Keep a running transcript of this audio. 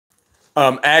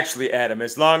Actually, Adam,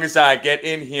 as long as I get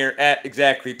in here at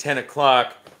exactly 10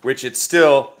 o'clock, which it's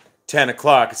still 10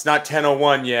 o'clock, it's not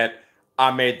 10:01 yet,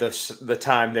 I made the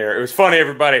time there. It was funny,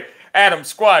 everybody. Adam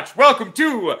Squatch, welcome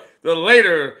to the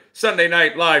later Sunday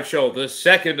night live show, the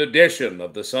second edition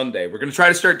of the Sunday. We're going to try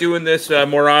to start doing this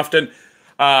more often.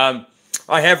 I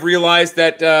have realized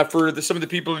that for some of the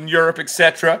people in Europe,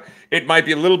 etc., it might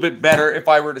be a little bit better if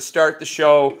I were to start the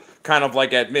show kind of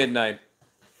like at midnight.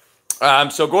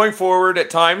 So going forward, at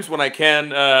times when I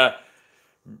can,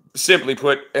 simply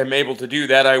put, am able to do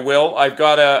that, I will. I've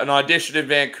got an audition in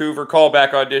Vancouver,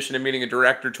 callback audition, and meeting a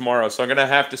director tomorrow. So I'm going to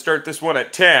have to start this one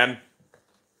at 10,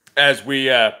 as we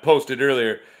posted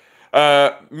earlier.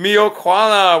 Mio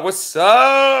Kwana, what's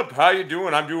up? How you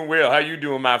doing? I'm doing well. How you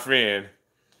doing, my friend?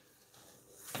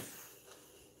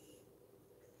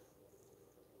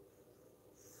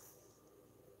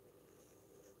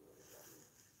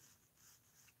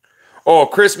 Oh,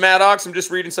 Chris Maddox, I'm just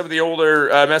reading some of the older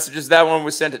messages. That one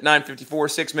was sent at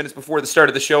 9:54, 6 minutes before the start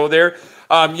of the show there.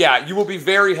 Yeah, you will be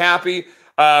very happy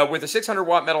with a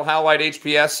 600-watt metal halide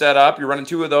HPS setup. You're running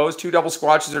two of those. Two double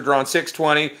squatches are drawn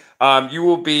 620. You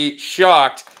will be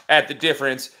shocked at the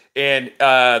difference in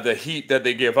the heat that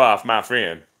they give off, my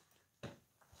friend.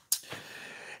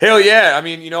 Hell yeah. I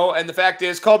mean, and the fact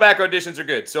is, callback auditions are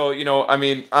good. So, I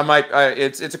mean,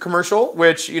 it's a commercial,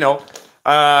 which,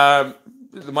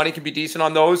 the money can be decent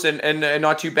on those and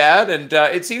not too bad. And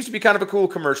it seems to be kind of a cool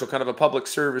commercial, kind of a public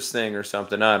service thing or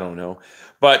something. I don't know.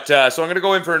 But so I'm going to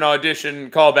go in for an audition,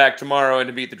 call back tomorrow, and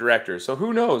to meet the director. So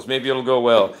who knows? Maybe it'll go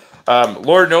well.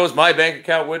 Lord knows my bank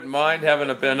account wouldn't mind having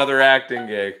another acting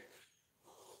gig.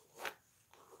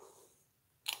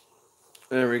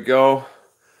 There we go.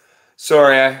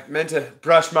 Sorry, I meant to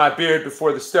brush my beard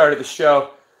before the start of the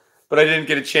show, but I didn't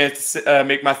get a chance to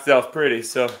make myself pretty,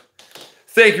 so...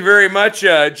 Thank you very much,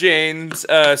 James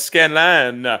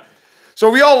Scanlan. So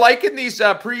we all liking these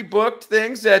pre-booked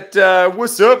things that,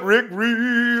 what's up, Rick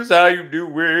Reeves? How you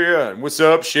doing? What's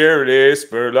up, Shirley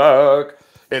Spurlock?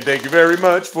 And thank you very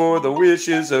much for the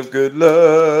wishes of good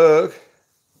luck.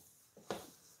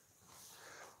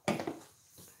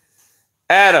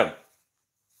 Adam,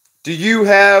 do you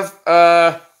have,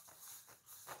 I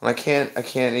can't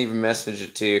even message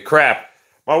it to you. Crap.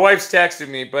 My wife's texting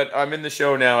me, but I'm in the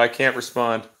show now. I can't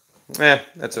respond.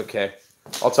 That's okay.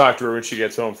 I'll talk to her when she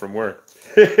gets home from work.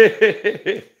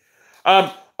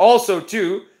 Also,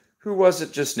 too, who was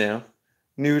it just now?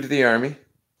 New to the Army.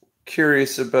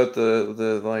 Curious about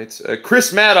the lights.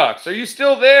 Chris Maddox. Are you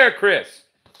still there, Chris?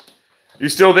 You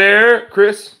still there,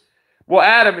 Chris? Well,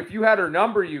 Adam, if you had her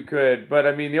number, you could. But,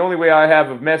 I mean, the only way I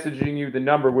have of messaging you the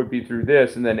number would be through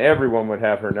this, and then everyone would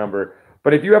have her number.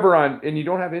 But if you ever and you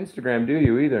don't have Instagram, do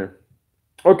you, either?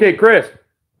 Okay, Chris.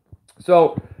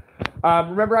 So,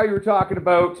 remember how you were talking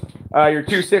about your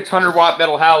two 600-watt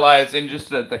metal halides, and just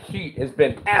the heat has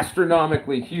been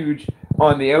astronomically huge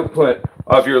on the output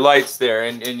of your lights there,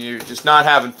 and you're just not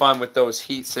having fun with those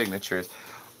heat signatures.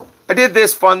 I did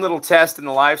this fun little test in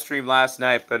the live stream last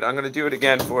night, but I'm going to do it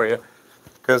again for you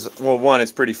because, well, one,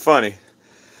 it's pretty funny.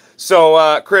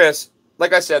 So, Chris...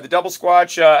 Like I said, the double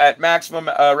squatch at maximum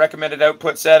recommended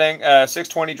output setting,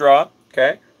 620 draw,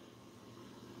 okay?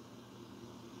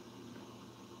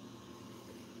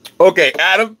 Okay,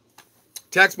 Adam,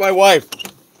 text my wife.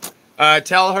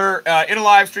 Tell her, in a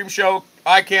live stream show,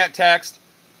 I can't text.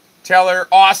 Tell her,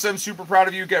 awesome, super proud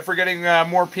of you for getting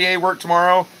more PA work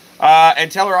tomorrow.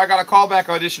 And tell her I got a callback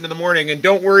audition in the morning. And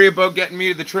don't worry about getting me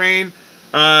to the train.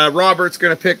 Robert's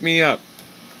going to pick me up.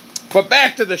 But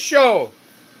back to the show.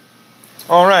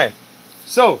 All right,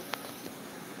 so,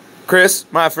 Chris,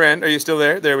 my friend, are you still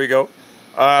there? There we go.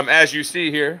 As you see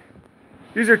here,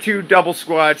 these are two double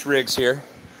squatch rigs here.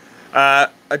 A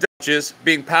Dutchess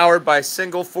being powered by a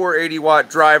single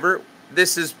 480-watt driver.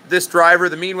 This driver,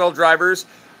 the Meanwell drivers,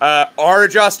 are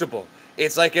adjustable.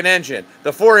 It's like an engine.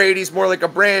 The 480 is more like a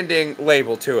branding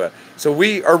label to it. So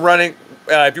we are running,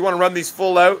 if you want to run these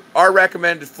full out, our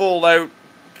recommended full out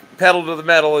pedal to the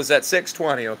metal is at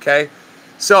 620, okay?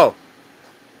 So,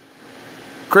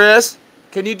 Chris,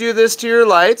 can you do this to your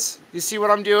lights? You see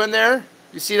what I'm doing there?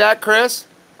 You see that, Chris?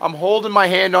 I'm holding my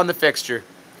hand on the fixture.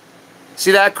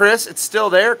 See that, Chris? It's still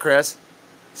there, Chris.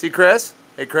 See, Chris?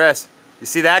 Hey, Chris. You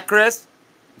see that, Chris?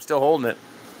 I'm still holding it.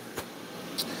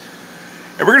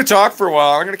 And we're going to talk for a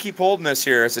while. I'm going to keep holding this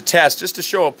here as a test just to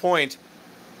show a point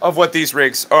of what these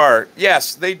rigs are.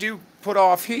 Yes, they do put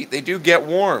off heat. They do get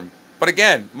warm. But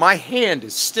again, my hand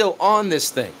is still on this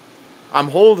thing. I'm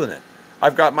holding it.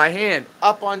 I've got my hand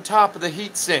up on top of the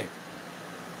heat sink.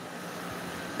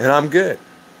 And I'm good.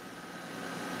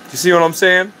 You see what I'm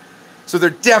saying? So they're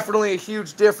definitely a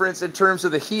huge difference in terms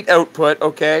of the heat output,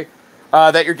 okay,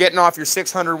 that you're getting off your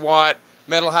 600 watt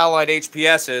metal halide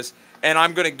HPSs. And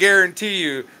I'm going to guarantee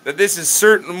you that this is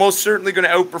most certainly going to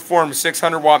outperform a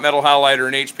 600 watt metal halide or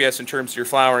an HPS in terms of your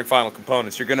flowering final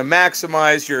components. You're going to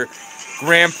maximize your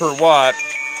gram per watt.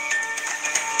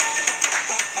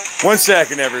 1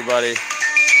 second, everybody.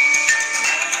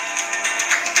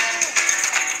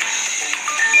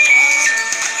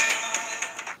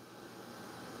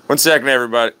 One second,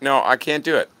 everybody. No, I can't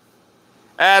do it.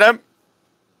 Adam.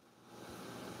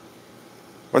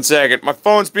 1 second. My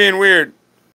phone's being weird.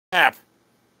 App.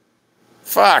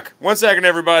 Fuck. 1 second,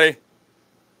 everybody.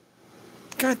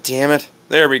 God damn it.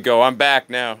 There we go. I'm back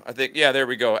now. I think, yeah, there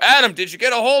we go. Adam, did you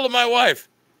get a hold of my wife?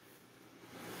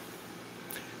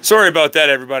 Sorry about that,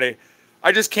 everybody.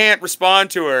 I just can't respond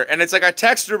to her. And it's like I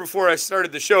texted her before I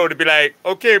started the show to be like,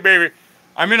 okay, baby,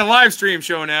 I'm in a live stream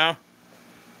show now.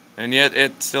 And yet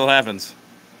it still happens.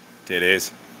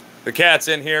 Titties. The cat's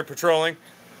in here patrolling.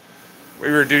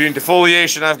 We were doing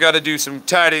defoliation. I've got to do some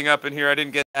tidying up in here. I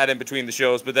didn't get that in between the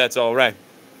shows, but that's all right.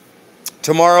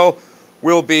 Tomorrow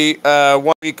will be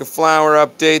 1 week of flower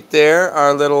update there.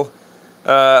 Our little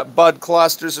bud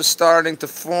clusters are starting to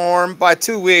form. By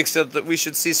 2 weeks, we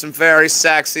should see some very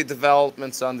sexy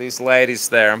developments on these ladies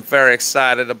there. I'm very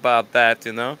excited about that,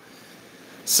 you know.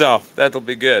 So, that'll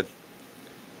be good.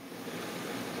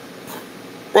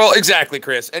 Well, exactly,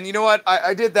 Chris. And you know what?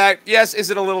 I did that. Yes, is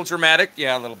it a little dramatic?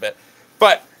 Yeah, a little bit.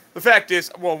 But the fact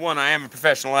is, well, one, I am a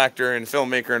professional actor and a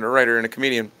filmmaker and a writer and a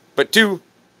comedian. But two,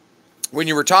 when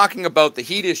you were talking about the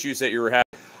heat issues that you were having,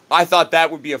 I thought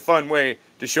that would be a fun way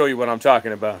to show you what I'm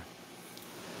talking about.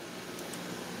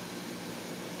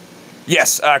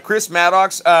 Yes, Chris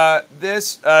Maddox,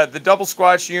 the double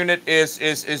squatch unit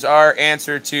is our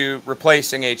answer to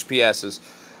replacing HPSs.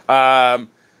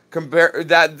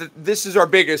 This is our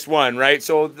biggest one, right?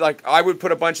 So, like, I would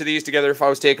put a bunch of these together if I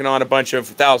was taking on a bunch of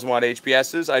 1,000 watt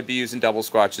HPSs. I'd be using double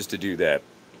squatches to do that.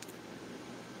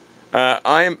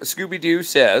 Scooby-Doo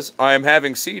says, I am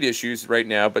having seed issues right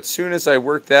now, but soon as I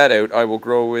work that out, I will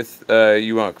grow with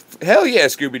you. Hell yeah,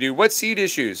 Scooby-Doo. What seed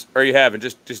issues are you having?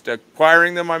 Just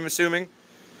acquiring them, I'm assuming?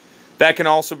 That can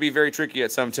also be very tricky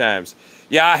at sometimes.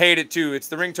 Yeah, I hate it too. It's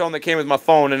the ringtone that came with my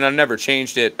phone, and I never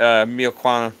changed it,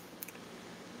 Milkwana.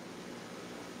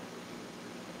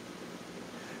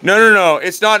 No.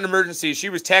 It's not an emergency. She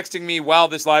was texting me while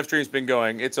this live stream's been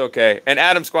going. It's okay. And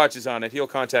Adam Squatch is on it. He'll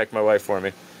contact my wife for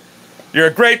me. You're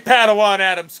a great Padawan,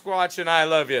 Adam Squatch, and I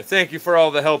love you. Thank you for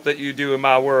all the help that you do in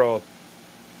my world.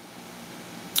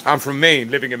 I'm from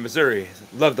Maine, living in Missouri.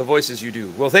 Love the voices you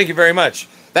do. Well, thank you very much.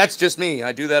 That's just me.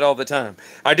 I do that all the time.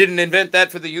 I didn't invent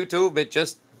that for the YouTube. It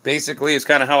just basically is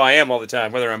kind of how I am all the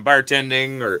time. Whether I'm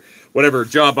bartending or whatever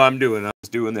job I'm doing, I'm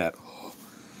just doing that.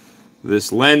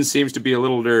 This lens seems to be a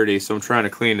little dirty, so I'm trying to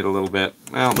clean it a little bit.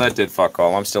 Well, that did fuck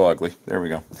all. I'm still ugly. There we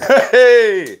go.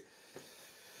 Hey!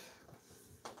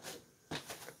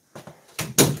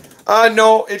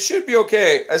 No, it should be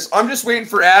okay. I'm just waiting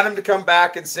for Adam to come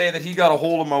back and say that he got a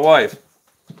hold of my wife.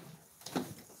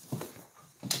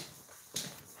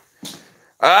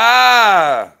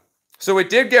 So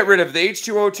it did get rid of it. The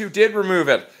H2O2 did remove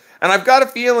it. And I've got a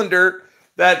feeling, Dirt,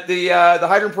 that the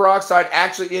hydrogen peroxide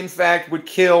actually, in fact, would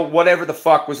kill whatever the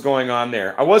fuck was going on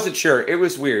there. I wasn't sure. It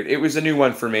was weird. It was a new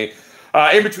one for me.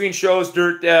 In between shows,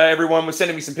 Dirt, everyone was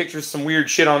sending me some pictures of some weird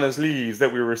shit on his leaves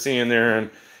that we were seeing there, and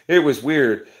it was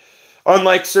weird.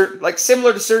 Unlike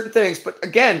similar to certain things, but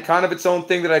again, kind of its own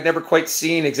thing that I'd never quite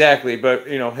seen exactly. But,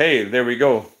 you know, hey, there we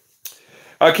go.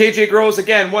 KJ Grows,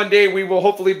 again, one day we will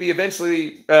hopefully be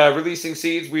eventually releasing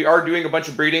seeds. We are doing a bunch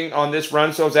of breeding on this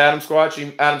run, so is Adam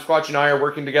Squatch. Adam Squatch and I are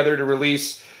working together to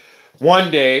release one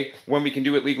day when we can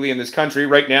do it legally in this country.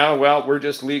 Right now, well, we're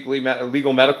just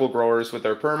legal medical growers with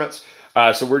our permits,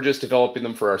 so we're just developing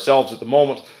them for ourselves at the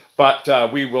moment.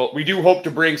 But we do hope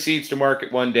to bring seeds to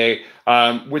market one day.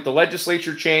 With the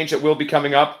legislature change that will be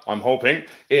coming up, I'm hoping,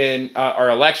 in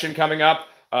our election coming up,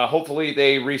 hopefully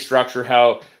they restructure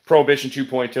how Prohibition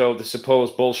 2.0, the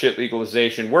supposed bullshit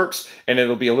legalization, works, and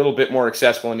it'll be a little bit more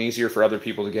accessible and easier for other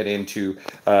people to get into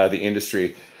the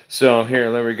industry. So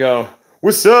here, there we go.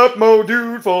 What's up, Mo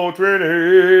Dude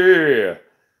 420?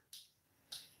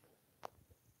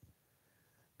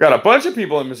 Got a bunch of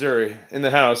people in Missouri in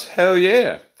the house. Hell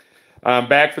yeah. I'm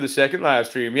back for the second live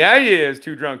stream. Yeah, he is.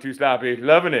 Too drunk, too sloppy.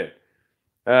 Loving it.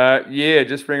 Yeah,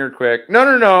 just bring her quick.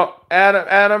 No.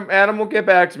 Adam will get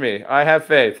back to me. I have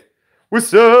faith.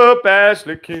 What's up,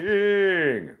 Ashley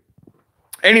King?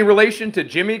 Any relation to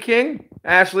Jimmy King?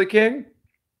 Ashley King?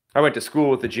 I went to school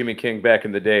with the Jimmy King back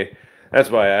in the day. That's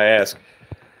why I ask.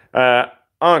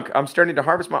 Unk, I'm starting to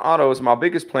harvest my autos. My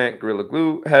biggest plant, Gorilla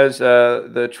Glue, has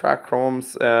the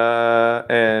trichomes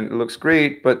and it looks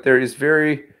great, but there is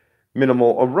very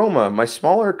minimal aroma. My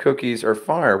smaller cookies are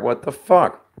fire. What the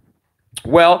fuck?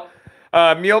 Well,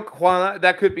 milk,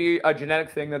 that could be a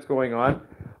genetic thing that's going on.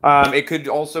 It could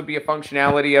also be a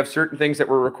functionality of certain things that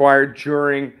were required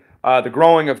during the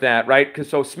growing of that, right? Because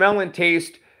so smell and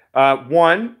taste,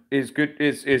 one is good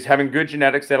is having good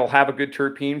genetics that'll have a good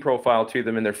terpene profile to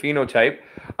them in their phenotype.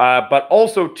 But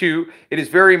also two, it is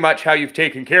very much how you've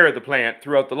taken care of the plant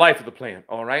throughout the life of the plant.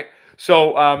 All right.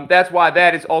 So that's why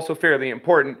that is also fairly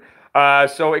important.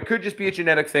 So it could just be a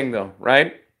genetic thing, though,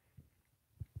 right?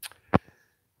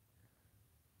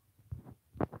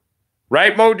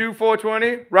 Right, Modu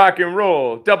 420? Rock and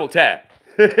roll. Double tap.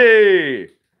 Hey.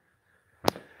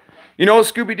 You know,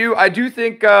 Scooby-Doo, I do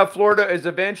think Florida is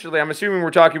eventually, I'm assuming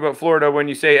we're talking about Florida when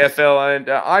you say FL, and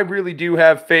I really do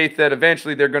have faith that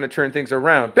eventually they're going to turn things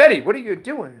around. Betty, what are you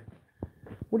doing?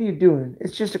 What are you doing?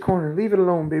 It's just a corner. Leave it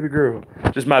alone, baby girl.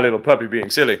 Just my little puppy being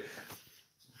silly.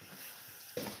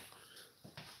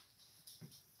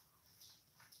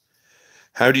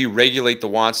 How do you regulate the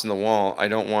watts in the wall? I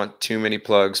don't want too many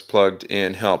plugs plugged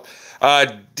in. Help.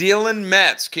 Dylan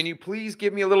Metz, can you please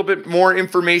give me a little bit more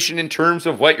information in terms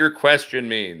of what your question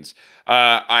means?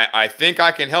 I think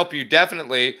I can help you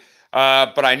definitely,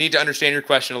 but I need to understand your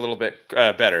question a little bit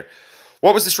better.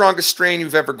 What was the strongest strain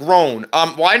you've ever grown?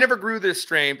 Well, I never grew this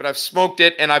strain, but I've smoked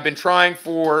it, and I've been trying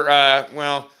for,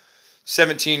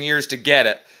 17 years to get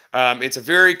it. It's a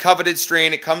very coveted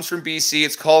strain. It comes from BC.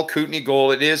 It's called Kootenai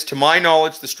Gold. It is, to my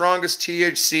knowledge, the strongest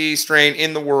THC strain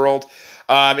in the world.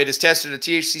 It has tested a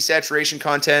THC saturation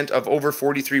content of over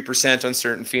 43% on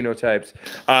certain phenotypes.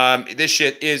 This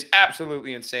shit is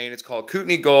absolutely insane. It's called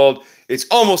Kootenai Gold. It's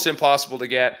almost impossible to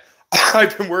get.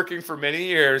 I've been working for many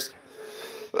years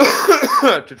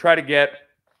to try to get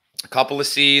a couple of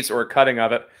seeds or a cutting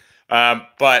of it.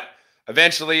 But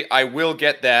eventually I will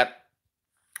get that.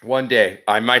 One day,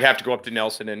 I might have to go up to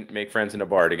Nelson and make friends in a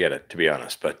bar to get it, to be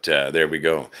honest. But there we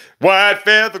go. White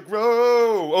Feather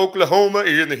Grow, Oklahoma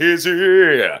in the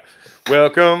hizzy.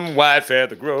 Welcome, White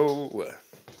Feather Grow.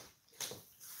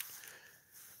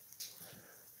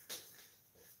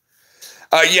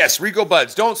 Yes, Rico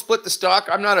Buds. Don't split the stock.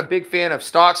 I'm not a big fan of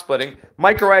stock splitting.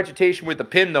 Microagitation with the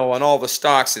pin, though, on all the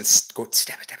stocks. And go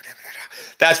stab it.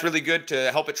 That's really good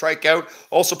to help it trike out.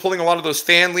 Also pulling a lot of those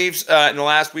fan leaves in the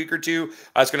last week or two.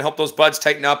 It's going to help those buds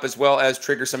tighten up as well as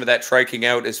trigger some of that triking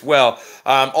out as well.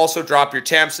 Also drop your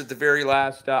temps at the very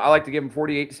last. I like to give them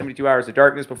 48 to 72 hours of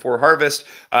darkness before harvest.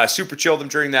 Super chill them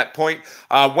during that point.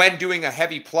 When doing a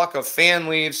heavy pluck of fan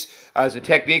leaves as a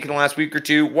technique in the last week or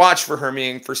two, watch for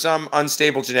herming. For some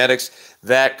unstable genetics,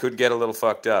 that could get a little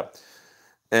fucked up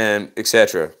and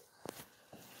etc.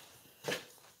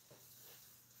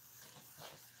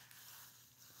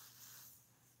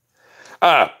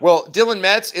 Well, Dylan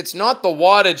Metz, it's not the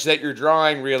wattage that you're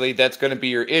drawing, really, that's going to be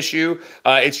your issue.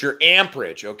 It's your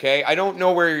amperage, okay? I don't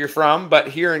know where you're from, but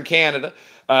here in Canada,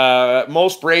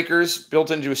 most breakers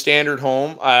built into a standard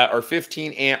home are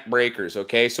 15 amp breakers,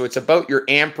 okay? So it's about your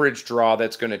amperage draw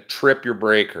that's going to trip your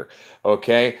breaker,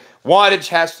 okay? Wattage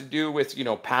has to do with,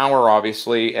 power,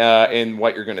 obviously, and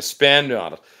what you're going to spend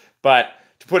on it. But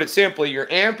to put it simply,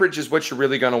 your amperage is what you're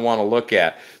really going to want to look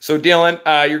at. So, Dylan,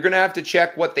 you're going to have to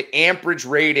check what the amperage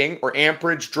rating or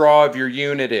amperage draw of your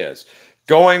unit is.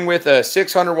 Going with a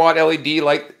 600-watt LED,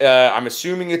 like I'm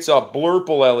assuming it's a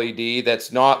blurple LED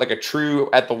that's not like a true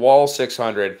at-the-wall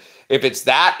 600. If it's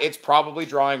that, it's probably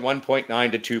drawing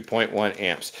 1.9 to 2.1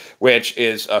 amps, which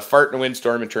is a fart in a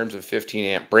windstorm in terms of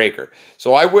 15-amp breaker.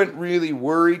 So I wouldn't really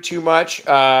worry too much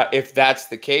if that's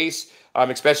the case.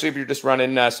 Especially if you're just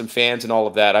running some fans and all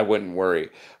of that, I wouldn't worry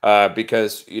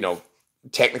because,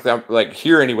 technically, like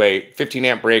here anyway, 15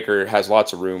 amp breaker has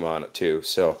lots of room on it too.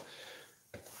 So,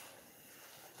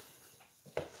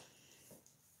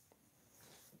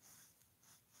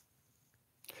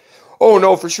 oh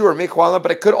no, for sure, Mikwala,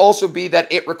 but it could also be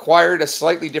that it required a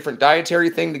slightly different dietary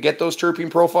thing to get those terpene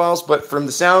profiles. But from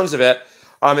the sounds of it,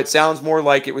 it sounds more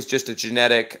like it was just a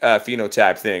genetic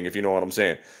phenotype thing, if you know what I'm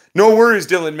saying. No worries,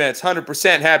 Dylan Metz.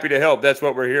 100% happy to help. That's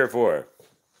what we're here for.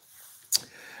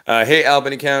 Hey,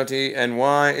 Albany County, and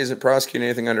why is it prosecuting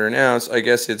anything under an ounce? I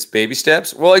guess it's baby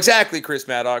steps. Well, exactly, Chris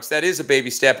Maddox. That is a baby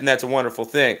step, and that's a wonderful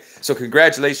thing. So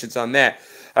congratulations on that.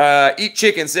 Eat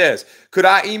Chicken says, could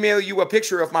I email you a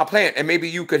picture of my plant, and maybe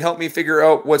you could help me figure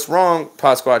out what's wrong,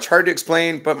 Potsquatch? Hard to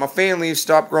explain, but my fan leaves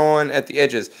stopped growing at the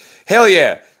edges. Hell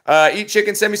yeah. Eat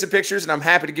Chicken, send me some pictures, and I'm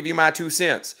happy to give you my 2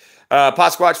 cents.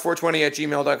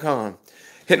 Potsquatch420@gmail.com.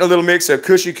 Hitting a little mix of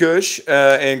Cushy Kush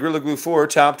and Gorilla Glue 4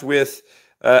 topped with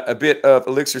A bit of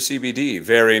Elixir CBD.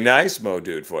 Very nice, Mo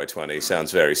Dude 420.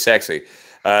 Sounds very sexy.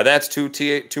 That's too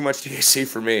much THC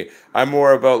for me. I'm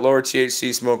more about lower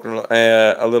THC, smoking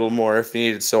a little more if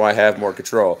needed, so I have more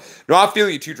control. No, I feel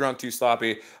you. Too drunk, too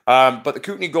sloppy. But the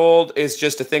Kootenai Gold is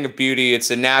just a thing of beauty. It's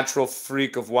a natural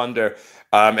freak of wonder.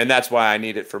 And that's why I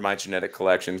need it for my genetic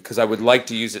collection, because I would like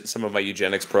to use it in some of my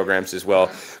eugenics programs as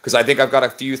well, because I think I've got a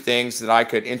few things that I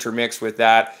could intermix with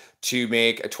that to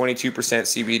make a 22%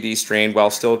 CBD strain while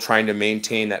still trying to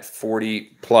maintain that 40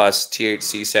 plus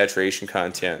THC saturation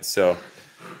content. So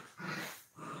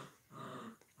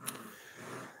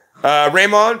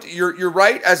Raymond, you're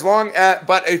right.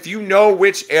 But if you know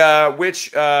which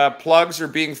plugs are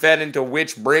being fed into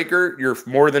which breaker, you're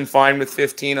more than fine with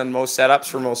 15 on most setups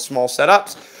for most small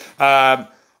setups.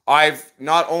 I've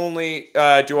not only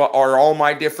are all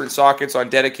my different sockets on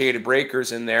dedicated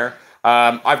breakers in there.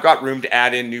 I've got room to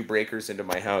add in new breakers into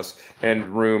my house and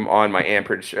room on my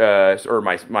amperage or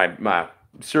my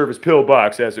service pill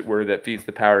box, as it were, that feeds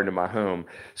the power into my home.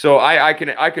 So I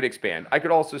could expand. I could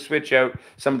also switch out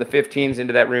some of the 15s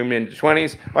into that room into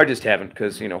 20s. I just haven't,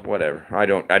 because whatever. I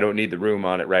don't need the room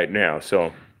on it right now.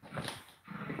 So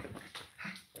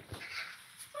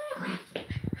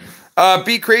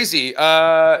be crazy.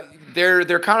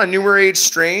 They're kind of newer age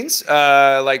strains,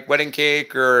 like Wedding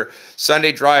Cake or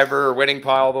Sunday Driver or Wedding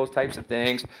Pile, those types of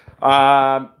things.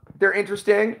 They're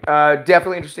interesting,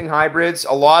 definitely interesting hybrids.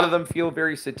 A lot of them feel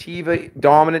very sativa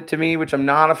dominant to me, which I'm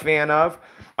not a fan of.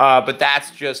 But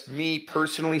that's just me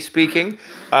personally speaking.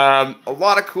 A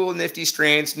lot of cool, nifty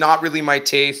strains, not really my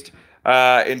taste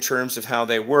in terms of how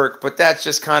they work, but that's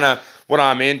just kind of what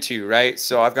I'm into, right?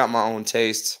 So I've got my own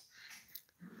tastes.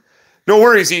 No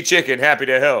worries, eat chicken. Happy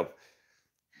to help.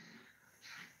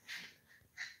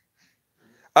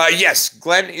 Yes,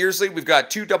 Glenn Earsley, we've got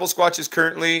 2 double squatches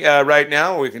currently right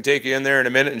now. We can take you in there in a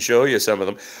minute and show you some of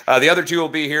them. The other 2 will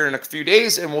be here in a few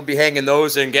days, and we'll be hanging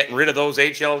those and getting rid of those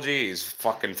HLGs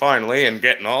fucking finally, and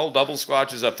getting all double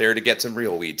squatches up there to get some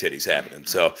real weed titties happening.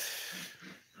 So,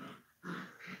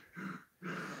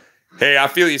 hey, I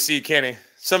feel you, see, Kenny.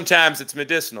 Sometimes it's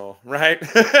medicinal, right?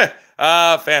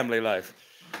 Family life.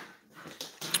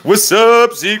 What's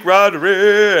up, Zeke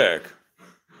Roderick?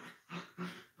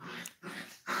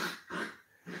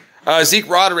 Zeke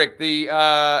Roderick, the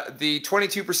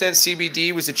 22%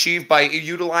 CBD was achieved by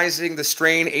utilizing the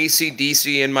strain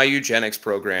AC/DC in my eugenics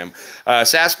program.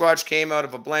 Sasquatch came out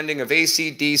of a blending of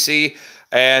AC/DC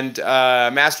and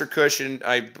Master Cushion.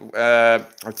 I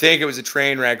think it was a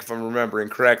train wreck, if I'm remembering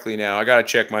correctly now. I got to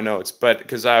check my notes, but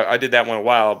because I did that one a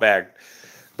while back.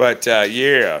 But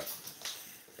yeah.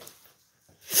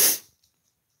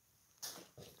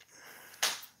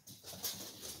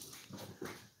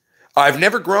 I've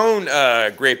never grown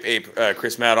grape ape,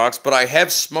 Chris Maddox, but I have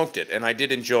smoked it, and I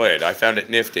did enjoy it. I found it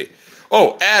nifty.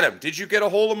 Oh, Adam, did you get a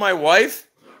hold of my wife?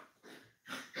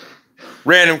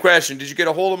 Random question. Did you get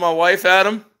a hold of my wife,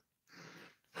 Adam?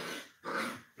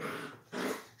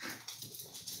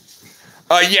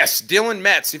 Yes, Dylan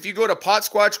Metz. If you go to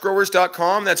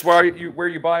potsquatchgrowers.com, that's where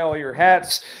you buy all your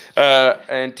hats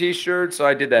and T-shirts. So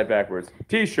I did that backwards.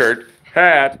 T-shirt,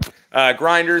 hat,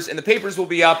 grinders, and the papers will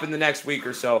be up in the next week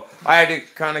or so. I had to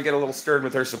kind of get a little stern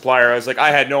with her supplier. I was like,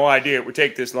 I had no idea it would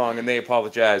take this long, and they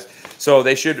apologized. So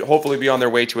they should hopefully be on their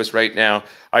way to us right now.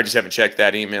 I just haven't checked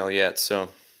that email yet, so...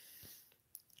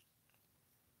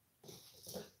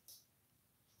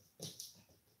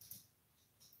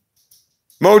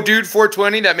 Mo Dude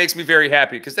 420, that makes me very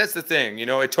happy, because that's the thing,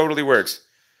 it totally works.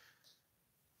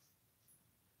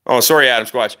 Oh, sorry, Adam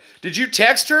Squatch. Did you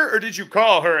text her or did you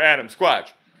call her, Adam Squatch?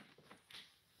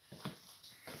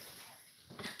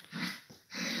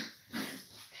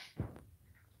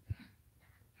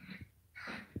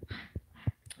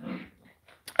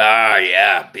 Ah,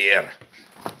 yeah, beer.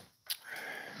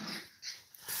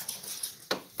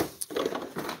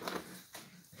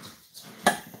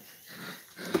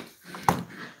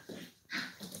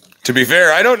 To be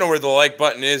fair, I don't know where the like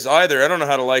button is either. I don't know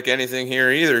how to like anything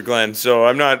here either, Glenn. So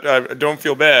I don't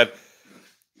feel bad.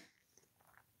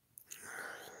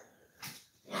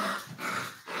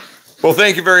 Well,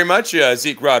 thank you very much,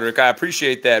 Zeke Roderick. I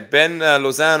appreciate that. Ben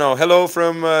Lozano, hello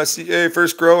from CA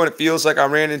First Grow, and it feels like I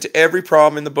ran into every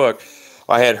problem in the book.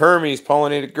 I had Hermes,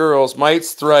 pollinated girls, mites,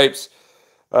 stripes.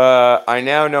 I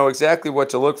now know exactly what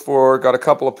to look for. Got a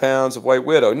couple of pounds of white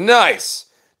widow. Nice!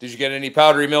 Did you get any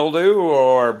powdery mildew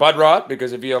or bud rot?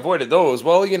 Because if you avoided those,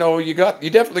 well, you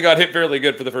definitely got hit fairly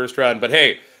good for the first run. But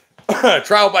hey,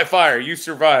 trial by fire, you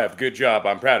survived. Good job.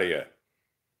 I'm proud of you.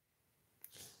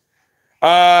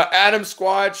 Adam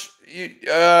Squatch,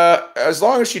 as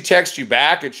long as she texts you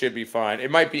back, it should be fine. It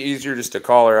might be easier just to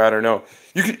call her. I don't know.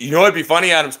 You know what'd be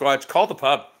funny, Adam Squatch? Call the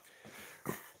pub.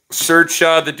 Search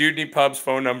the Dudney Pub's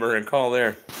phone number and call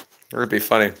there. It'd be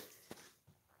funny.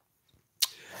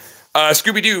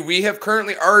 Scooby-Doo, we have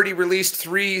currently already released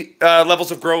 3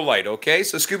 levels of grow light, okay?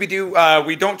 So Scooby-Doo,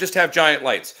 we don't just have giant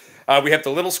lights. We have the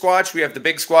little Squatch, we have the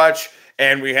big Squatch,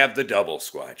 and we have the double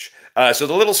Squatch. So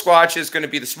the little Squatch is going to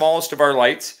be the smallest of our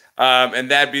lights,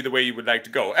 and that'd be the way you would like to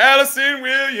go. Allison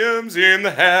Williams in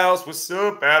the house. What's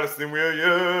up, Allison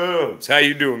Williams? How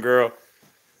you doing, girl?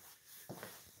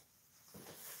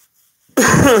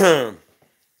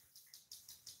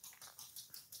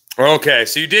 Okay,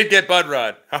 so you did get bud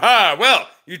rot. Haha, well,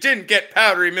 you didn't get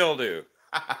powdery mildew.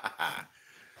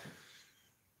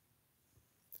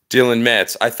 Dylan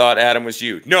Metz, I thought Adam was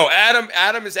you. No,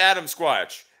 Adam is Adam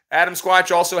Squatch. Adam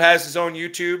Squatch also has his own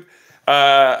YouTube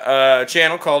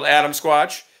channel called Adam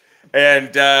Squatch,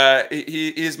 and he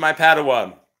is my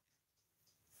Padawan.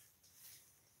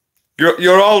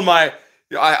 You're all my.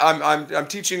 I'm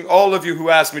teaching all of you who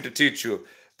asked me to teach you.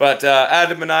 But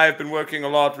Adam and I have been working a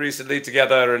lot recently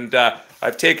together, and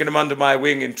I've taken him under my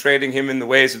wing and training him in the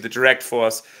ways of the direct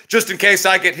force. Just in case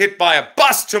I get hit by a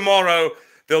bus tomorrow,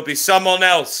 there'll be someone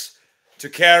else to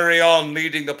carry on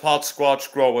leading the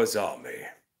Potsquatch Growers Army.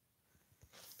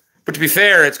 But to be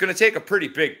fair, it's going to take a pretty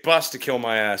big bus to kill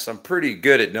my ass. I'm pretty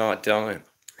good at not dying.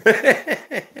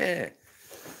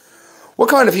 What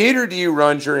kind of heater do you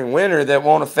run during winter that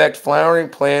won't affect flowering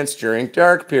plants during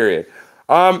dark period?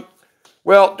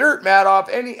 Well, Dirt Madoff,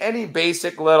 any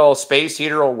basic little space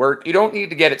heater will work. You don't need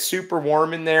to get it super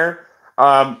warm in there.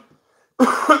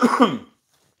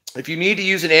 If you need to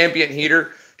use an ambient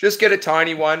heater, just get a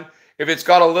tiny one. If it's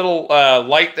got a little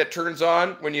light that turns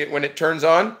on when it turns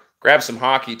on, grab some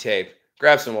hockey tape,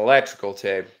 grab some electrical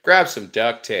tape, grab some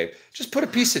duct tape. Just put a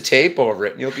piece of tape over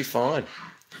it and you'll be fine.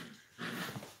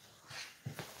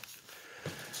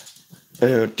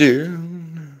 Oh, dude.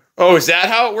 Oh, is that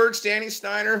how it works, Danny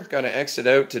Steiner? Got to exit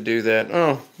out to do that.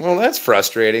 Oh, well, that's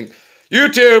frustrating.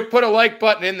 YouTube, put a like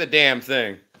button in the damn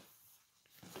thing.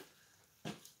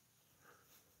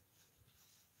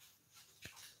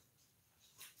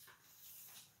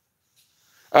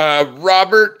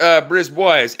 Robert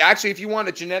Brisbois. Actually, if you want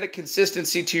a genetic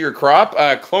consistency to your crop,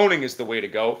 cloning is the way to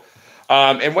go.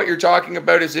 And what you're talking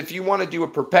about is if you want to do a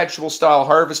perpetual style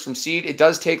harvest from seed, it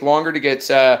does take longer to get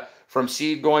from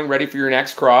seed going ready for your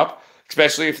next crop,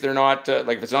 especially if they're not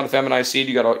like if it's not a feminized seed,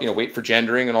 you got to wait for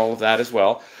gendering and all of that as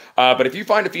well. But if you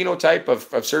find a phenotype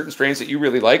of certain strains that you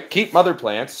really like, keep mother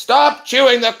plants. Stop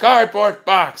chewing the cardboard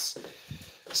box,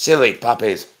 silly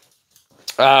puppies.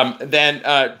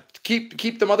 Then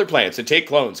keep the mother plants and take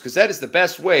clones, because that is the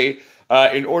best way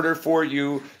in order for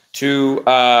you to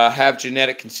have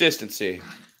genetic consistency.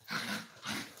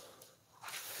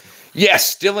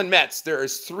 Yes, Dylan Metz, there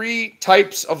is 3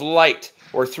 types of light,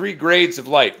 or 3 grades of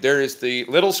light. There is the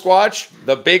little Squatch,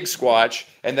 the big Squatch,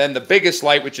 and then the biggest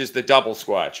light, which is the double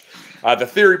Squatch. The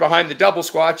theory behind the double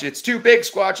Squatch, it's 2 big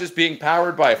Squatches being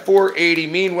powered by a 480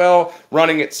 Meanwell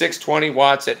running at 620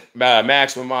 watts at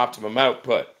maximum optimum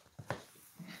output.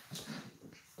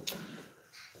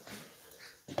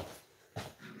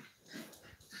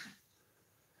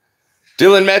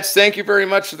 Dylan Metz, thank you very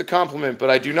much for the compliment, but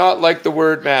I do not like the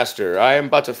word master. I am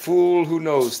but a fool who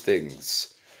knows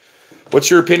things.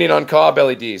 What's your opinion on cob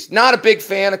LEDs? Not a big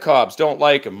fan of cobs. Don't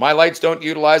like them. My lights don't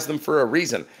utilize them for a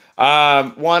reason.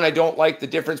 One, I don't like the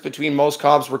difference between most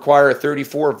cobs require a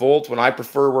 34 volt when I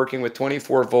prefer working with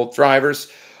 24 volt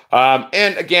drivers.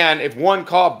 And again, if one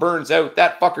cob burns out,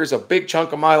 that fucker's a big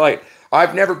chunk of my light.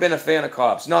 I've never been a fan of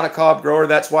cobs. Not a cob grower.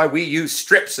 That's why we use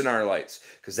strips in our lights,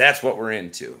 because that's what we're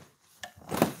into.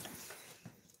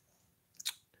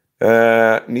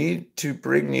 Need to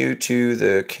bring you to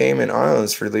the Cayman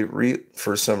Islands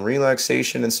for some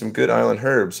relaxation and some good island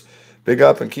herbs. Big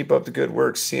up and keep up the good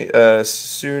work.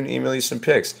 Soon email you some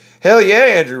pics. Hell yeah,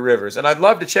 Andrew Rivers. And I'd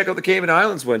love to check out the Cayman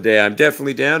Islands one day. I'm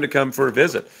definitely down to come for a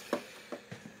visit.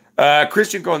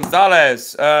 Christian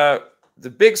Gonzalez. The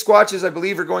big Squatches, I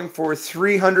believe, are going for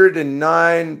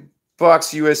 $309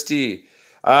 USD.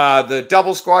 The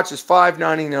double Squatch is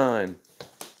 $5.99.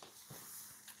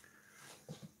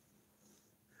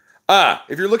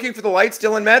 If you're looking for the lights,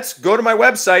 Dylan Metz, go to my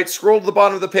website, scroll to the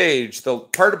bottom of the page. The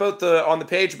part about on the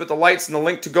page about the lights and the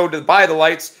link to go to buy the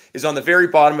lights is on the very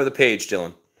bottom of the page,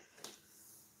 Dylan.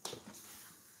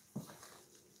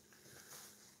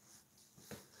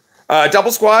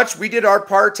 Double Squatch, we did our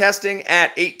par testing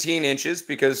at 18 inches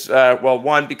because, well,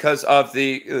 one, because of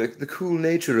the cool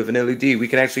nature of an LED, we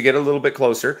can actually get a little bit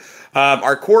closer.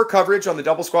 Our core coverage on the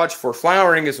Double Squatch for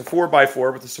flowering is a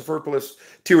 4x4 with a superfluous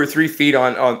 2 or 3 feet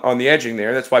on the edging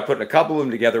there. That's why putting a couple of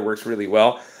them together works really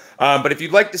well. But if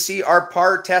you'd like to see our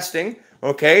PAR testing,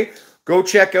 okay, go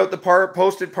check out the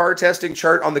posted PAR testing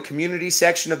chart on the community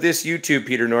section of this YouTube,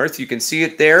 Peter North. You can see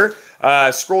it there.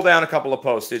 Scroll down a couple of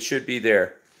posts. It should be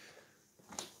there.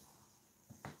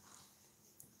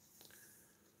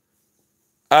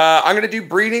 I'm going to do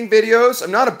breeding videos.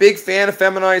 I'm not a big fan of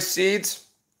feminized seeds.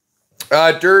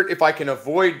 Dirt, if I can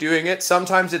avoid doing it.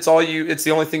 Sometimes it's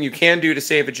the only thing you can do to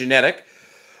save a genetic.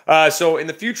 So in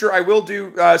the future, I will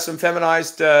do some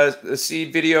feminized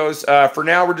seed videos. For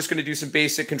now, we're just going to do some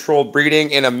basic controlled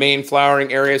breeding in a main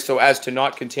flowering area so as to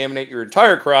not contaminate your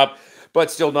entire crop,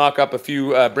 but still knock up a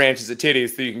few branches of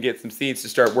titties so you can get some seeds to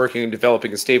start working and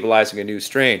developing and stabilizing a new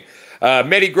strain.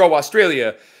 MediGrow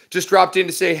Australia just dropped in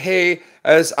to say, hey,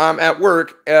 as I'm at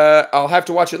work, I'll have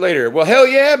to watch it later. Well, hell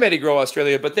yeah, MediGrow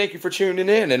Australia, but thank you for tuning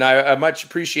in, and I much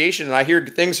appreciation, and I hear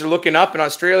things are looking up in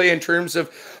Australia in terms of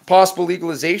possible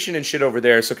legalization and shit over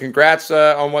there, so congrats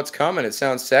on what's coming. It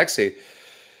sounds sexy.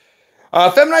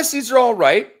 Feminized seeds are all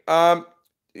right.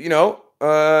 You know,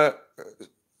 I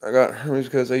got Hermes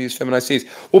because I use feminized seeds.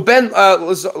 Well, Ben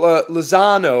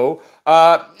Lozano,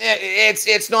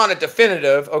 it's not a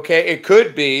definitive, okay? It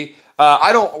could be.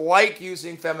 I don't like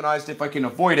using feminized if I can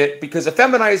avoid it, because a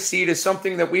feminized seed is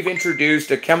something that we've introduced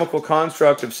a chemical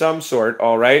construct of some sort,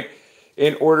 all right,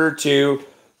 in order to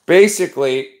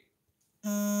basically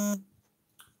in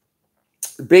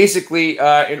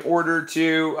order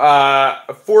to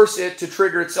force it to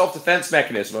trigger its self-defense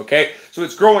mechanism, okay? So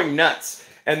it's growing nuts,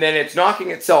 and then it's knocking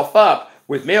itself up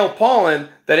with male pollen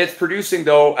that it's producing,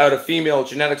 though, out of female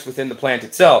genetics within the plant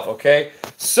itself, okay?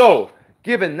 So,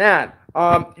 given that,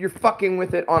 you're fucking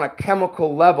with it on a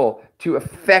chemical level to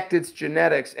affect its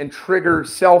genetics and trigger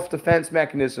self-defense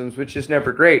mechanisms, which is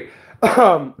never great.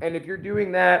 And if you're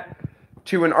doing that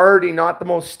to an already not the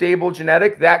most stable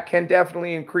genetic, that can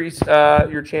definitely increase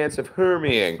your chance of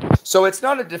herming. So it's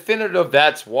not a definitive,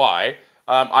 that's why.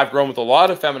 I've grown with a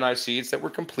lot of feminized seeds that were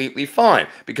completely fine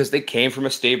because they came from a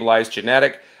stabilized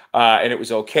genetic and it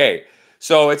was okay.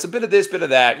 So it's a bit of this, bit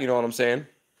of that, you know what I'm saying?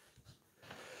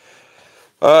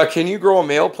 Can you grow a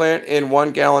male plant in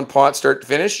 1 gallon pot start to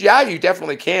finish? Yeah, you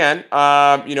definitely can.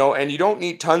 You know, and you don't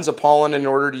need tons of pollen in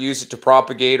order to use it to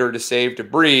propagate or to save to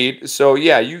breed. So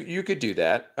yeah, you could do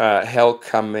that.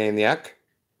 Hellcomaniac.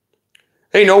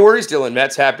 Hey, no worries, Dylan.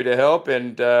 Matt's happy to help,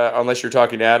 and unless you're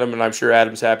talking to Adam, and I'm sure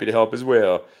Adam's happy to help as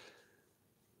well.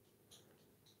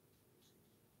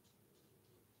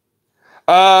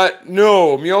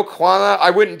 No, Mioquana,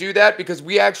 I wouldn't do that because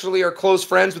we actually are close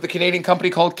friends with a Canadian company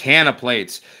called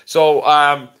Canaplates. So,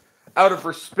 out of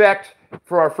respect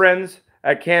for our friends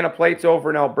at Canaplates over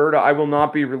in Alberta, I will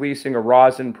not be releasing a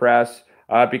rosin press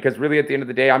because really at the end of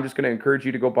the day, I'm just going to encourage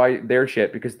you to go buy their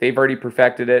shit because they've already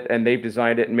perfected it and they've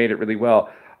designed it and made it really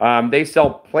well. They sell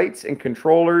plates and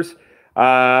controllers.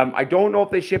 I don't know if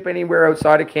they ship anywhere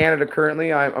outside of Canada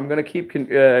currently. I'm going to keep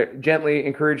gently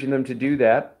encouraging them to do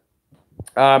that.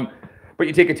 But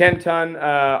you take a 10-ton,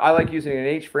 I like using an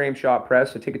H-frame shop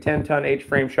press, so take a 10-ton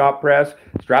H-frame shop press,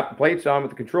 strap the plates on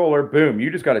with the controller, boom,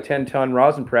 you just got a 10-ton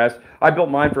rosin press. I built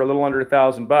mine for a little under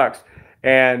 $1,000,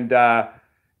 and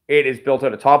it is built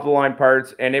out of top-of-the-line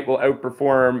parts, and it will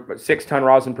outperform 6-ton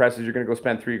rosin presses you're going to go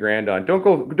spend $3,000 on.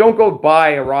 Don't go buy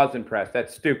a rosin press,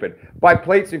 that's stupid. Buy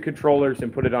plates and controllers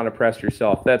and put it on a press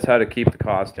yourself. That's how to keep the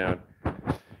cost down.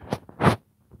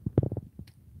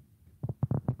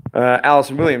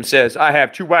 Allison Williams says, I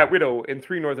have 2 White Widow and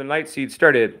 3 Northern Light seeds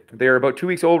started. They are about 2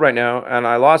 weeks old right now, and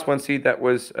I lost 1 seed that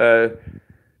was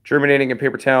germinating in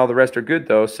paper towel. The rest are good,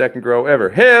 though. Second grow ever.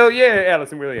 Hell yeah,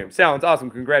 Allison Williams. Sounds awesome.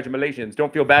 Congratulations.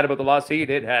 Don't feel bad about the lost seed.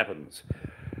 It happens.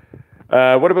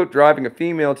 What about driving a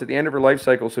female to the end of her life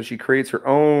cycle so she creates her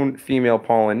own female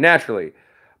pollen naturally?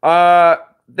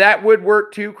 That would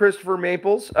work too, Christopher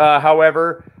Maples.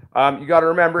 However, you got to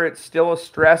remember it's still a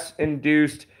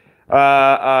stress-induced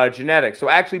genetics. So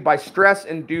actually by stress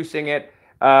inducing it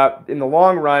in the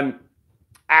long run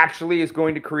actually is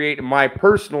going to create, in my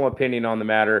personal opinion on the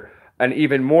matter, an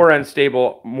even more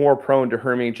unstable, more prone to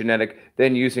herming genetic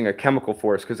than using a chemical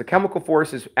force, because a chemical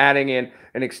force is adding in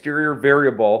an exterior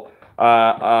variable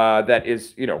that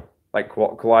is, you know, like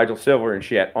colloidal silver and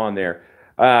shit on there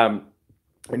and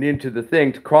into the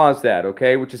thing to cause that,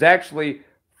 okay, which is actually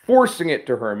forcing it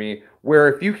to hermy, where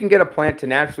if you can get a plant to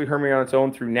naturally hermy on its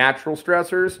own through natural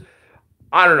stressors,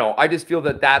 I don't know, I just feel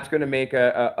that that's going to make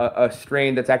a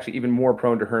strain that's actually even more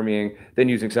prone to hermying than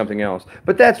using something else.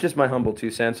 But that's just my humble 2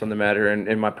 cents on the matter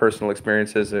and my personal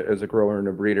experience as a grower and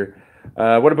a breeder.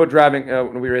 What about driving?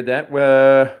 We read that.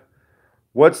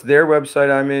 What's their website?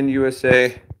 I'm in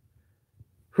USA.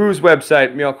 Whose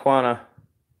website? Milquana.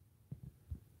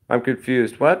 I'm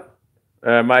confused. What?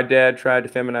 My dad tried to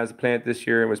feminize the plant this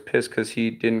year and was pissed because he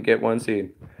didn't get one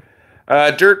seed.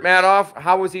 Dirt Madoff,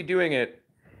 how was he doing it?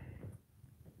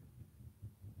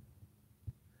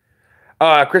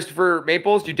 Christopher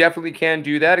Maples, you definitely can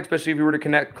do that, especially if you were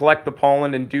to collect the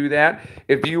pollen and do that.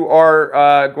 If you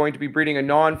are going to be breeding a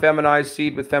non-feminized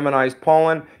seed with feminized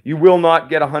pollen, you will not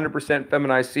get 100%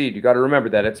 feminized seed. You got to remember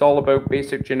that. It's all about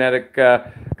basic genetic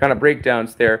kind of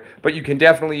breakdowns there. But you can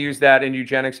definitely use that in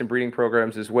eugenics and breeding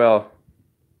programs as well.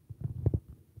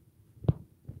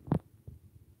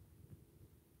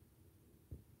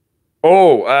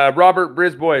 Oh, Robert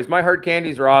Brisbois. My hard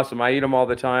candies are awesome. I eat them all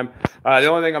the time. The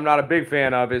only thing I'm not a big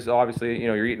fan of is obviously,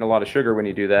 you're eating a lot of sugar when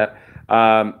you do that.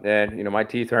 And, my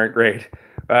teeth aren't great.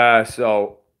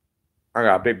 So I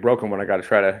got a big broken one I got to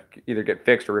try to either get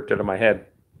fixed or ripped out of my head.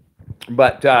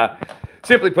 But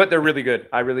simply put, they're really good.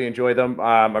 I really enjoy them.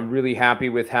 I'm really happy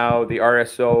with how the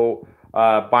RSO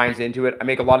binds into it. I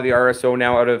make a lot of the RSO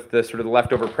now out of the sort of the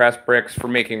leftover pressed bricks for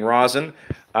making rosin.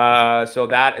 So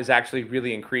that has actually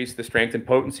really increased the strength and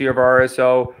potency of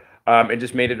RSO and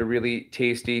just made it a really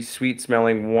tasty,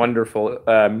 sweet-smelling, wonderful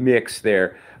mix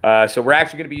there. So we're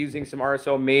actually going to be using some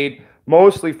RSO made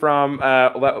mostly from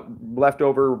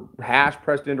leftover hash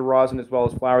pressed into rosin as well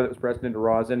as flour that was pressed into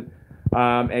rosin,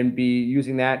 and be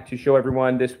using that to show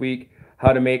everyone this week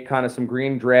how to make kind of some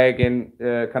green dragon,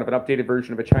 kind of an updated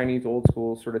version of a Chinese old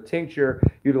school sort of tincture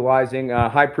utilizing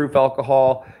high proof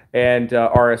alcohol and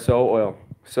RSO oil.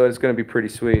 So it's going to be pretty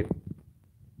sweet.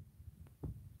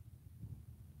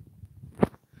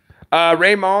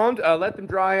 Raymond, let them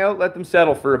dry out, let them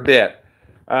settle for a bit.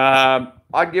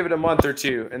 I'd give it a month or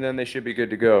two, and then they should be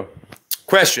good to go.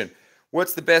 Question: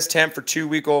 what's the best temp for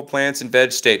 2-week-old plants in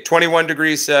veg state? 21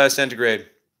 degrees centigrade.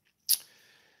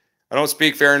 I don't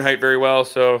speak Fahrenheit very well,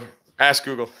 so ask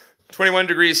Google. 21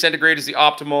 degrees centigrade is the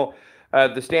optimal,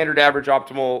 the standard average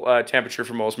optimal temperature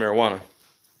for most marijuana.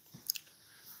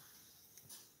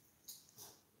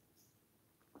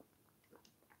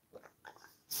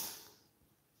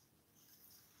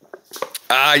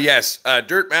 Yes,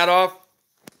 Dirt Madoff.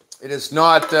 It is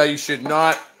not, you should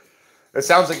not, it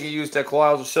sounds like you used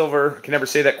colloidal silver. I can never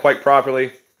say that quite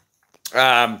properly.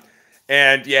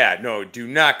 And yeah, no, do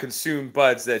not consume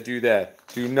buds that do that.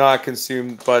 Do not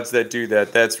consume buds that do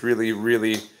that. That's really,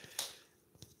 really,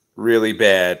 really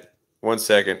bad. 1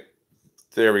 second.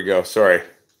 There we go. Sorry.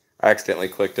 I accidentally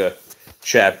clicked a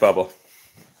chat bubble.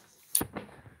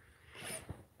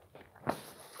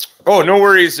 Oh, no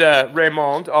worries,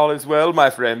 Raymond. All is well, my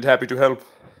friend. Happy to help.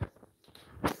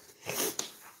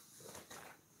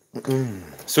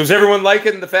 So is everyone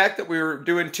liking the fact that we were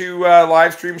doing 2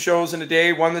 live stream shows in a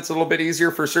day? One that's a little bit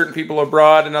easier for certain people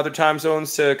abroad and other time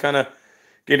zones to kind of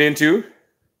get into?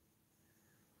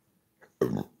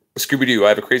 Scooby-Doo, I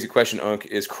have a crazy question, Unk.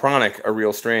 Is chronic a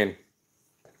real strain?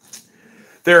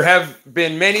 There have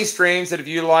been many strains that have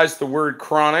utilized the word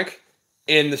chronic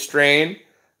in the strain.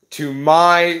 To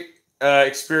my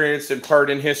experience and part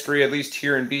in history, at least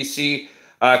here in BC,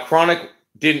 chronic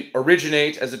didn't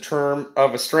originate as a term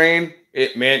of a strain.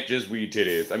 It meant just weed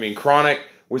titties. I mean, chronic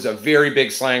was a very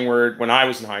big slang word when I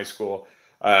was in high school.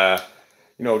 The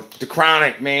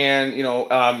chronic, man,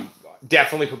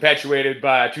 definitely perpetuated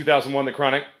by 2001, The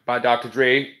Chronic by Dr.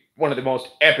 Dre, one of the most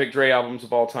epic Dre albums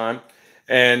of all time,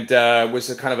 and was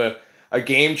a kind of a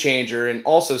game changer, and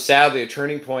also sadly a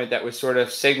turning point that was sort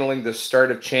of signaling the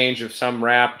start of change of some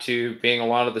rap to being a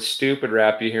lot of the stupid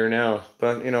rap you hear now.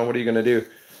 But, what are you going to do?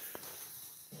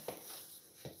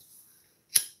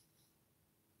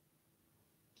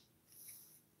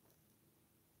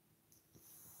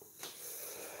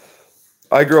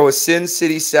 I grow a Sin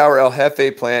City Sour El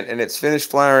Jefe plant, and it's finished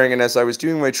flowering, and as I was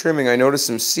doing my trimming, I noticed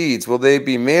some seeds. Will they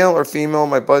be male or female?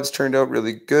 My buds turned out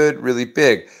really good, really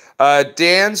big.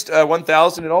 Dan's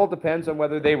 1000, it all depends on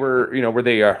whether they were, were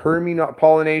they a Hermy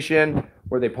pollination,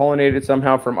 were they pollinated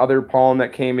somehow from other pollen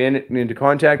that came into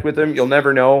contact with them. You'll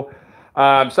never know.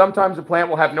 Sometimes a plant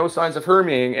will have no signs of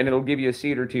Hermying, and it'll give you a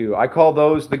seed or two. I call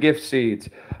those the gift seeds.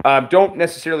 Don't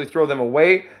necessarily throw them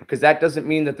away, because that doesn't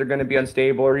mean that they're going to be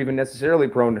unstable or even necessarily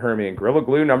prone to Hermying. Gorilla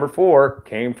Glue number 4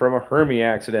 came from a Hermy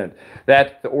accident.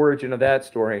 That's the origin of that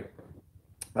story.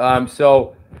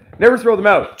 So never throw them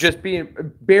out. Just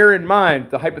bear in mind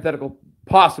the hypothetical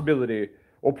possibility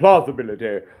or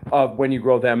plausibility of when you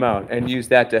grow them out, and use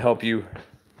that to help you.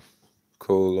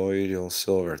 Colloidal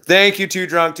silver. Thank you, Too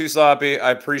Drunk, Too Sloppy.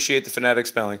 I appreciate the phonetic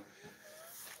spelling.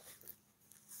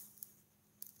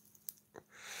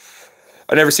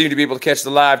 I never seem to be able to catch the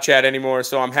live chat anymore,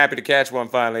 so I'm happy to catch one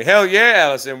finally. Hell yeah,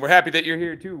 Allison. We're happy that you're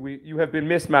here, too. You have been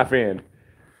missed, my friend.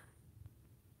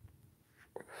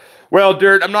 Well,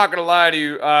 Dirt, I'm not going to lie to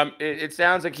you. It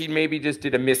sounds like he maybe just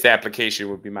did a misapplication,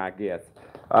 would be my guess.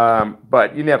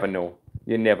 But you never know.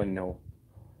 You never know.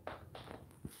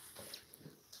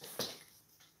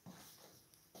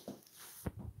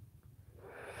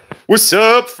 What's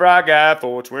up, Fry Guy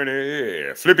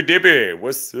 420? Flippy Dippy,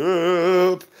 what's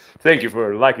up? Thank you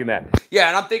for liking that. Yeah,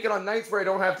 and I'm thinking on nights where I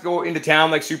don't have to go into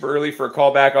town like super early for a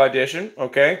callback audition.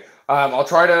 Okay, I'll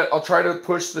try to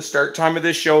push the start time of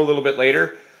this show a little bit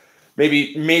later.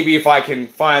 Maybe if I can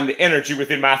find the energy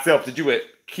within myself to do it,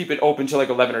 keep it open till like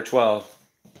 11 or 12.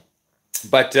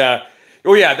 But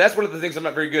oh yeah, that's one of the things I'm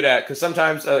not very good at because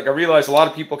sometimes I realize a lot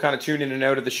of people kind of tune in and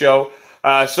out of the show.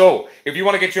 So if you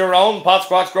want to get your own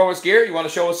Potsquatch Growers gear, you want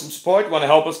to show us some support, you want to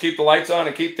help us keep the lights on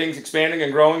and keep things expanding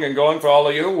and growing and going for all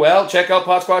of you, well, check out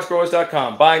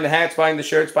PotsquatchGrowers.com. Buying the hats, buying the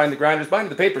shirts, buying the grinders, buying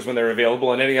the papers when they're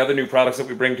available, and any other new products that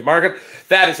we bring to market,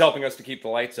 that is helping us to keep the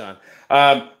lights on.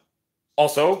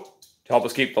 Also, to help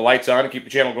us keep the lights on and keep the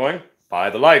channel going, buy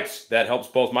the lights. That helps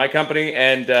both my company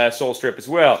and Soul Strip as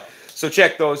well. So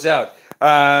check those out.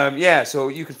 Yeah, so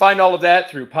you can find all of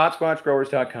that through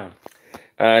PotsquatchGrowers.com.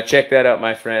 Check that out,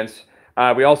 my friends.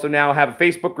 We also now have a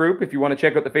Facebook group. If you want to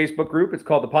check out the Facebook group, it's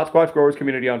called the Potsquatch Growers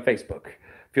Community on Facebook.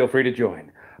 Feel free to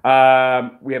join.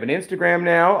 We have an Instagram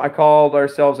now. I called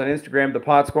ourselves on Instagram the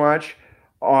Potsquatch.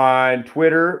 On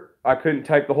Twitter, I couldn't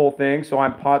type the whole thing, so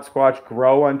I'm Potsquatch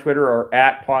Grow on Twitter or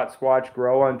at Potsquatch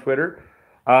Grow on Twitter.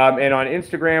 And on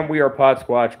Instagram, we are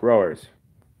Potsquatch Growers.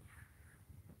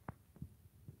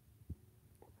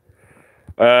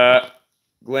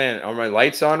 Glenn, are my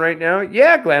lights on right now?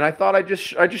 Yeah, Glenn, I thought I just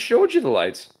showed you the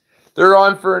lights. They're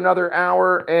on for another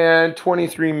hour and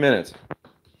 23 minutes.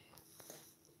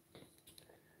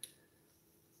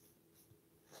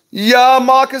 Ja,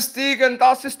 Markus Degen,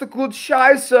 das ist gut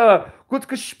Scheiße. Gut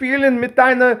gespielt mit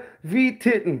deiner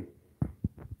V-Titten.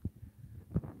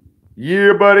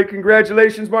 Yeah, buddy,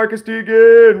 congratulations, Markus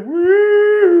Degen.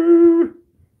 Woo!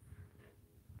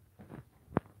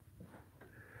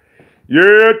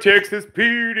 Yeah, Texas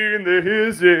Pete in the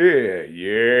hizzy.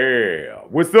 Yeah.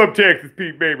 What's up, Texas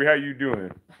Pete, baby? How you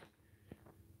doing?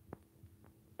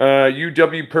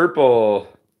 UW Purple.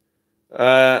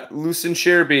 Lucen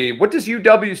Sherby. What does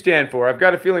UW stand for? I've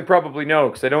got a feeling probably no,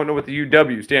 because I don't know what the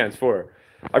UW stands for.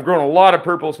 I've grown a lot of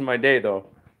purples in my day, though.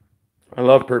 I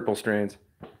love purple strains.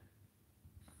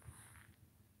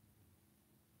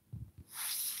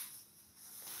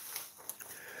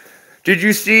 Did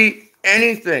you see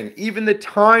anything, even the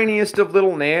tiniest of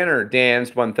little nanner,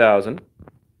 Dan's 1000?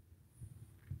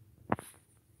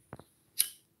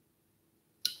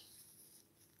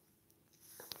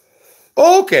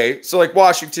 Okay, so like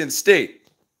Washington State.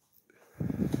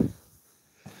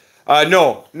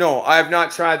 No, I have not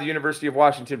tried the University of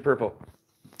Washington Purple.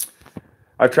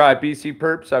 I've tried BC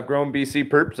Purps. I've grown BC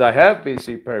Purps. I have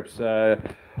BC Purps.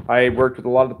 I worked with a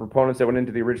lot of the proponents that went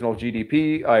into the original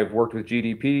GDP. I've worked with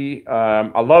GDP.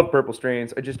 I love purple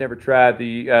strains. I just never tried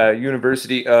the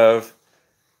University of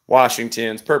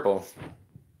Washington's Purple.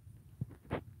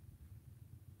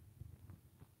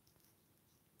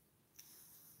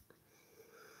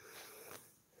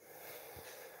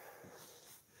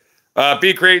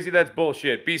 Be crazy, that's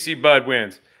bullshit. BC Bud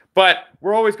wins. But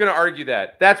we're always going to argue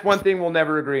that. That's one thing we'll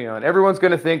never agree on. Everyone's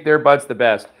going to think their Bud's the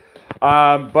best.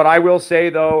 But I will say,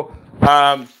 though,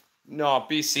 no,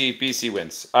 BC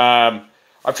wins.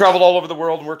 I've traveled all over the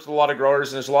world and worked with a lot of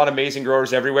growers, and there's a lot of amazing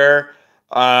growers everywhere.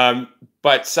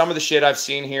 But some of the shit I've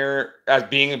seen here, as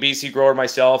being a BC grower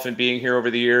myself and being here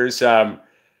over the years,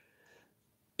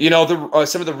 you know,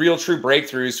 some of the real true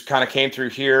breakthroughs kind of came through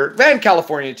here, and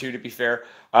California too, to be fair.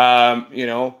 You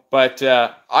know, but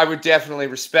I would definitely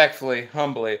respectfully,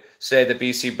 humbly say that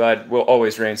BC Bud will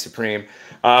always reign supreme.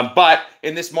 But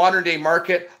in this modern day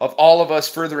market of all of us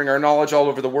furthering our knowledge all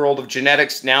over the world of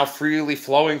genetics now freely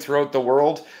flowing throughout the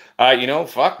world, you know,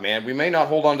 fuck, man, we may not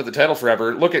hold on to the title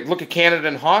forever. Look at Canada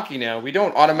and hockey now. We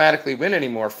don't automatically win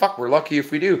anymore. Fuck, we're lucky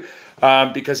if we do,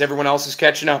 because everyone else is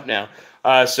catching up now.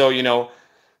 So, you know,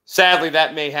 sadly,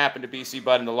 that may happen to BC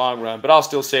Bud in the long run, but I'll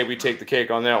still say we take the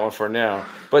cake on that one for now.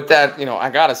 But that, you know, I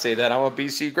gotta say that I'm a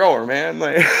BC grower, man.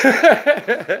 Like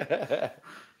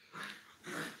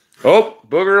oh,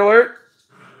 booger alert.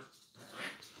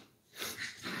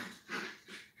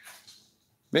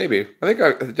 Maybe.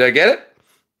 Did I get it?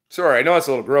 Sorry, I know it's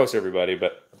a little gross, everybody,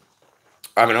 but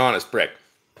I'm an honest prick.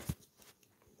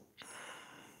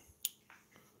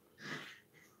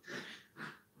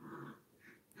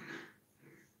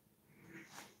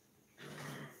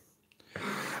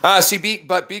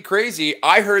 But be crazy.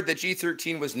 I heard that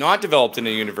G13 was not developed in a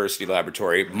university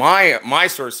laboratory. My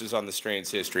sources on the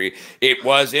strain's history, it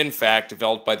was in fact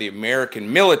developed by the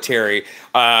American military.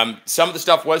 Some of the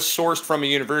stuff was sourced from a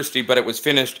university, but it was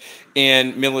finished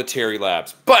in military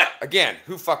labs. But again,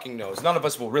 who fucking knows? None of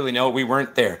us will really know. We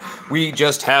weren't there. We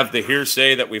just have the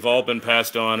hearsay that we've all been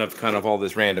passed on of kind of all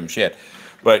this random shit.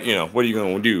 But, you know, what are you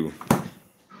going to do?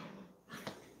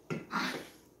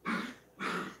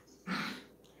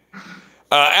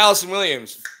 Allison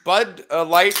Williams, Bud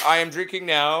Light I am drinking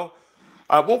now.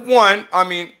 Well, one, I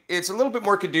mean, it's a little bit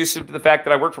more conducive to the fact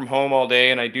that I work from home all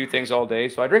day and I do things all day,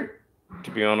 so I drink,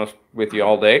 to be honest with you,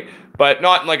 all day, but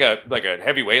not in like a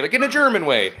heavy way, like in a German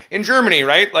way. In Germany,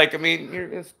 right? Like, I mean,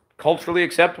 it's culturally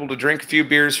acceptable to drink a few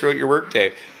beers throughout your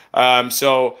workday.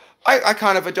 So I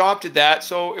kind of adopted that.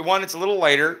 So one, it's a little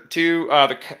lighter. Two,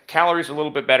 the calories are a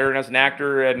little bit better. And as an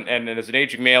actor and as an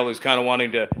aging male who's kind of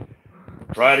wanting to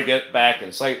try to get back in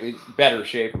slightly better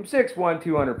shape. I'm 6'1",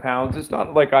 200 pounds. It's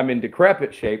not like I'm in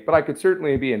decrepit shape, but I could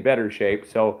certainly be in better shape.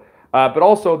 So, but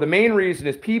also the main reason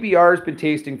is PBR has been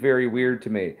tasting very weird to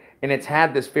me. And it's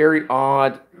had this very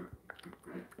odd,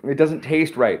 it doesn't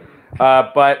taste right.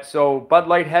 But so Bud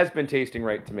Light has been tasting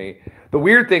right to me. The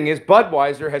weird thing is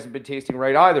Budweiser hasn't been tasting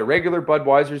right either. Regular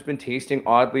Budweiser has been tasting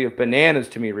oddly of bananas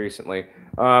to me recently.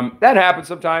 That happens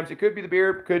sometimes. It could be the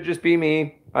beer. It could just be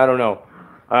me. I don't know.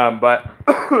 But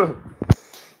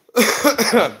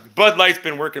Bud Light's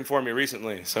been working for me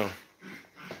recently, so.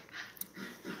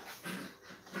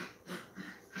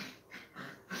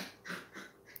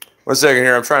 One second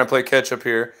here. I'm trying to play catch up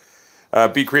here.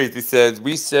 Be Crazy says,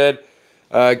 we said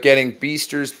getting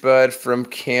Beaster's Bud from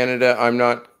Canada. I'm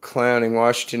not clowning.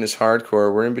 Washington is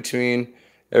hardcore. We're in between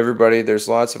everybody. There's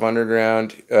lots of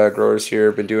underground growers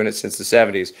here. Been doing it since the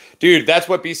 70s. Dude, that's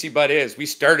what BC Bud is. We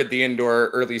started the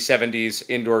early 70s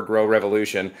indoor grow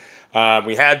revolution.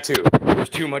 We had to. There's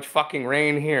too much fucking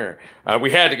rain here. We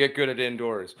had to get good at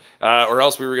indoors, or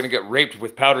else we were going to get raped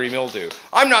with powdery mildew.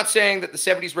 I'm not saying that the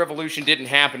 70s revolution didn't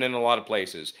happen in a lot of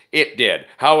places. It did.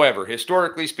 However,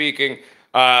 historically speaking,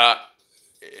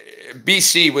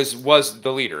 BC was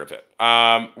the leader of it.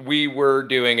 We were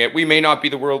doing it. We may not be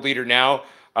the world leader now.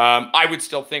 I would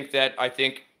still think that I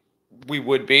think we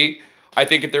would be. I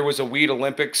think if there was a Weed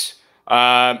Olympics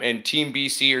and Team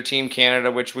BC or Team Canada,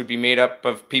 which would be made up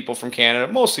of people from Canada,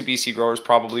 mostly BC growers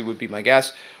probably would be my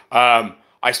guess. I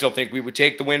still think we would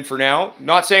take the win for now.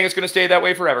 Not saying it's going to stay that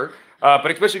way forever,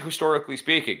 but especially historically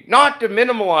speaking. Not to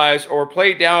minimalize or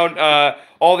play down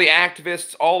all the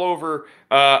activists all over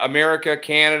America,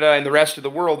 Canada, and the rest of the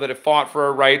world that have fought for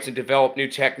our rights and developed new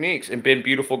techniques and been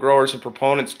beautiful growers and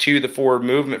proponents to the forward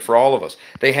movement for all of us.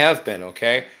 They have been,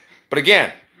 okay? But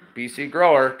again, BC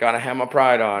grower, gotta have my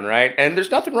pride on, right? And there's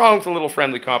nothing wrong with a little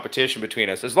friendly competition between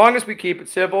us. As long as we keep it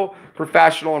civil,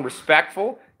 professional, and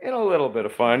respectful, and a little bit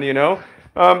of fun, you know,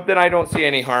 then I don't see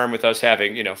any harm with us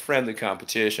having, you know, friendly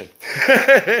competition.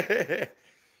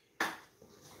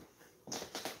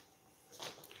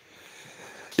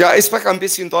 Ja, ich spreche ein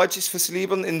bisschen Deutsch fürs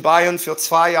Leben in Bayern für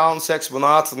 2 Jahre und 6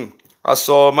 Monaten.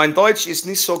 Also mein Deutsch ist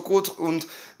nicht so gut und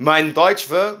mein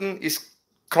Deutschwörter ist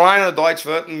kleine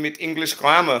Deutschwörter mit English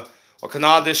Grammar oder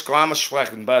Kanadisch Grammar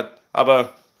sprechen.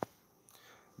 Aber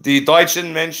die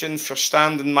deutschen Menschen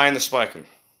verstanden meine Sprechen.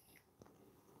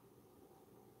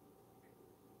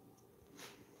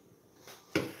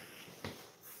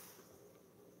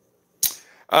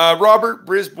 Robert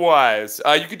Brisbois.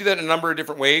 You could do that in a number of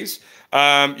different ways.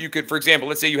 You could, for example,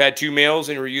 let's say you had 2 males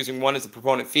and you were using one as the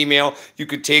proponent female. You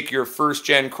could take your first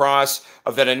gen cross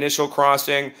of that initial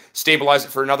crossing, stabilize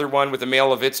it for another one with a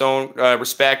male of its own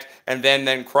respect, and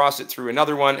then cross it through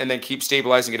another one and then keep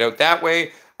stabilizing it out that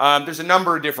way. There's a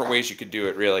number of different ways you could do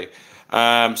it, really.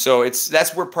 So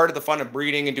that's where part of the fun of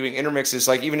breeding and doing intermixes,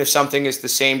 like even if something is the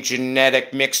same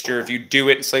genetic mixture, if you do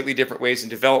it in slightly different ways in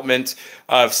development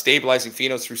of stabilizing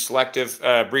phenols through selective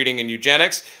breeding and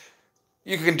eugenics,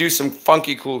 you can do some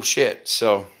funky cool shit.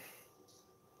 So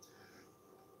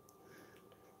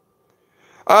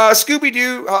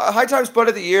Scooby-Doo, High Times Bud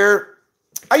of the Year.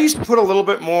 I used to put a little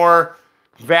bit more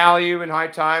value in High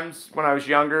Times when I was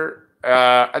younger.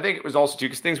 I think it was also too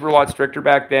because things were a lot stricter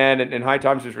back then, and High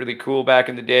Times was really cool back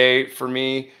in the day for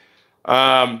me.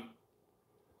 As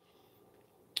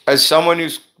someone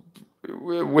who's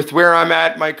with where I'm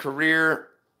at in my career,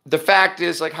 the fact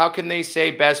is, like, how can they say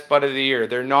best bud of the year?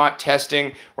 They're not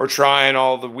testing or trying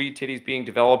all the weed titties being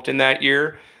developed in that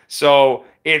year. So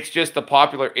it's just the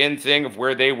popular in thing of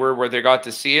where they were, where they got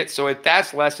to see it. So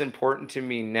that's less important to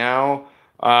me now.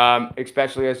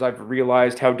 Especially as I've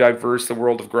realized how diverse the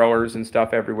world of growers and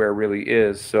stuff everywhere really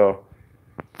is. So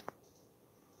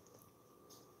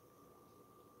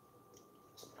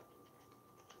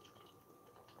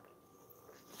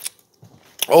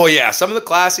Oh, yeah. Some of the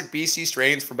classic BC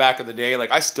strains from back in the day,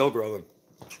 like I still grow them.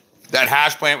 That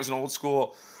hash plant was an old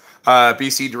school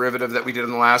BC derivative that we did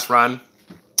in the last run,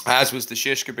 as was the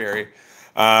shishka berry.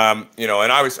 You know,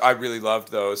 and I really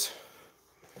loved those.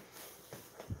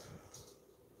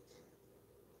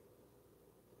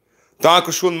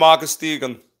 Dankeschön,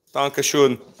 Magestigen.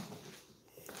 Dankeschön.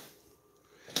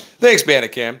 Thanks,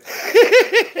 Bandicam.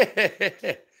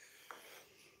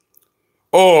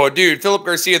 Oh, dude, Philip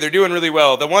Garcia, they're doing really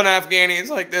well. The one Afghani is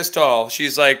like this tall.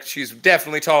 She's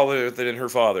definitely taller than her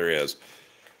father is.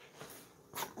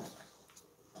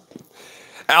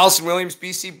 Allison Williams,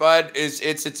 BC Bud,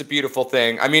 it's a beautiful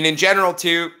thing. I mean, in general,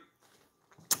 too,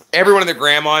 everyone and their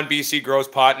grandma in BC grows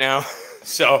pot now.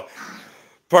 So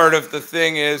part of the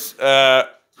thing is,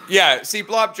 yeah, see,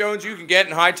 Blob Jones, you can get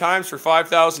in High Times for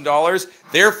 $5,000.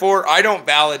 Therefore, I don't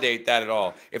validate that at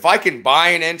all. If I can buy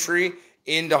an entry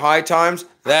into High Times,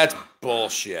 that's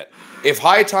bullshit. If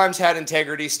High Times had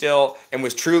integrity still and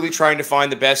was truly trying to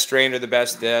find the best strain or the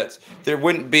best debts, there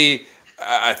wouldn't be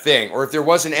a thing. Or if there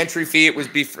was an entry fee, it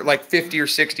would be for like $50 or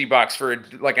 $60 for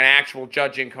like an actual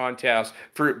judging contest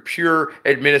for pure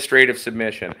administrative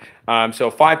submission.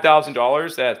 So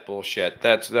 $5,000, that's bullshit.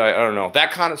 That's I don't know.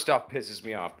 That kind of stuff pisses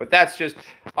me off. But that's just,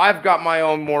 I've got my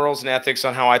own morals and ethics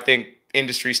on how I think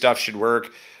industry stuff should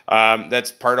work.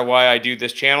 That's part of why I do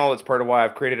this channel. It's part of why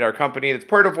I've created our company. It's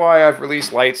part of why I've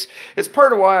released lights. It's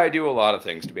part of why I do a lot of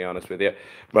things, to be honest with you.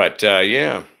 But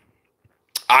yeah.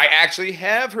 I actually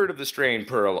have heard of the strain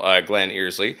Pearl, Glenn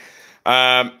Earsley.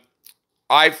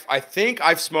 I think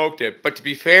I've smoked it, but to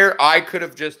be fair, I could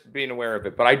have just been aware of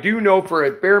it. But I do know for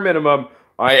a bare minimum,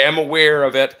 I am aware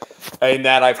of it, and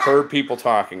that I've heard people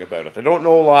talking about it. I don't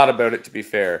know a lot about it, to be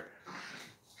fair.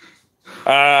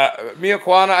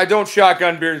 Miakwana, I don't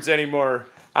shotgun beers anymore.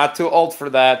 I'm too old for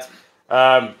that.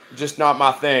 Just not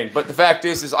my thing. But the fact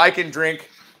is I can drink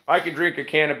a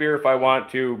can of beer if I want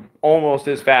to, almost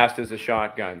as fast as a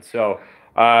shotgun. So,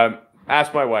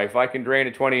 ask my wife. I can drain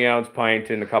a 20-ounce pint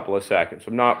in a couple of seconds.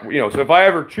 I'm not, so if I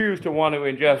ever choose to want to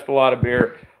ingest a lot of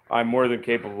beer, I'm more than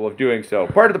capable of doing so.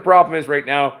 Part of the problem is right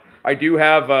now, I do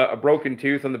have a broken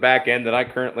tooth on the back end that I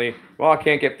currently, I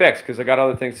can't get fixed because I got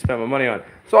other things to spend my money on.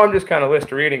 So I'm just kind of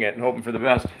Listerine it and hoping for the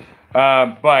best.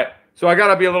 So I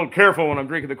got to be a little careful when I'm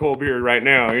drinking the cold beer right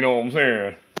now. You know what I'm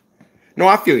saying? No,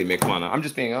 I feel you, Mick. I'm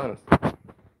just being honest.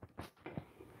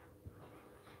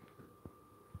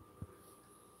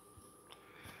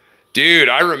 Dude,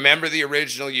 I remember the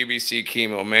original UBC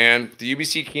chemo, man. The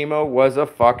UBC chemo was a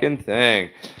fucking thing.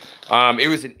 It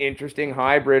was an interesting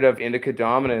hybrid of indica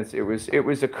dominance. It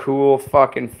was a cool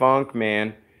fucking funk,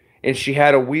 man. And she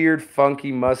had a weird,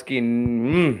 funky, musky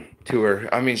to her.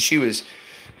 I mean, she was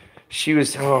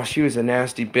a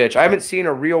nasty bitch. I haven't seen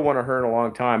a real one of her in a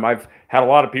long time. I've had a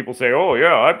lot of people say, oh,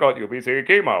 yeah, I've got UBC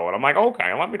chemo. And I'm like,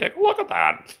 okay, let me take a look at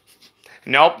that.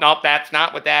 Nope, that's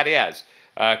not what that is.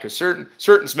 Because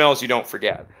certain smells you don't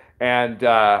forget. And,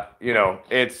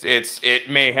 it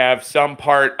may have some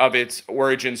part of its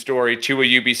origin story to a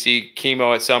UBC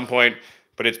chemo at some point,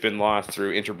 but it's been lost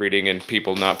through interbreeding and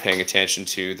people not paying attention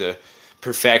to the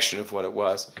perfection of what it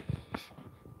was.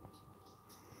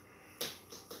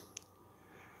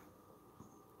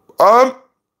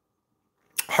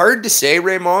 Hard to say,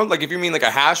 Raymond. Like, if you mean like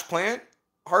a hash plant,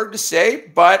 hard to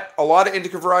say, but a lot of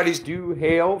indica varieties do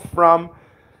hail from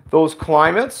those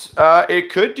climates. It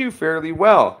could do fairly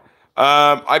well.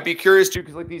 I'd be curious too,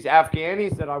 because like these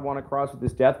Afghanis that I want to cross with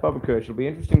this Death Bubba Kush, it'll be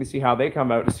interesting to see how they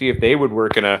come out, to see if they would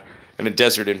work in a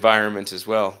desert environment as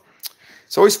well.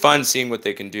 It's always fun seeing what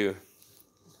they can do.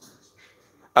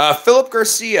 Philip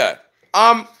Garcia.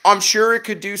 I'm sure it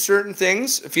could do certain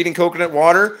things. Feeding coconut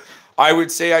water, I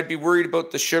would say I'd be worried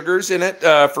about the sugars in it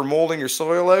for molding your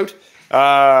soil out.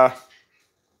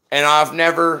 And I've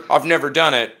never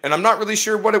done it, and I'm not really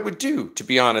sure what it would do, to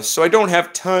be honest. So I don't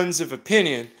have tons of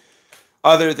opinion,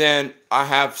 other than I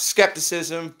have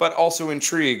skepticism, but also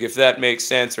intrigue, if that makes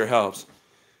sense or helps.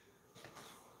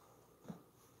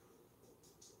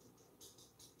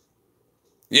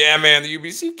 Yeah, man, the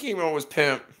UBC chemo was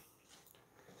pimp.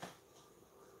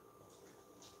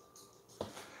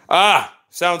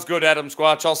 Sounds good, Adam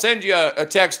Squatch. I'll send you a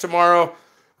text tomorrow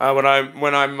when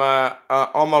I'm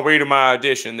on my way to my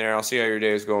audition there. I'll see how your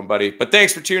day is going, buddy. But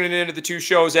thanks for tuning in to the two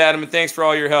shows, Adam, and thanks for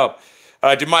all your help.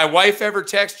 Did my wife ever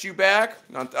text you back?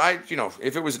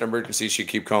 If it was an emergency, she'd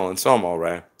keep calling, so I'm all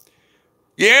right.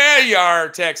 Yeah, you are,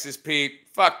 Texas Pete.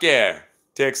 Fuck yeah.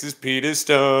 Texas Pete is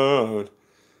stoned.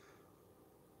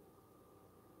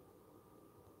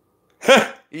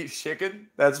 Eat chicken?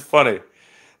 That's funny.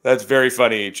 That's very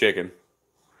funny, eat chicken.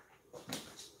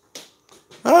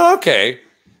 Oh, okay.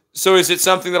 So is it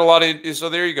something that a lot of, so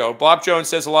there you go. Bob Jones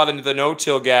says a lot of the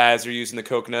no-till guys are using the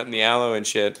coconut and the aloe and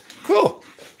shit. Cool.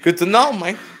 Good to know,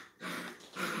 man.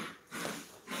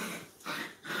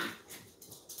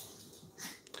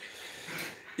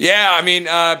 Yeah, I mean,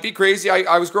 be crazy.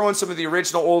 I was growing some of the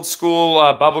original old school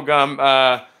bubblegum.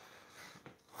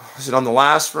 Was it on the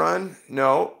last run?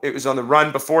 No, it was on the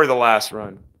run before the last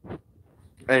run.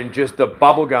 And just the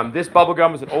bubblegum. This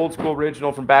bubblegum was an old school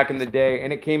original from back in the day,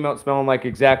 and it came out smelling like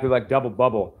exactly like Double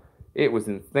Bubble. It was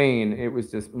insane. It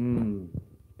was just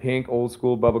pink old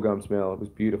school bubblegum smell. It was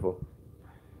beautiful.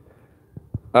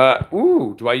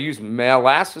 Do I use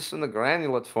molasses in the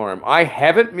granulate form? I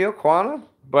haven't, Milkwana,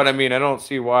 but I mean, I don't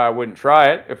see why I wouldn't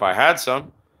try it if I had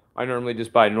some. I normally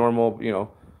just buy normal,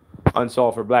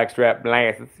 unsulfured blackstrap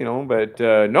molasses, but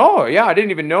no, yeah, I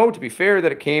didn't even know, to be fair,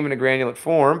 that it came in a granulate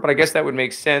form, but I guess that would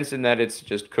make sense in that it's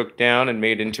just cooked down and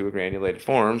made into a granulated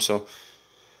form, so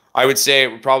I would say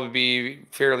it would probably be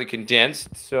fairly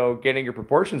condensed, so getting your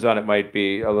proportions on it might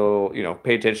be a little,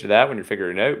 pay attention to that when you're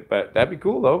figuring it out, but that'd be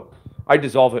cool, though. I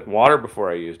dissolved it in water before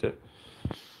I used it.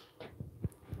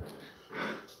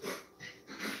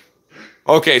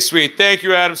 Okay, sweet. Thank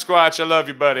you, Adam Squatch. I love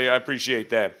you, buddy. I appreciate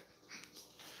that.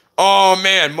 Oh,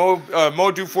 man. Mo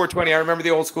Do 420. I remember the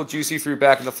old school juicy fruit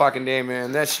back in the fucking day,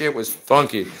 man. That shit was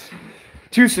funky.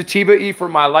 Too sativa-y for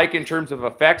my like in terms of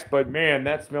effects, but, man,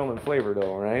 that smell and flavor,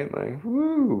 though, right? Like,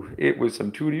 woo. It was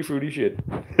some tutti fruity shit.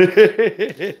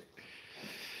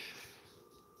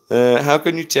 How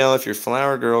can you tell if your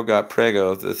flower girl got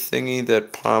prego? The thingy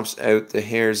that pops out the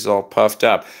hairs is all puffed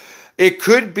up. It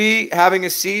could be having a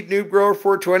seed noob grower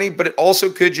 420, but it also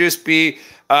could just be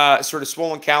sort of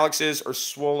swollen calyxes or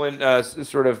swollen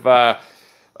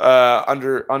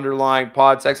underlying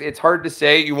pod sacs. It's hard to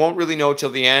say. You won't really know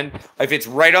till the end. If it's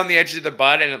right on the edge of the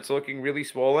bud and it's looking really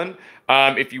swollen,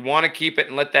 if you want to keep it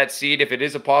and let that seed, if it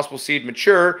is a possible seed,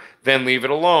 mature, then leave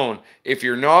it alone. If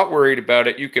you're not worried about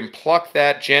it, you can pluck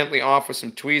that gently off with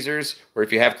some tweezers, or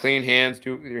if you have clean hands,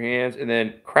 do it with your hands, and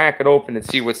then crack it open and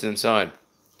see what's inside.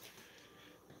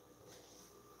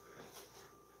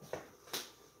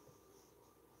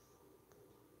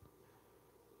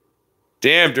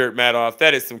 Damn, Dirt Madoff,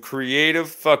 that is some creative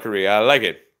fuckery. I like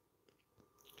it.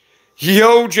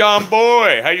 Yo, John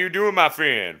Boy, how you doing, my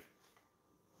friend?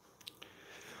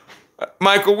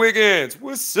 Michael Wiggins,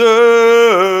 what's up?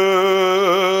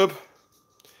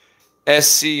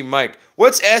 SC Mike.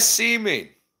 What's SC mean?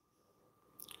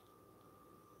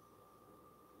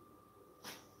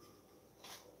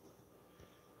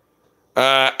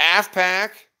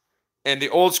 AFPAC and the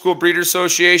Old School Breeder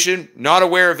Association, not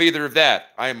aware of either of that.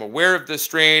 I am aware of the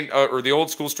strain, or the old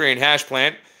school strain hash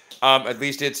plant. At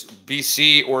least it's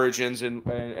BC origins and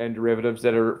derivatives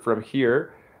that are from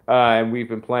here. And we've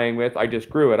been playing with. I just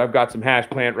grew it. I've got some hash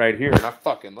plant right here, and I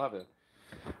fucking love it.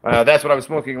 That's what I was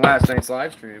smoking last night's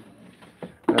live stream.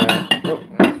 There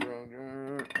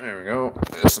we go.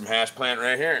 There's some hash plant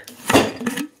right here.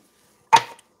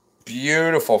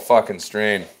 Beautiful fucking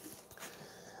strain.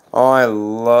 Oh, I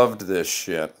loved this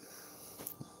shit.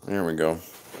 There we go.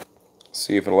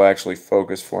 See if it'll actually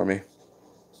focus for me.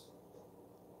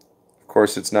 Of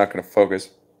course, it's not going to focus.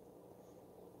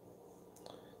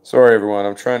 Sorry, everyone.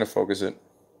 I'm trying to focus it.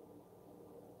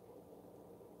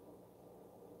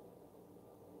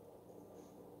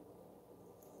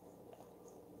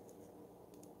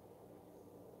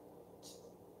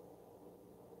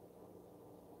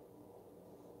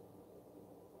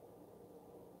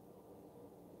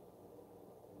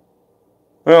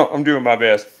 Well, I'm doing my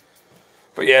best.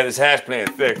 But yeah, this hash plant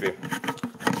is effective.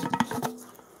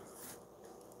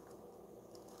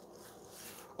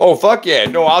 Oh, fuck yeah.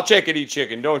 No, I'll check it, eat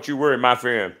chicken. Don't you worry, my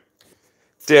friend.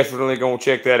 Definitely gonna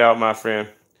check that out, my friend.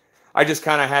 I just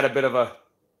kind of had a bit of a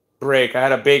break. I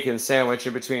had a bacon sandwich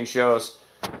in between shows.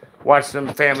 Watched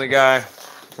some Family Guy.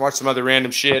 Watched some other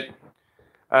random shit.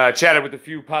 Chatted with a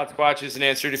few Potsquatches and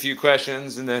answered a few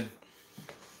questions. And then,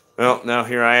 well, now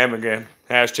here I am again.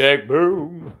 Hashtag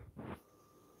boom.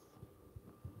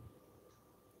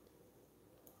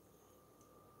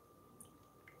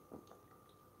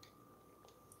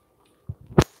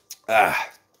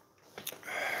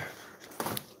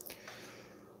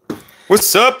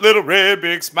 What's up, little red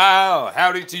big smile?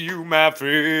 Howdy to you, my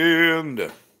friend.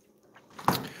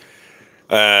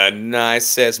 Nice,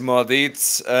 says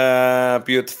Moditz.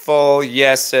 Beautiful.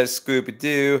 Yes, says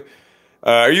Scooby-Doo.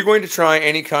 Are you going to try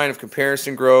any kind of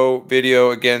comparison grow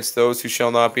video against those who shall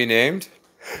not be named?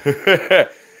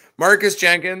 Marcus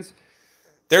Jenkins,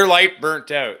 their light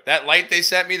burnt out. That light they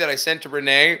sent me that I sent to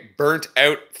Renee burnt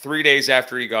out 3 days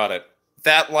after he got it.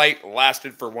 That light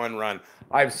lasted for one run.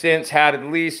 I've since had at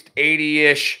least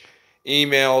 80-ish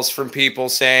emails from people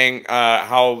saying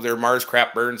how their Mars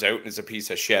crap burns out and is a piece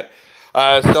of shit.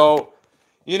 So,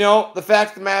 the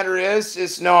fact of the matter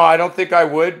is no, I don't think I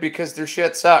would, because their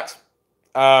shit sucks.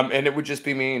 And it would just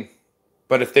be mean.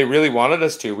 But if they really wanted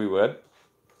us to, we would.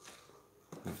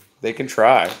 They can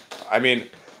try. I mean,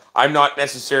 I'm not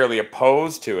necessarily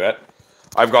opposed to it.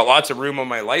 I've got lots of room on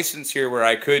my license here where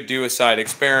I could do a side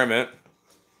experiment.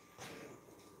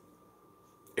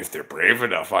 If they're brave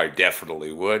enough, I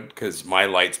definitely would, because my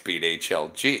lights beat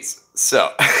HLGs.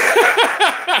 So.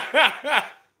 I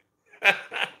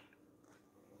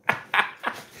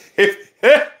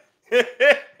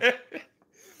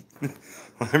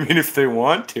mean, if they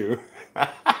want to.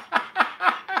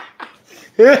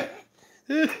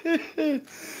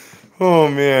 Oh,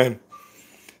 man.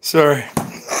 Sorry.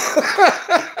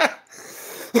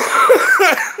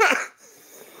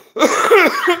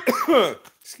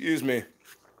 Excuse me.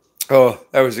 Oh,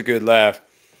 that was a good laugh.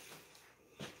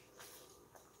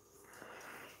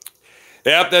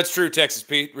 Yep, that's true, Texas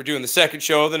Pete. We're doing the second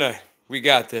show of the night. We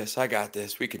got this. I got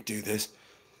this. We can do this.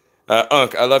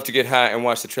 Unc, I love to get high and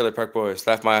watch the Trailer Park Boys.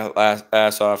 Laugh my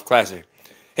ass off. Classic.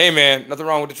 Hey, man, nothing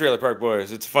wrong with the Trailer Park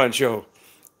Boys. It's a fun show.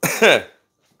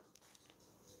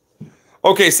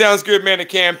 Okay, sounds good, man.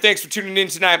 Cam. Thanks for tuning in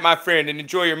tonight, my friend, and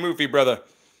enjoy your movie, brother.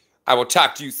 I will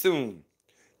talk to you soon.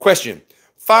 Question.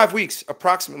 5 weeks,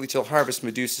 approximately, till harvest.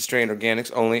 Medusa strain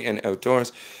organics only and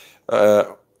outdoors.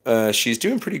 She's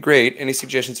doing pretty great. Any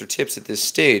suggestions or tips at this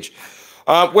stage?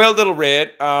 Well, Little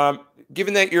Red,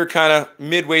 given that you're kind of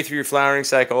midway through your flowering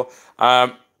cycle,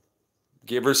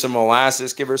 give her some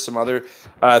molasses, give her some other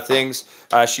things.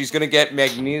 She's going to get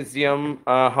magnesium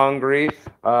hungry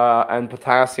and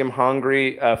potassium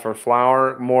hungry for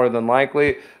flower, more than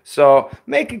likely. So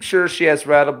making sure she has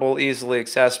readable, easily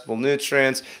accessible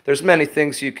nutrients. There's many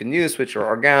things you can use which are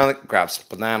organic. Grab some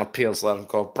banana peels, let them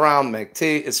go brown, make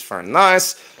tea. It's very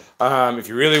nice. If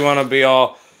you really want to be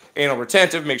all anal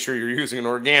retentive, make sure you're using an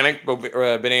organic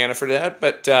banana for that.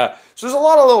 But so there's a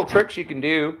lot of little tricks you can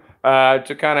do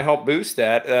to kind of help boost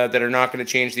that are not going to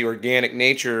change the organic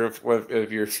nature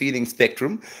of your feeding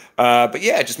spectrum. But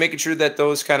yeah, just making sure that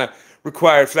those kind of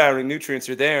required flowering nutrients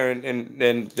are there,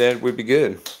 and that would be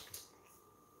good.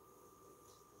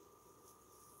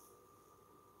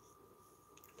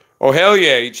 Oh, hell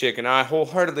yeah, eat chicken. I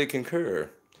wholeheartedly concur.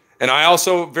 And I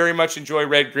also very much enjoy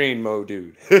red-green, Mo,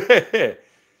 dude.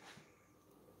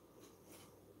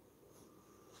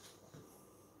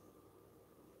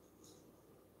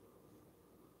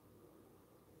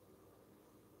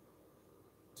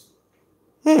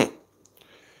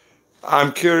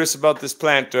 I'm curious about this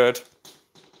plant dirt.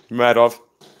 Madoff.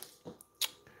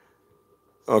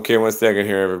 Okay, 1 second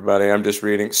here, everybody. I'm just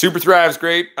reading. Super Thrive's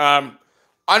great.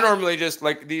 I normally just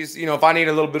like these, if I need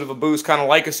a little bit of a boost, kind of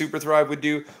like a Super Thrive would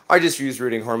do, I just use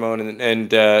rooting hormone and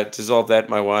dissolve that in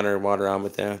my water on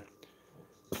with that.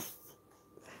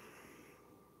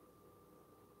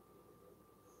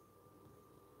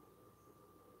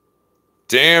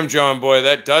 Damn, John Boy,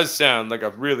 that does sound like a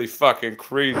really fucking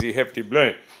crazy hefty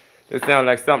blunt. It sounds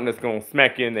like something that's going to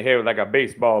smack you in the head with like a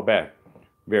baseball bat.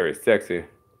 Very sexy.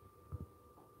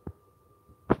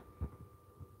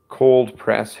 Cold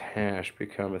press hash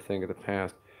become a thing of the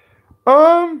past?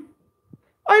 I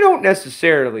don't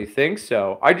necessarily think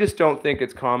so. I just don't think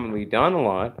it's commonly done a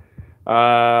lot.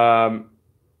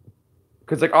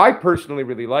 Because like I personally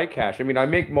really like hash. I mean, I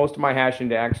make most of my hash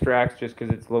into extracts just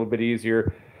because it's a little bit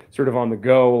easier, sort of on the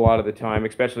go a lot of the time,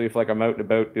 especially if like I'm out and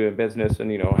about doing business and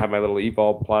have my little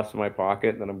Evolve Plus in my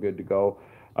pocket, and then I'm good to go.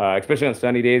 Especially on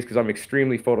sunny days, because I'm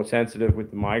extremely photosensitive with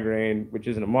the migraine, which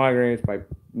isn't a migraine, it's my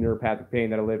neuropathic pain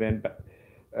that I live in. But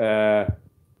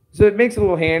so it makes it a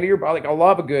little handier. But I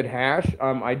love a good hash.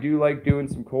 I do like doing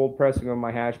some cold pressing on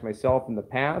my hash myself in the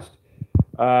past.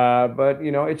 But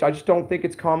I just don't think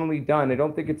it's commonly done. I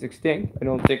don't think it's extinct. I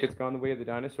don't think it's gone the way of the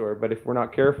dinosaur. But if we're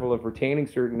not careful of retaining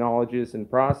certain knowledges and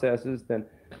processes, then,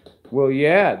 well,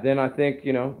 yeah, then I think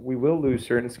we will lose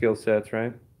certain skill sets,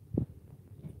 right?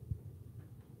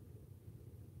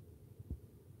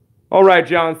 All right,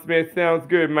 John Smith, sounds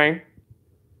good, man.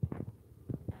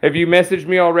 Have you messaged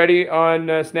me already on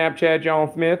Snapchat,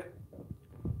 John Smith?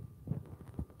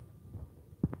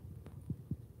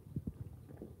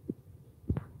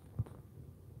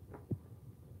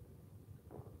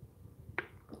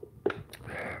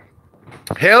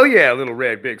 Hell yeah, little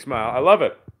red, big smile. I love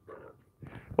it.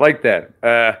 Like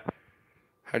that.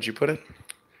 How'd you put it?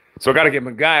 So I got to get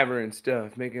MacGyver and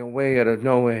stuff, making a way out of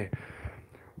no way.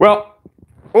 Well,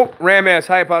 oh, Ram ass,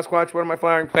 hi Potsquatch, one of my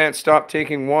flowering plants stopped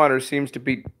taking water, seems to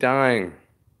be dying.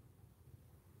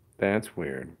 That's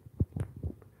weird.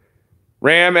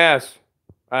 Ram S,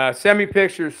 Send me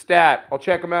pictures, stat. I'll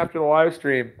check them after the live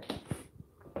stream.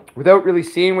 Without really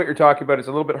seeing what you're talking about, it's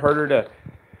a little bit harder to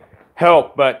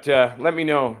help, but let me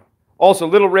know. Also,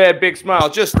 Little Red, Big Smile,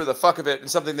 just for the fuck of it, and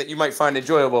something that you might find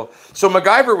enjoyable. So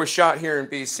MacGyver was shot here in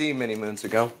BC many moons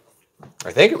ago.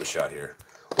 I think it was shot here.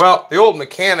 Well, the old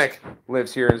mechanic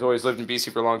lives here and has always lived in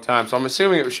BC for a long time, so I'm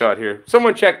assuming it was shot here.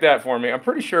 Someone check that for me. I'm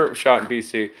pretty sure it was shot in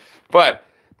BC. But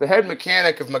the head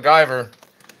mechanic of MacGyver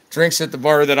drinks at the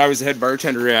bar that I was the head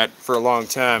bartender at for a long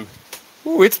time.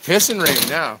 Ooh, it's pissing rain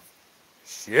now.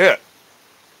 Shit.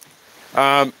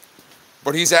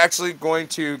 But he's actually going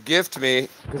to gift me,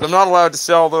 because I'm not allowed to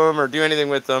sell them or do anything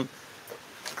with them,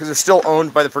 because they're still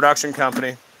owned by the production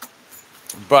company.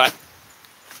 But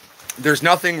there's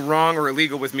nothing wrong or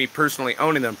illegal with me personally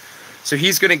owning them. So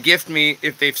he's going to gift me,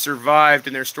 if they've survived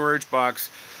in their storage box,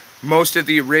 most of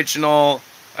the original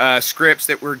scripts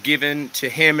that were given to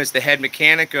him as the head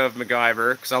mechanic of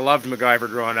MacGyver, because I loved MacGyver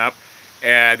growing up.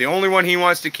 And the only one he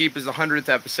wants to keep is the 100th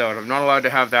episode. I'm not allowed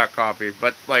to have that copy,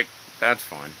 but like, that's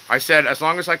fine. I said, as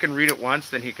long as I can read it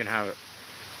once, then he can have it.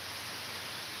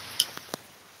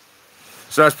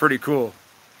 So that's pretty cool.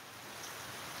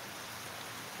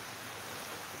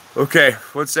 Okay,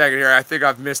 1 second here. I think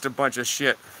I've missed a bunch of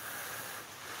shit.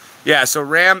 Yeah, so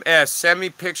Ram S, send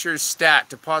me pictures stat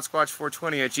to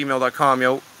potsquatch420@gmail.com,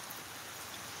 yo.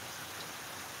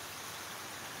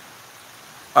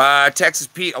 Texas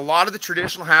Pete, a lot of the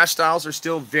traditional hash styles are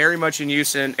still very much in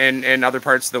use in other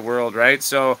parts of the world, right?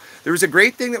 So there was a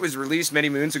great thing that was released many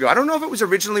moons ago. I don't know if it was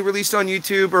originally released on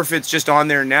YouTube or if it's just on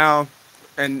there now.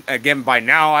 And again, by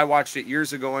now, I watched it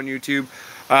years ago on YouTube.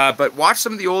 But watch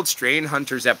some of the old Strain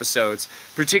Hunters episodes,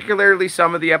 particularly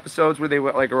some of the episodes where they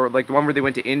went like the one where they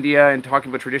went to India and talking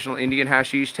about traditional Indian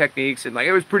hashish techniques, and like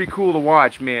it was pretty cool to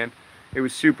watch, man. It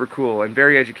was super cool and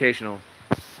very educational.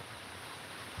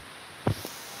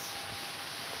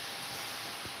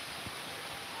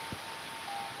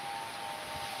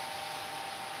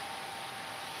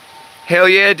 Hell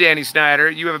yeah, Danny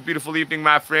Snyder. You have a beautiful evening,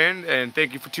 my friend, and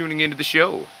thank you for tuning into the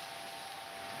show.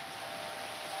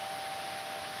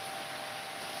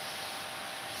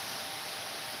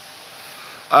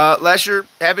 Lesher,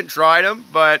 haven't tried them,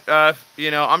 but,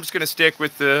 you know, I'm just going to stick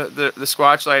with the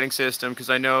Squatch lighting system because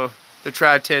I know they're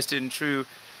tried, tested, and true.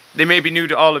 They may be new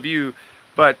to all of you,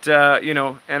 but, you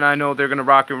know, and I know they're going to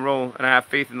rock and roll, and I have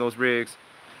faith in those rigs.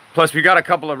 Plus, we got a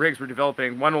couple of rigs we're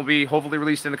developing. One will be hopefully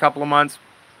released in a couple of months,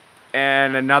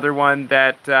 and another one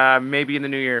that may be in the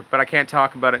new year, but I can't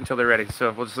talk about it until they're ready,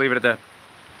 so we'll just leave it at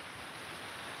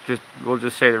that. We'll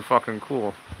just say they're fucking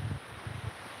cool.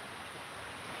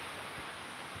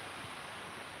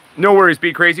 No worries,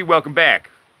 Be Crazy. Welcome back.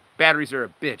 Batteries are a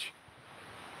bitch.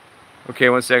 Okay,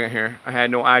 1 second here. I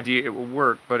had no idea it would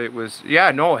work, but it was...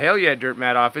 Yeah, no, hell yeah, Dirt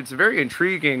Madoff. It's a very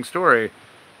intriguing story.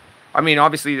 I mean,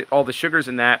 obviously, all the sugars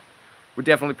in that would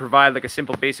definitely provide like a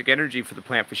simple basic energy for the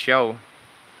plant for show.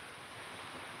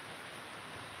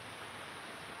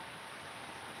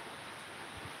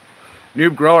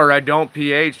 Noob grower, I don't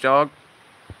pH, dog.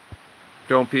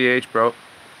 Don't pH, bro.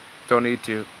 Don't need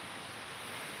to.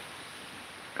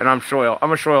 And I'm soil.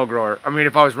 I'm a soil grower. I mean,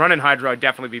 if I was running hydro, I'd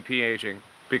definitely be pHing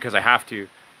because I have to.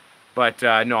 But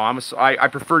no, I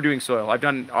prefer doing soil. I've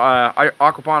done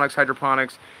aquaponics,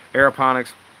 hydroponics,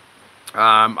 aeroponics.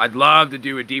 I'd love to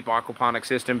do a deep aquaponic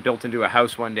system built into a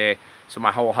house one day, so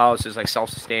my whole house is like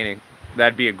self-sustaining.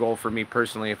 That'd be a goal for me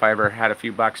personally if I ever had a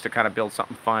few bucks to kind of build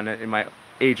something fun in my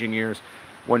aging years.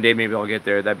 One day maybe I'll get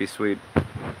there. That'd be sweet.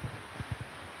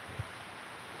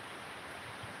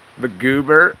 The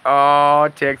goober. Oh,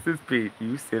 Texas Pete,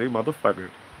 you silly motherfucker.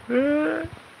 The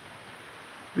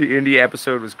India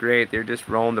episode was great. They're just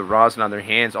rolling the rosin on their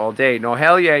hands all day. No,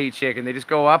 hell yeah, you chicken. They just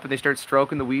go up and they start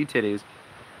stroking the weed titties.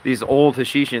 These old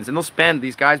Hashishans. And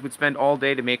these guys would spend all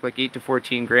day to make like 8 to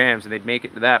 14 grams, and they'd make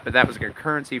it to that, but that was like a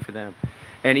currency for them.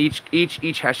 And each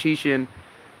Hashishan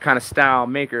kind of style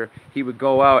maker, he would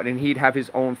go out and he'd have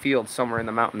his own fields somewhere in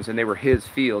the mountains, and they were his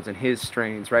fields and his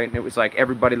strains, right? And it was like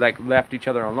everybody like left each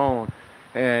other alone,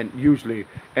 and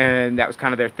that was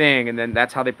kind of their thing, and then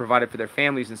that's how they provided for their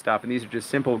families and stuff. And these are just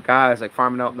simple guys like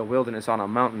farming out in the wilderness on a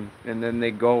mountain, and then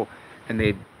they go and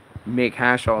they make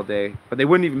hash all day, but they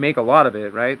wouldn't even make a lot of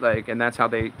it, right? Like, and that's how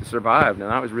they survived,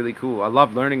 and that was really cool. I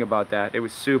loved learning about that. It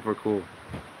was super cool.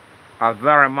 I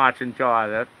very much enjoyed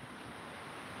it.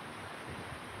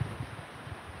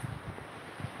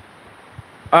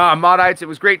 Modites, it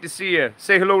was great to see you.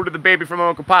 Say hello to the baby from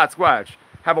Uncle Potsquatch.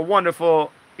 Have a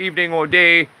wonderful evening or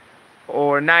day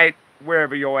or night,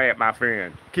 wherever you're at, my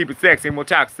friend. Keep it sexy, and we'll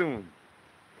talk soon.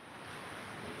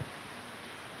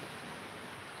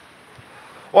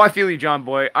 Oh, I feel you, John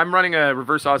Boy. I'm running a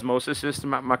reverse osmosis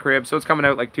system at my crib, so it's coming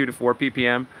out like 2 to 4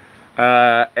 ppm.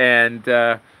 And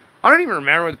I don't even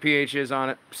remember what the pH is on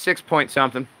it. 6 point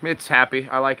something. It's happy.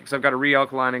 I like it because I've got a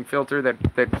realkalining filter that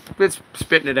it's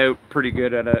spitting it out pretty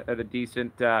good at a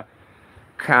decent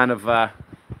kind of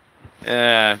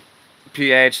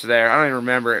pH there. I don't even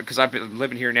remember it because I've been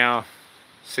living here now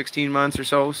 16 months or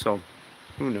so. So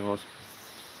who knows?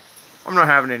 I'm not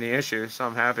having any issues, so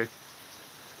I'm happy.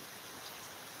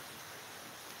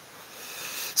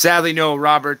 Sadly, no,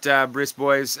 Robert Briss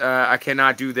boys, I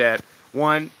cannot do that.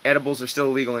 One, edibles are still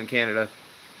illegal in Canada,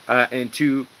 and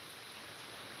two,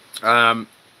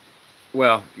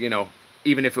 well, you know,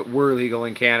 even if it were legal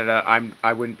in Canada,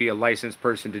 I wouldn't be a licensed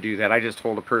person to do that. I just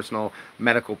hold a personal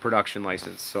medical production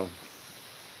license. So,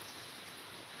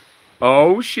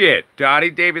 oh shit,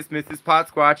 Dottie Davis, Mrs.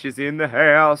 Potsquatch is in the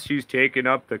house. She's taking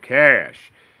up the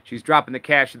cash. She's dropping the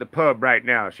cash at the pub right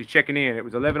now. She's checking in. It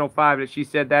was 11:05 that she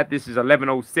said that. This is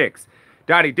 11:06.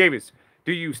 Dottie Davis,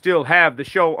 do you still have the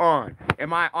show on?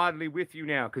 Am I oddly with you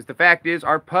now? Because the fact is,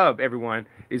 our pub, everyone,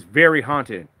 is very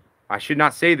haunted. I should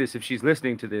not say this if she's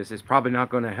listening to this. It's probably not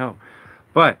going to help.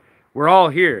 But we're all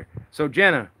here. So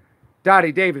Jenna,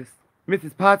 Dottie Davis,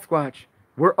 Mrs. Potsquatch,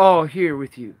 we're all here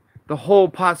with you. The whole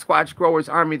Potsquatch Growers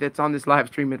Army that's on this live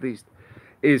stream, at least,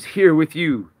 is here with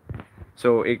you.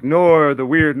 So ignore the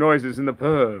weird noises in the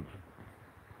pub.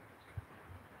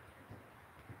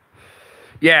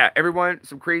 Yeah, everyone,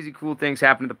 some crazy cool things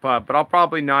happen at the pub, but I'll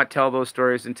probably not tell those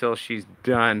stories until she's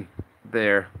done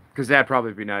there, because that'd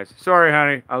probably be nice. Sorry,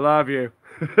 honey, I love you.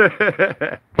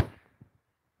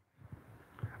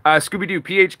 Scooby-Doo,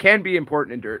 pH can be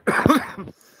important in dirt.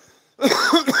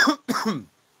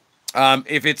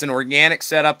 If it's an organic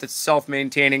setup that's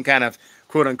self-maintaining kind of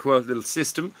quote-unquote little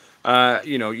system,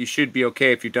 you know, you should be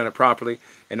okay if you've done it properly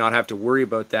and not have to worry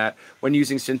about that. When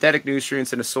using synthetic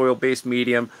nutrients in a soil-based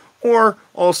medium, or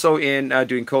also in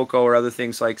doing cocoa or other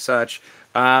things like such,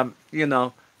 you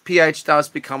know, pH does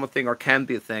become a thing or can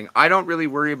be a thing. I don't really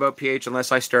worry about pH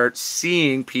unless I start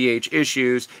seeing pH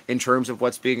issues in terms of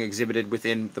what's being exhibited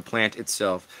within the plant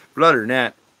itself. But other than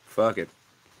that, fuck it.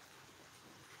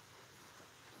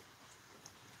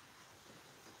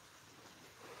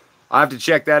 I'll have to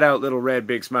check that out, Little Red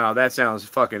Big Smile. That sounds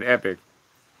fucking epic.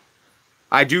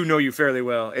 I do know you fairly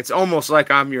well. It's almost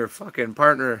like I'm your fucking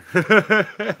partner.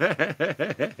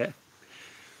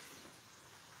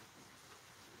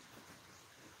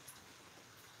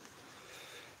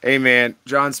 Hey, man,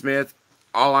 John Smith,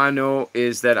 all I know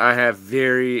is that I have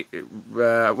I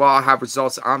have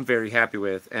results I'm very happy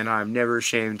with, and I'm never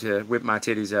ashamed to whip my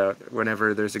titties out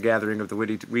whenever there's a gathering of the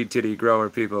weed titty grower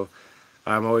people.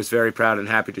 I'm always very proud and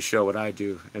happy to show what I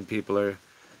do, and people are,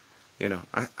 you know,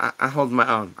 I hold my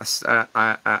own.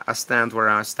 I stand where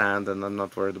I stand, and I'm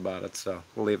not worried about it, so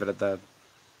we'll leave it at that.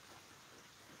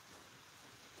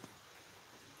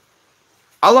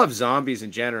 I love zombies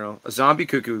in general. A zombie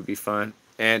cookie would be fun,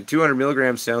 and 200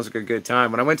 milligrams sounds like a good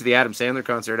time. When I went to the Adam Sandler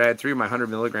concert, I had 3 of my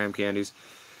 100 milligram candies.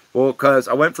 Well, because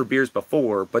I went for beers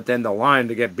before, but then the line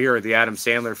to get beer at the Adam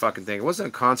Sandler fucking thing, it wasn't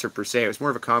a concert per se. It was more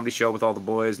of a comedy show with all the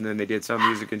boys, and then they did some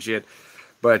music and shit.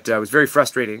 But it was very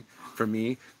frustrating for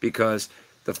me because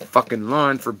the fucking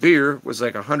line for beer was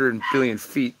like 100 billion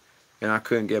feet, and I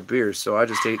couldn't get beer, so I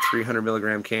just ate 300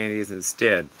 milligram candies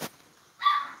instead.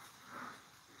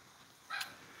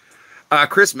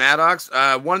 Chris Maddox,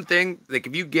 one thing, like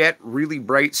if you get really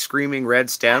bright screaming red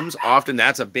stems, often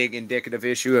that's a big indicative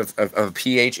issue of a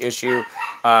pH issue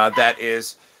that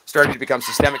is starting to become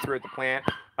systemic throughout the plant.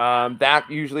 That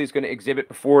usually is going to exhibit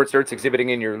before it starts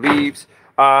exhibiting in your leaves.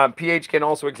 pH can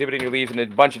also exhibit in your leaves in a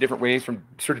bunch of different ways, from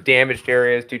sort of damaged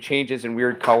areas to changes in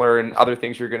weird color and other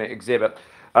things you're going to exhibit.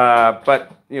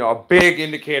 But, you know, a big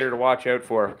indicator to watch out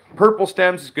for. Purple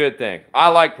stems is a good thing. I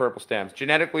like purple stems.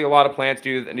 Genetically, a lot of plants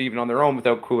do, and even on their own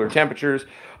without cooler temperatures.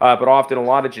 But often a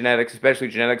lot of genetics, especially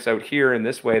genetics out here in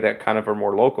this way that kind of are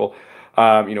more local,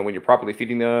 you know, when you're properly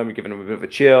feeding them, you're giving them a bit of a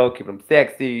chill, keeping them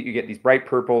sexy, you get these bright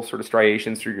purple sort of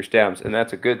striations through your stems, and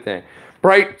that's a good thing.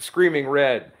 Bright, screaming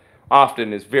red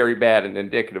often is very bad and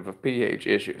indicative of pH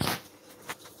issues.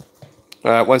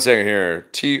 1 second here.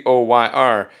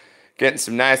 TOYR. Getting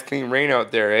some nice clean rain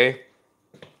out there, eh?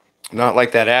 Not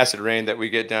like that acid rain that we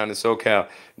get down in SoCal.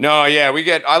 No, yeah,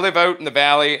 I live out in the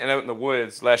valley and out in the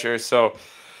woods, Lesher, so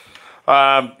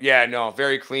yeah, no,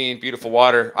 very clean, beautiful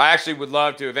water. I actually would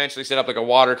love to eventually set up like a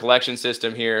water collection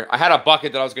system here. I had a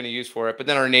bucket that I was going to use for it, but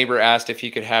then our neighbor asked if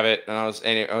he could have it, and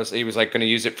he was like going to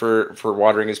use it for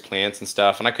watering his plants and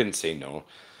stuff, and I couldn't say no.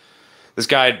 This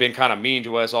guy had been kind of mean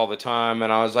to us all the time,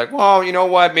 and I was like, well, you know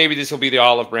what? Maybe this will be the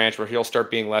olive branch where he'll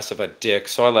start being less of a dick,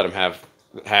 so I let him have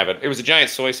have it. It was a giant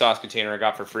soy sauce container I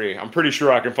got for free. I'm pretty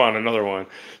sure I can find another one,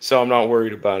 so I'm not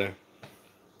worried about it.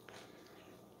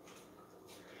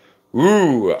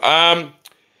 Ooh,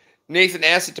 Nathan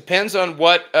asks, it depends on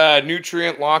what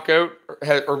nutrient lockout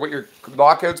or what your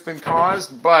lockout's been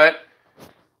caused, but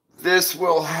this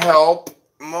will help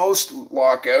most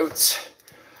lockouts.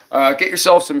 Get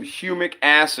yourself some humic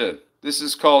acid. This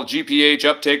is called GPH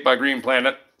Uptake by Green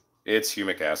Planet. It's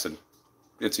humic acid.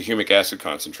 It's a humic acid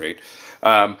concentrate.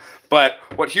 But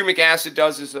what humic acid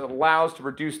does is it allows to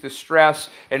reduce the stress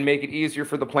and make it easier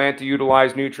for the plant to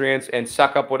utilize nutrients and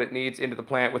suck up what it needs into the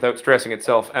plant without stressing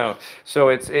itself out. So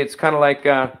it's kind of like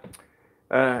a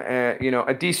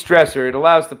de-stressor. It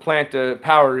allows the plant to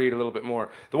power eat a little bit more.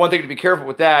 The one thing to be careful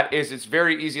with that is it's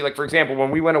very easy. Like, for example,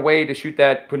 when we went away to shoot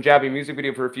that Punjabi music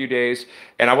video for a few days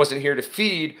and I wasn't here to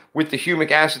feed with the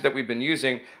humic acid that we've been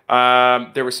using,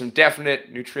 there were some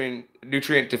definite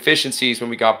nutrient deficiencies when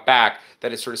we got back that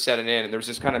had sort of setting in. And there was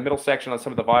this kind of middle section on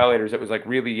some of the violators that was like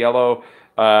really yellow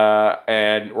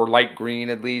or light green,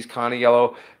 at least kind of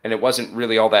yellow, and it wasn't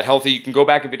really all that healthy. You can go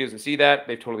back in videos and see that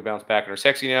they've totally bounced back and are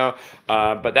sexy now,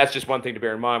 but that's just one thing to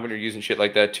bear in mind when you're using shit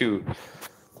like that too.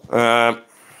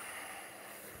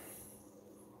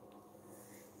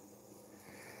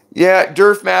 Yeah,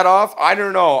 Durf Madoff, I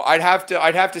don't know. I'd have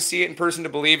to see it in person to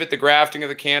believe it. The grafting of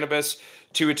the cannabis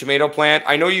to a tomato plant.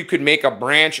 I know you could make a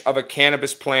branch of a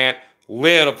cannabis plant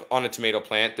live on a tomato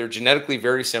plant. They're genetically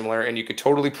very similar, and you could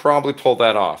probably pull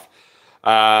that off.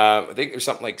 I think there's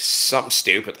something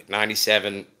stupid, like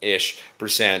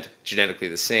 97-ish% genetically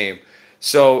the same.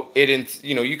 So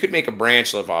you could make a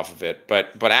branch live off of it,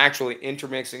 but actually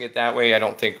intermixing it that way, I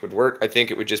don't think would work. I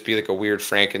think it would just be like a weird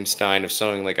Frankenstein of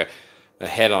sewing like a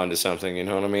head onto something. You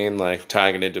know what I mean? Like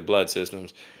tying it into blood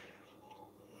systems.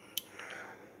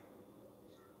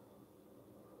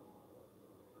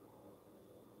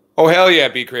 Oh, hell yeah,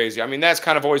 be crazy. I mean, that's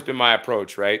kind of always been my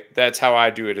approach, right? That's how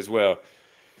I do it as well.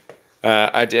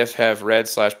 I def have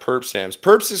red/perp stems.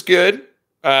 Perps is good.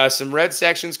 Some red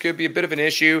sections could be a bit of an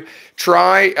issue.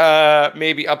 Try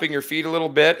maybe upping your feed a little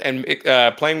bit and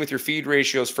playing with your feed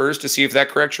ratios first to see if that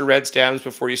corrects your red stems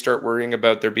before you start worrying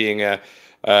about there being a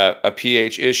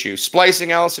pH issue.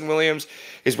 Splicing, Allison Williams,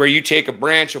 is where you take a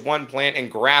branch of one plant and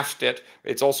graft it.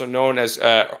 It's also known as,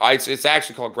 it's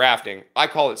actually called grafting. I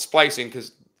call it splicing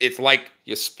because it's like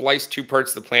you splice two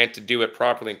parts of the plant to do it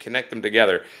properly and connect them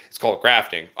together. It's called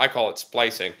grafting. I call it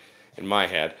splicing in my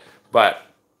head. But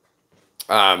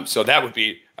so that would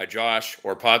be a Josh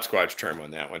or Potsquatch term on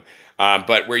that one.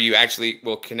 But where you actually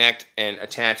will connect and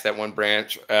attach that one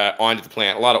branch onto the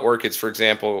plant. A lot of orchids, for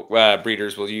example,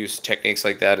 breeders will use techniques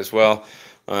like that as well.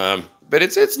 But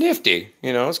it's nifty.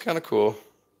 It's kind of cool.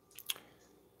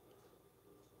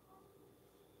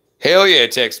 Hell yeah,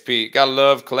 Tex Pete. Gotta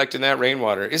love collecting that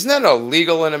rainwater. Isn't that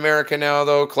illegal in America now,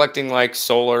 though? Collecting like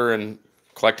solar and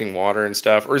collecting water and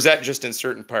stuff? Or is that just in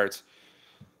certain parts?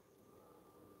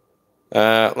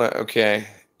 Okay.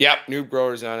 Yep, noob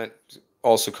growers on it.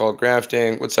 Also called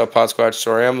grafting. What's up, Potsquatch?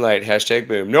 Sorry, I'm late. Hashtag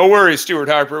boom. No worries, Stuart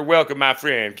Harper. Welcome, my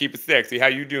friend. Keep it sexy. How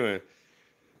you doing?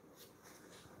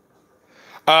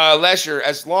 Lesher,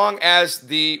 as long as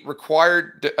the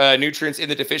required nutrients in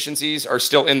the deficiencies are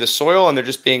still in the soil and they're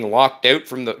just being locked out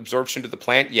from the absorption to the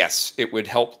plant, yes, it would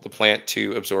help the plant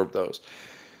to absorb those.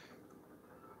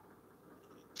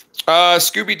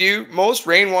 Scooby-Doo, most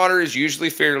rainwater is usually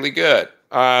fairly good.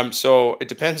 So it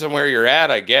depends on where you're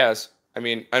at, I guess. I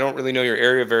mean, I don't really know your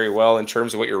area very well in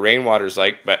terms of what your rainwater is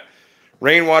like, but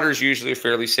rainwater is usually a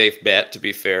fairly safe bet, to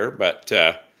be fair. But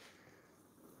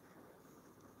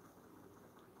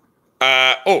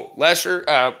Lesher,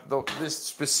 this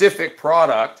specific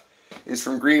product is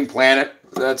from Green Planet.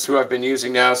 That's who I've been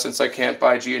using now since I can't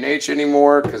buy G&H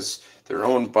anymore because they're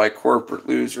owned by corporate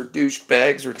loser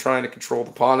douchebags who are trying to control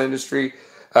the pond industry.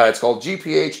 It's called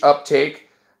GPH Uptake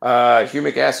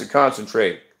Humic Acid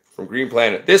Concentrate from Green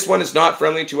Planet. This one is not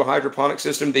friendly to a hydroponic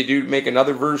system. They do make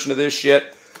another version of this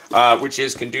shit, which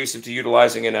is conducive to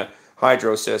utilizing in a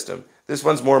hydro system. This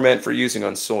one's more meant for using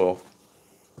on soil.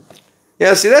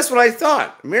 Yeah, see, that's what I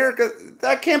thought. America,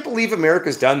 I can't believe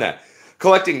America's done that.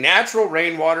 Collecting natural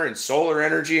rainwater and solar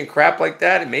energy and crap like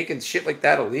that and making shit like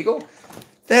that illegal?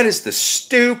 That is the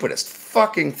stupidest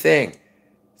fucking thing.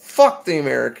 Fuck the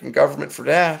American government for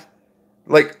that.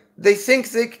 Like, they think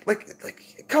they,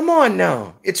 like, come on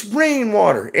now. It's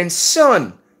rainwater and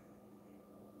sun.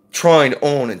 Trying to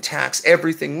own and tax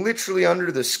everything literally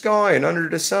under the sky and under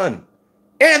the sun.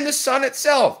 And the sun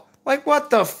itself. Like, what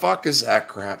the fuck is that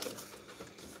crap?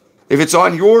 If it's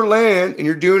on your land and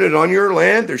you're doing it on your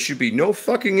land, there should be no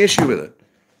fucking issue with it.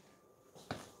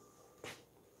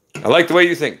 I like the way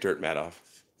you think, Dirt Madoff.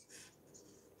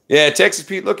 Yeah, Texas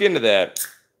Pete, look into that.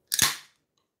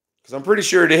 Because I'm pretty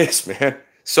sure it is, man.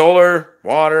 Solar,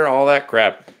 water, all that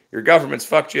crap. Your government's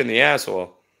fucked you in the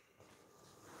asshole.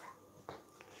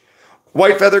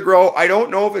 White feather grow, I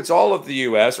don't know if it's all of the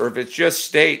U.S. or if it's just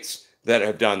states that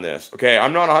have done this. Okay,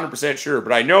 I'm not 100% sure,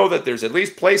 but I know that there's at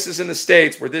least places in the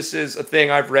states where this is a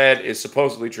thing I've read is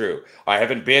supposedly true. I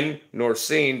haven't been nor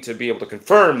seen to be able to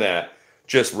confirm that,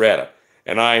 just read it.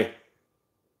 And I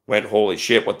went, holy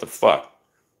shit, what the fuck?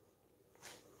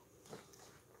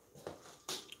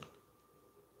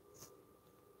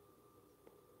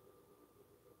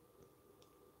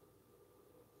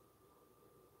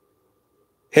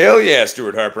 Hell yeah,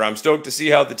 Stuart Harper. I'm stoked to see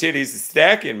how the titties is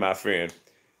stacking, my friend.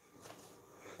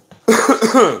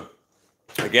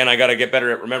 Again, I got to get better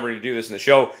at remembering to do this in the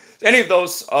show. Any of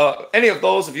those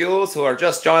of you who are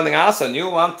just joining us and you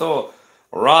want to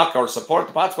rock or support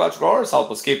the Potsquatch Growers, help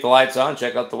us keep the lights on.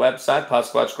 Check out the website,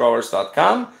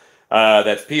 potsquatchgrowers.com.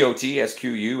 That's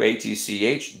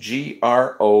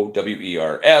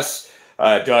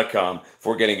POTSQUATCHGROWERS.com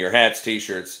for getting your hats,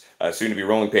 t-shirts, soon to be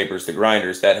rolling papers, the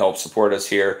grinders. That helps support us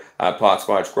here at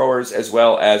Potsquatch Growers, as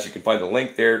well as you can find the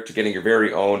link there to getting your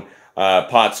very own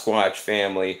Potsquatch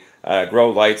family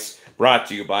grow lights, brought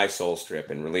to you by Soul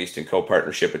Strip and released in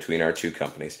co-partnership between our two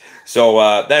companies.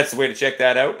 So that's the way to check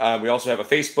that out. We also have a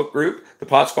Facebook group, the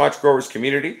Potsquatch Growers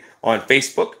Community on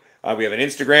Facebook. We have an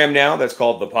Instagram now that's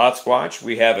called The Potsquatch.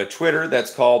 We have a Twitter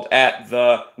that's called at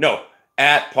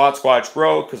Potsquatch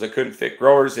Grow, because I couldn't fit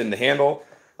growers in the handle.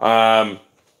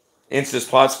 Insta's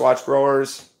Potsquatch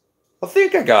Growers. I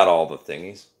think I got all the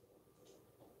thingies.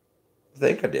 I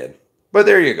think I did. But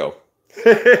there you go.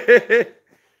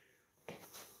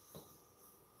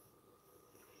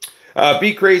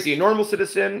 Be crazy. A normal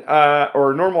citizen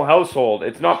or normal household,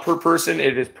 it's not per person,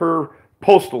 it is per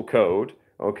postal code,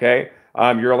 okay?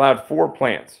 You're allowed 4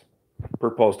 plants per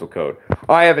postal code.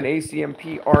 I have an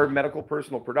ACMPR medical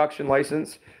personal production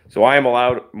license, so I am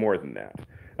allowed more than that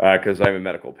because I'm a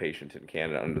medical patient in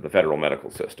Canada under the federal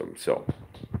medical system. So,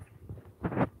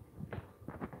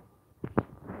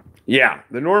 yeah,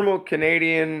 the normal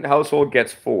Canadian household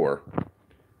gets 4.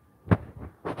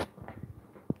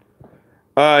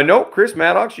 No, Chris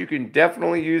Maddox, you can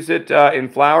definitely use it in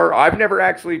flour. I've never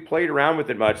actually played around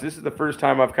with it much. This is the first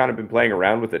time I've kind of been playing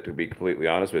around with it, to be completely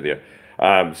honest with you.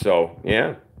 So,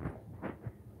 yeah.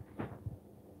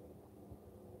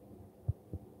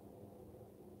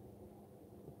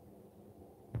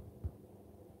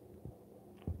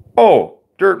 Oh,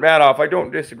 Dirt Madoff, I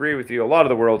don't disagree with you. A lot of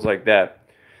the world's like that.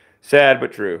 Sad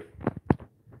but true.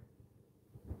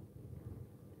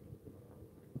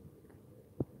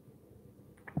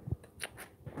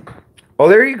 Oh,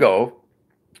 there you go.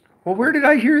 Well, where did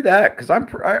I hear that? Because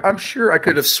I'm sure I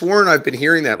could have sworn I've been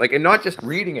hearing that, like, and not just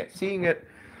reading it, seeing it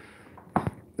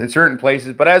in certain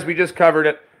places. But as we just covered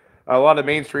it, a lot of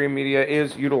mainstream media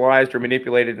is utilized or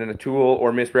manipulated in a tool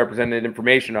or misrepresented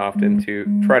information often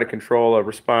to try to control a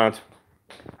response.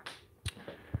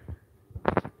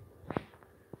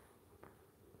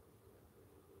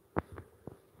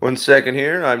 One second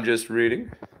here, I'm just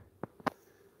reading.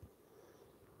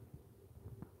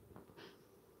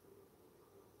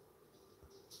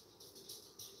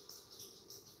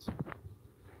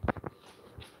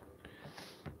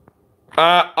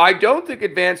 I don't think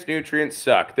Advanced Nutrients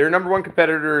suck. Their number one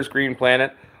competitor is Green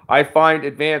Planet. I find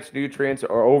Advanced Nutrients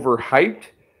are overhyped.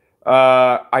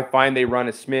 I find they run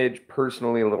a smidge,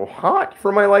 personally, a little hot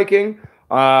for my liking.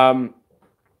 But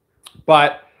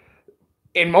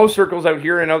in most circles out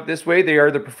here and out this way, they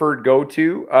are the preferred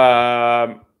go-to.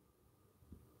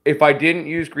 If I didn't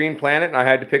use Green Planet and I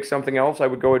had to pick something else, I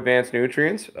would go Advanced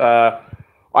Nutrients.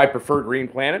 I prefer Green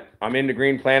Planet. I'm into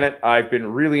Green Planet. I've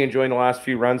been really enjoying the last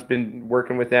few runs, been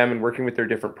working with them and working with their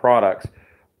different products.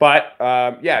 But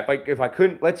yeah, if I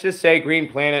couldn't, let's just say Green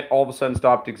Planet all of a sudden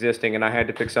stopped existing and I had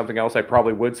to pick something else, I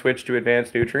probably would switch to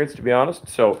Advanced Nutrients, to be honest.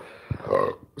 So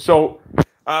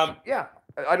yeah,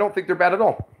 I don't think they're bad at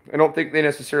all. I don't think they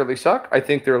necessarily suck. I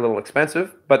think they're a little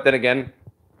expensive, but then again,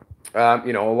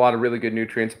 you know, a lot of really good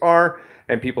nutrients are,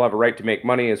 and people have a right to make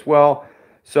money as well.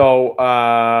 So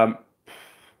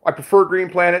I prefer Green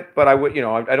Planet, but I would, you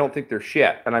know, I don't think they're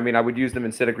shit. And I mean, I would use them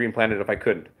instead of Green Planet if I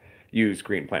couldn't use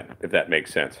Green Planet, if that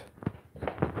makes sense.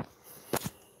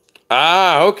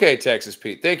 Ah, okay, Texas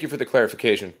Pete. Thank you for the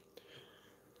clarification.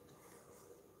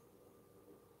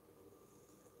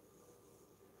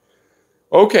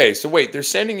 Okay, so wait, they're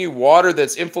sending you water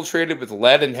that's infiltrated with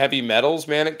lead and heavy metals,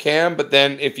 man, it can, but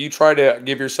then if you try to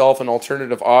give yourself an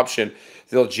alternative option,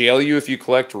 they'll jail you if you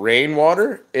collect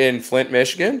rainwater in Flint,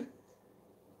 Michigan?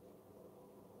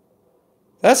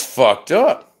 That's fucked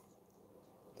up.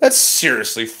 That's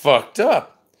seriously fucked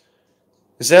up.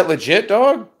 Is that legit,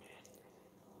 dog?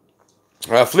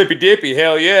 Flippy dippy,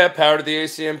 hell yeah. Power to the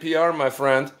ACMPR, my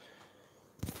friend.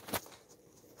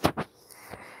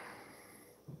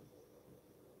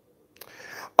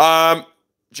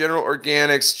 General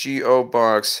Organics GO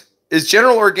box. Is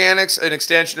General Organics an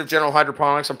extension of General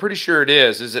Hydroponics? I'm pretty sure it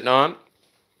is it not?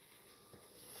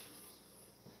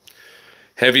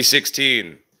 Heavy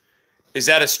 16. Is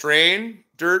that a strain,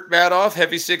 Dirt Madoff?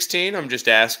 Heavy 16? I'm just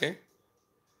asking.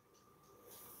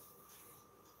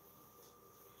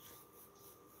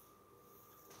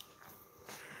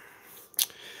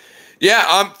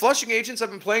 Yeah, flushing agents, I've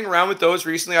been playing around with those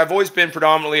recently. I've always been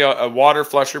predominantly a water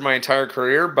flusher my entire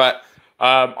career, but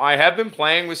I have been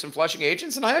playing with some flushing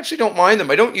agents, and I actually don't mind them.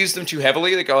 I don't use them too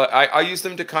heavily. Like I use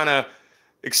them to kind of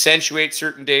accentuate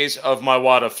certain days of my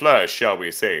water flush, shall we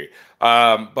say.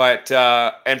 And part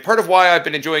of why I've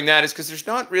been enjoying that is because there's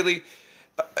not really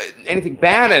anything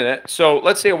bad in it. So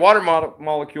let's say a water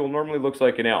molecule normally looks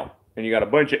like an L, and you got a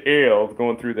bunch of L's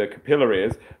going through the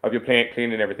capillaries of your plant,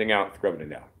 cleaning everything out, scrubbing it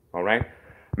down. All right.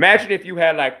 Imagine if you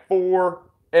had like 4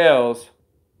 L's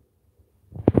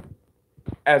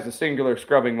as a singular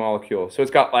scrubbing molecule. So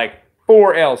it's got like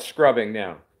 4 L's scrubbing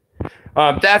now.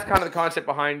 That's kind of the concept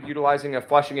behind utilizing a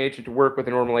flushing agent to work with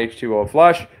a normal H2O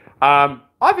flush.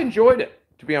 I've enjoyed it,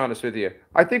 to be honest with you.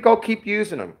 I think I'll keep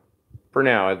using them for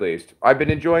now, at least. I've been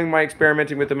enjoying my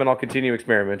experimenting with them, and I'll continue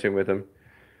experimenting with them.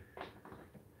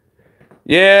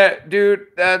 Yeah, dude,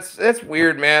 that's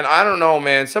weird, man. I don't know,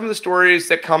 man. Some of the stories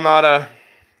that come out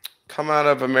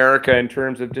of America in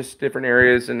terms of just different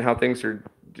areas and how things are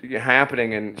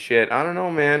happening and shit. I don't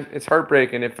know, man. It's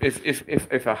heartbreaking if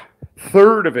a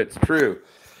third of it's true.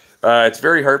 It's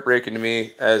very heartbreaking to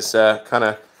me as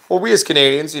we as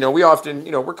Canadians, we often,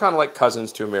 we're kind of like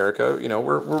cousins to America.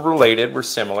 We're related, we're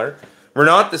similar. We're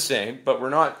not the same, but we're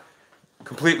not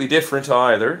completely different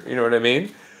either. You know what I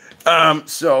mean?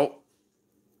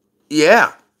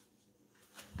 Yeah.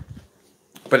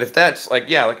 But if that's like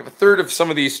if a third of some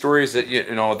of these stories that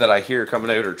that I hear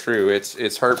coming out are true,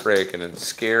 it's heartbreaking and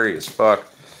scary as fuck.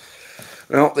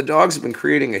 Well, the dogs have been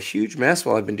creating a huge mess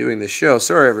while I've been doing this show.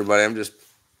 Sorry, everybody. I'm just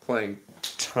playing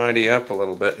tidy up a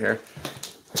little bit here.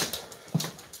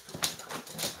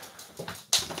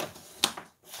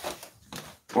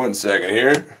 One second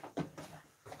here.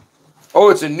 Oh,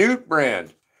 it's a Newt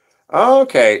brand.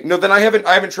 Okay. No, then I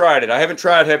haven't tried it. I haven't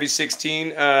tried Heavy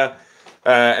 16, and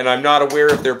I'm not aware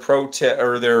of their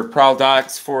their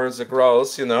products for the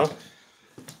grows,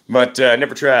 but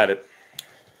never tried it.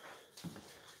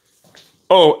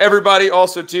 Oh, everybody,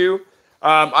 also too,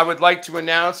 I would like to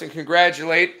announce and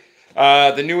congratulate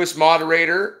the newest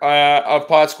moderator of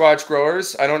Potsquatch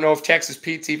Growers. I don't know if Texas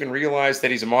Pete's even realized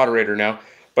that he's a moderator now,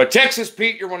 but Texas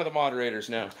Pete, you're one of the moderators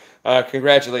now.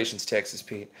 Congratulations, Texas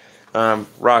Pete.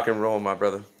 Rock and roll, my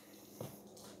brother.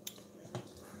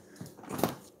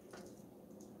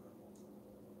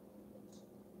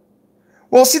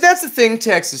 Well, see, that's the thing,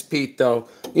 Texas Pete, though.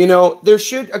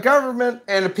 A government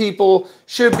and a people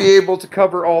should be able to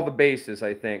cover all the bases,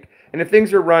 I think. And if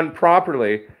things are run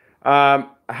properly, how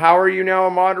are you now a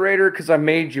moderator? Because I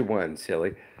made you one,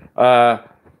 silly. But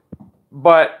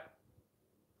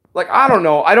I don't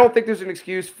know. I don't think there's an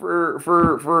excuse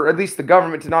for at least the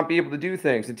government to not be able to do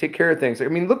things and take care of things. I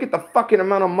mean, look at the fucking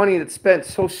amount of money that's spent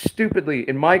so stupidly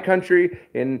in my country,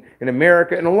 in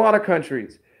America, in a lot of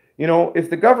countries. If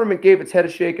the government gave its head a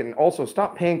shake and also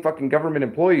stopped paying fucking government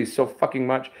employees so fucking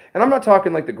much, and I'm not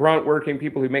talking like the grunt working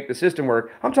people who make the system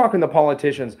work. I'm talking the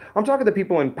politicians. I'm talking the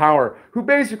people in power who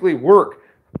basically work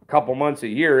a couple months a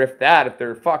year, if that, if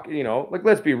they're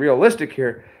let's be realistic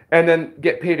here. And then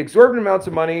get paid exorbitant amounts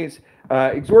of monies,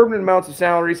 exorbitant amounts of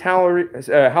salaries,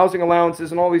 housing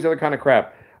allowances, and all these other kind of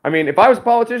crap. I mean, if I was a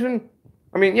politician,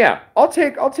 I'll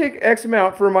take X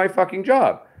amount for my fucking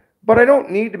job. But I don't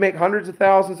need to make hundreds of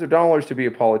thousands of dollars to be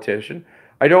a politician.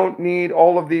 I don't need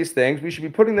all of these things. We should be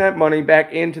putting that money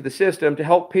back into the system to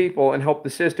help people and help the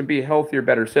system be a healthier,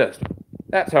 better system.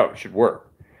 That's how it should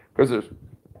work. Because there's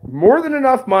more than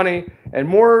enough money and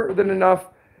more than enough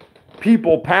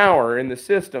people power in the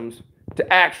systems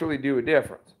to actually do a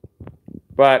difference.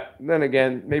 But then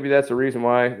again, maybe that's the reason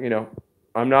why,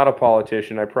 I'm not a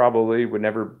politician. I probably would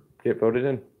never get voted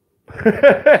in.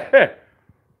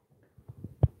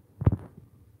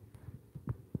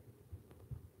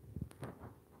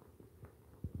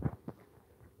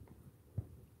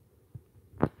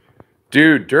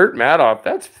 Dude, Dirt Madoff,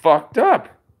 that's fucked up.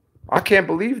 I can't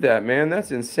believe that, man. That's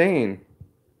insane.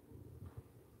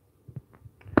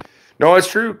 No, it's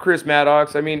true, Chris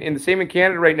Maddox. I mean, in the same in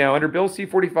Canada right now, under Bill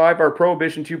C-45, our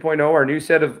Prohibition 2.0, our new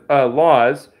set of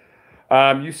laws,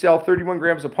 You sell 31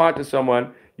 grams of pot to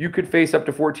someone, you could face up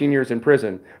to 14 years in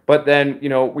prison. But then, you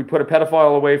know, we put a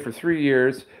pedophile away for 3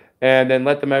 years and then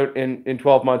let them out in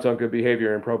 12 months on good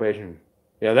behavior and probation.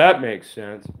 Yeah, that makes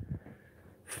sense.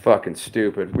 Fucking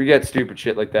stupid. We get stupid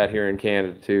shit like that here in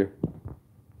Canada, too.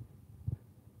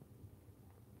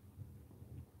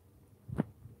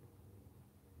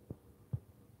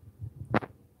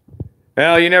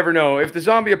 Well, you never know. If the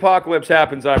zombie apocalypse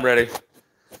happens, I'm ready.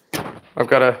 I've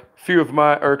got a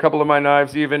couple of my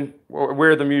knives even.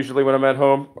 Wear them usually when I'm at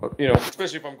home. You know,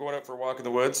 especially if I'm going out for a walk in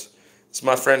the woods. It's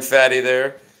my friend Fatty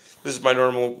there. This is my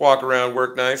normal walk around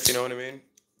work knife, you know what I mean?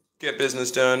 Get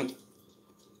business done.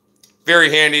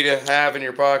 Very handy to have in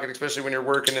your pocket, especially when you're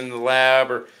working in the lab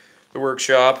or the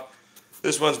workshop.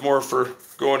 This one's more for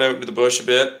going out into the bush a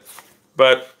bit.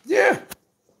 But, yeah.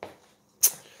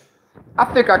 I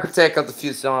think I could take out a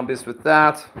few zombies with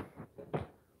that.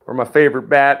 Or my favorite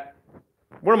bat.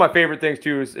 One of my favorite things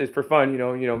too is for fun, you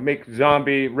know, make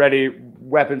zombie ready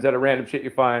weapons out of random shit you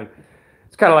find.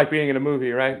 It's kind of like being in a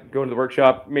movie, right? Going to the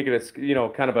workshop, make it a, you know,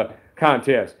 kind of a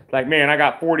contest. Like, man, I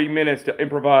got 40 minutes to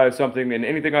improvise something, and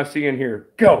anything I see in here,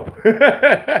 go.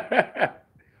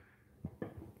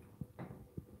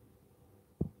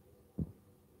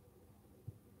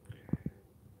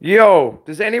 Yo,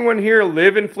 does anyone here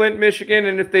live in Flint, Michigan?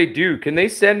 And if they do, can they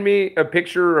send me a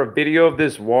picture or a video of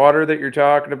this water that you're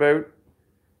talking about?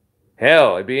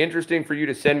 Hell, it'd be interesting for you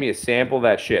to send me a sample of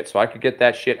that shit so I could get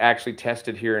that shit actually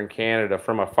tested here in Canada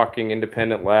from a fucking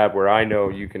independent lab where I know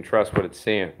you can trust what it's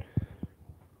saying.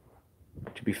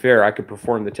 To be fair, I could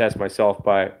perform the test myself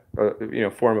by a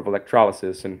form of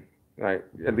electrolysis, and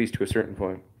at least to a certain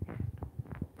point.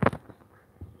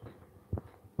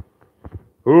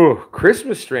 Ooh,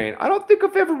 Christmas strain. I don't think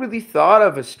I've ever really thought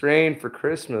of a strain for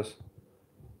Christmas.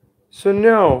 So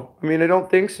no, I mean, I don't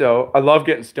think so. I love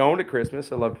getting stoned at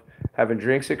Christmas. I love having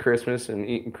drinks at Christmas and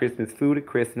eating Christmas food at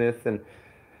Christmas and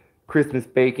Christmas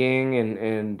baking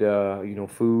and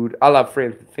food. I love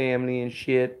friends and family and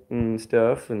shit and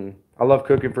stuff, and I love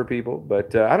cooking for people.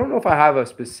 But I don't know if I have a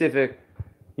specific,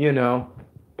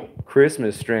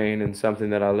 Christmas strain and something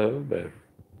that I love, but.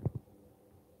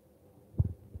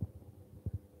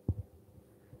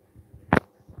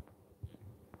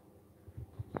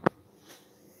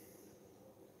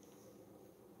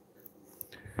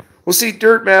 Well, see,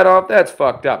 Dirt Madoff, that's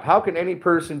fucked up. How can any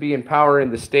person be in power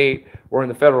in the state or in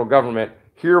the federal government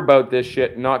hear about this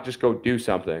shit and not just go do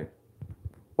something?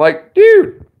 Like,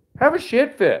 dude, have a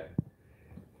shit fit.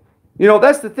 You know,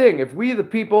 that's the thing. If we, the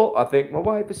people, I think my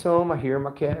wife is home, I hear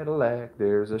my Cadillac,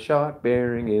 there's a shot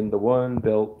bearing in the one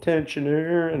belt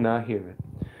tensioner, and I hear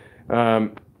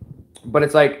it. But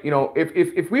it's like,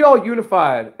 if we all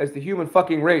unified as the human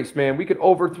fucking race, man, we could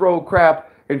overthrow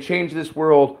crap and change this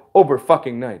world over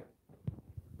fucking night.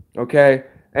 Okay?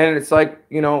 And it's like,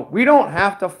 we don't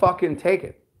have to fucking take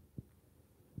it.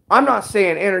 I'm not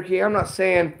saying anarchy. I'm not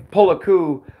saying pull a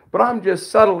coup. But I'm just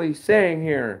subtly saying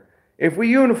here, if we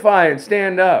unify and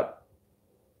stand up,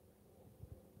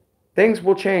 things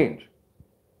will change.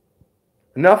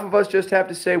 Enough of us just have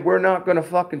to say, we're not going to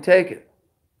fucking take it.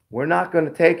 We're not going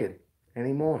to take it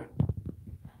anymore.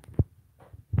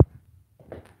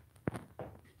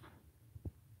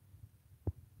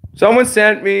 Someone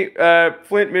sent me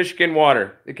Flint, Michigan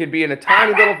water. It could be in a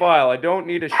tiny little vial. I don't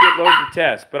need a shitload to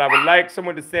test, but I would like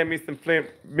someone to send me some Flint,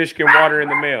 Michigan water in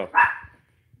the mail.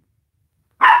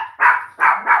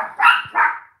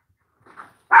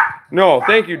 No,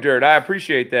 thank you, Dirt. I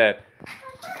appreciate that.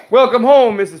 Welcome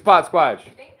home, Mrs. Potsquatch.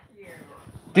 Thank you.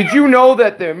 Did you know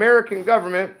that the American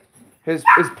government is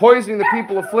poisoning the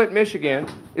people of Flint, Michigan?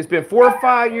 It's been 4 or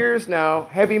 5 years now.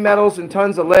 Heavy metals and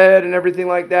tons of lead and everything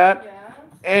like that. Yeah.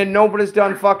 And nobody's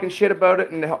done fucking shit about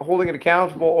it and holding it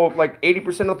accountable. Like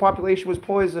 80% of the population was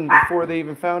poisoned before they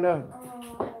even found out.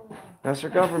 Oh. That's our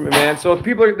government, man. So the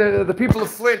people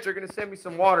of Flint are going to send me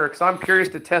some water because I'm curious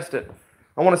to test it.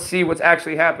 I want to see what's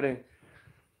actually happening.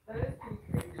 That is pretty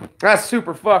crazy. That's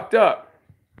super fucked up.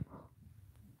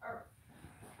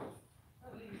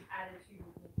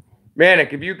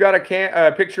 Manic, if you got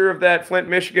a picture of that Flint,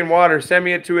 Michigan water, send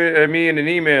me it to me in an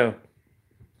email.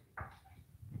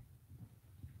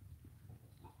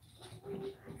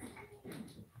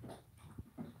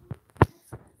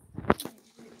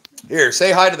 Here,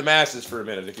 say hi to the masses for a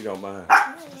minute, if you don't mind.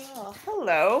 Oh,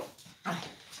 hello.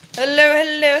 Hello.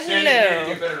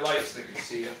 Get better lights so they can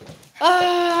see you.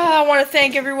 I want to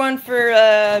thank everyone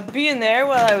for being there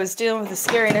while I was dealing with the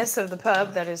scariness of the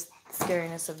pub. That is the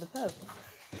scariness of the pub.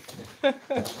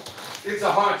 It's a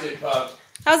haunted pub.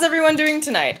 How's everyone doing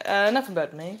tonight? Enough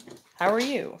about me. How are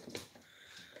you?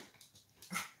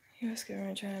 You was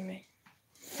going to try me.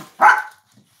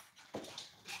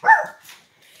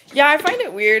 Yeah, I find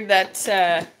it weird that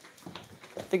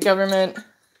the government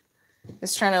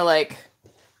is trying to, like,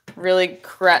 really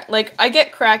I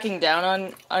get cracking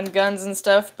down on guns and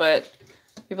stuff, but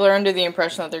people are under the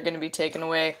impression that they're going to be taken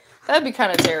away. That'd be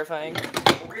kind of terrifying.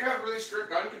 We have really strict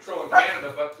gun control in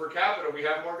Canada, but per capita we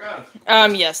have more guns.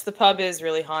 Yes, the pub is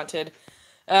really haunted.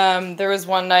 There was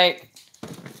one night,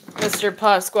 Mr.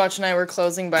 Potsquatch and I were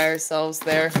closing by ourselves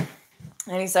there,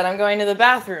 and he said, "I'm going to the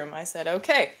bathroom." I said,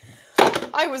 "Okay."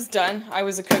 I was done. I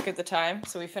was a cook at the time,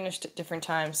 so we finished at different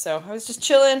times. So I was just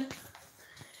chilling,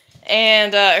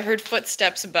 and I heard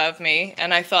footsteps above me,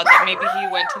 and I thought that maybe he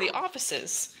went to the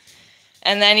offices.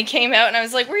 And then he came out, and I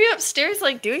was like, "Were you upstairs,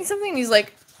 like, doing something?" And he's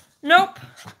like, "Nope,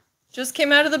 just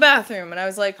came out of the bathroom." And I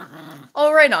was like,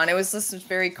 "Oh, right on." It was this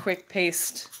very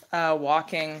quick-paced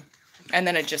walking, and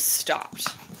then it just stopped.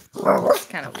 It's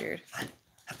kind of weird.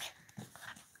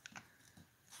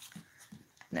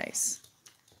 Nice.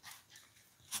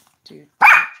 Dude.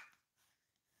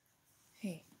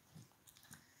 Hey.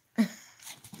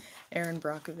 Aaron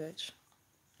Brockovich.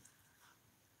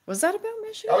 Was that about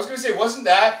Michigan? I was going to say, wasn't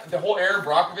that the whole Aaron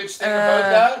Brockovich thing about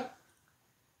that?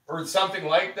 Or something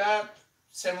like that?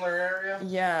 Similar area?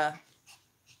 Yeah.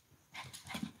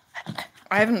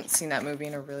 I haven't seen that movie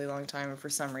in a really long time, and for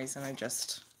some reason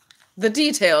the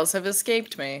details have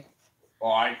escaped me.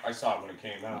 Well, I saw it when it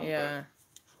came out. Yeah.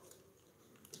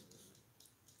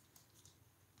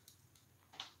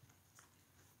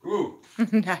 But... Ooh.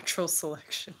 Natural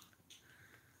selection.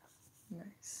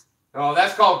 Nice. Oh,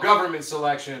 that's called government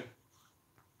selection.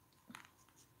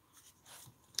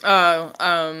 Oh,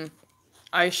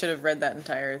 I should have read that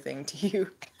entire thing to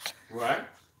you. What?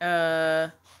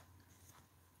 I'm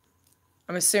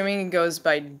assuming it goes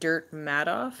by Dirt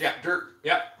Madoff. Yeah, Dirt.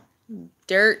 Yeah.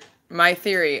 Dirt. My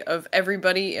theory of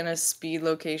everybody in a speed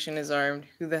location is armed.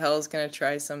 Who the hell is gonna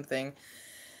try something?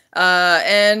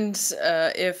 And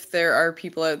if there are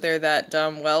people out there that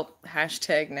dumb, well,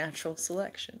 hashtag natural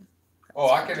selection. That's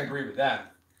I can agree with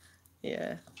that.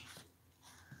 Yeah.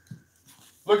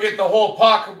 Look at the whole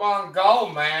Pokemon Go,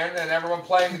 man, and everyone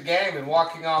playing the game and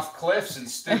walking off cliffs and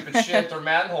stupid shit, their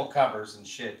manhole covers and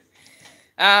shit.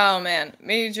 Oh, man.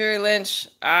 Major Lynch,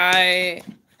 I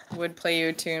would play you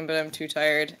a tune, but I'm too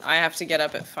tired. I have to get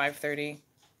up at 5:30.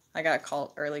 I got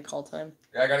early call time.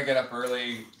 Yeah, I gotta get up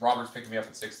early. Robert's picking me up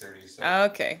at 6:30. So.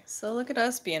 Okay, so look at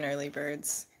us being early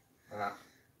birds.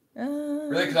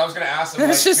 Really? Because I was gonna ask him.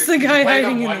 That's just the guy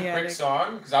hiding in the attic. One quick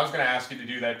song, because I was gonna ask you to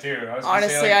do that too.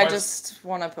 Honestly, I just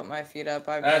want to put my feet up.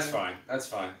 That's fine. That's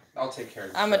fine. I'll take care of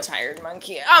it. I'm a tired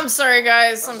monkey. I'm sorry,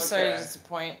 guys. I'm sorry to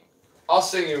disappoint. I'll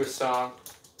sing you a song.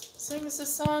 Sing us a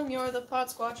song. You're the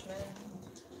Potsquatch man.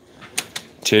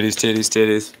 Titties, titties,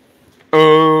 titties.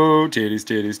 Oh, titties,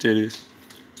 titties, titties.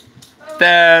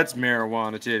 That's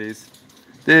marijuana titties.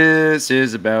 This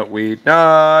is about weed,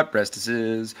 not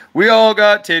breastises. We all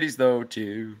got titties, though,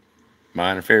 too.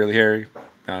 Mine are fairly hairy.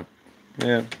 Yeah,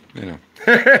 you know.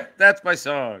 That's my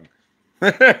song.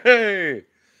 Okay,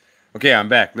 I'm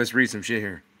back. Let's read some shit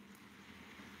here.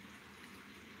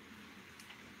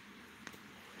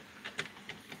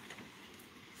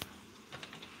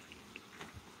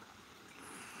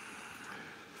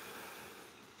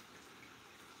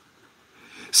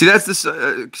 See, that's this.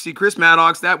 See, Chris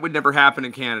Maddox, that would never happen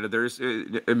in Canada. There's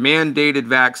mandated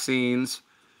vaccines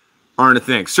aren't a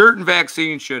thing. Certain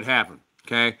vaccines should happen.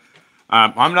 Okay,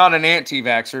 I'm not an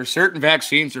anti-vaxxer. Certain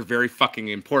vaccines are very fucking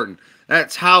important.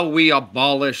 That's how we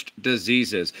abolished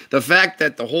diseases. The fact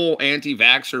that the whole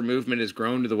anti-vaxxer movement has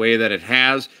grown to the way that it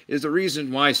has is the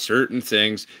reason why certain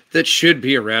things that should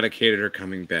be eradicated are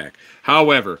coming back.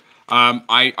 However, I'm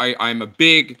a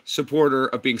big supporter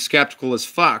of being skeptical as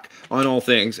fuck on all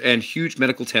things and huge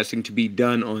medical testing to be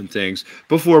done on things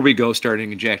before we go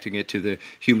starting injecting it to the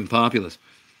human populace.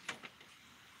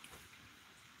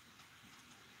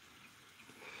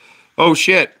 Oh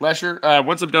shit, Lesher,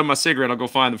 once I'm done my cigarette, I'll go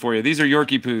find them for you. These are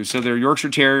Yorkie poos, so they're Yorkshire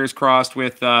Terriers crossed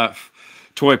with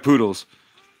toy poodles.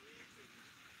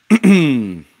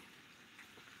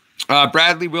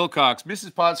 Bradley Wilcox.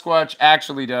 Mrs. Potsquatch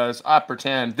actually does. I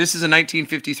pretend. This is a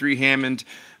 1953 Hammond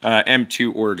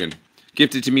M2 organ.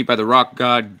 Gifted to me by the rock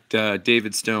god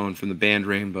David Stone from the band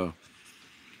Rainbow.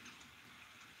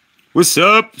 What's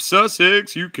up,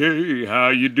 Sussex, UK? How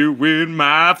you doing,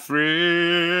 my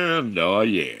friend? Oh,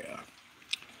 yeah.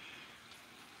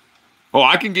 Oh,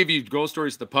 I can give you ghost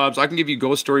stories at the pubs. I can give you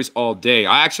ghost stories all day.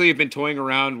 I actually have been toying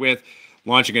around with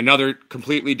launching another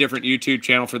completely different YouTube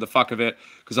channel for the fuck of it,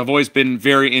 because I've always been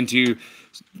very into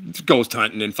ghost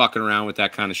hunting and fucking around with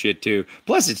that kind of shit too.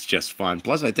 Plus, it's just fun.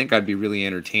 Plus, I think I'd be really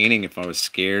entertaining if I was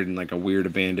scared in like a weird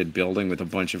abandoned building with a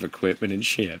bunch of equipment and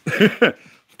shit.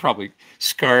 Probably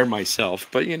scar myself,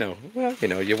 but you know, well, you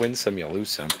know, you win some, you lose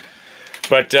some.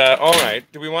 But all right,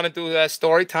 do we want to do a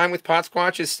story time with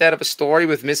Potsquatch instead of a story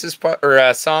with Mrs. or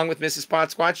a song with Mrs.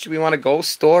 Potsquatch? Do we want a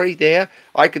ghost story there?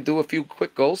 I could do a few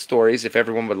quick ghost stories if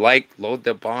everyone would like. Load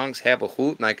their bongs, have a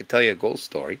hoot, and I could tell you a ghost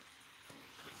story.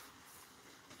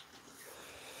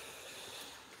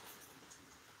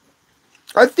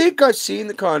 I think I've seen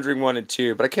The Conjuring 1 and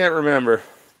 2, but I can't remember.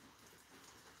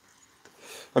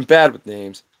 I'm bad with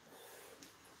names.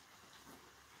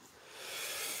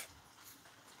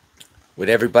 Would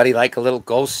everybody like a little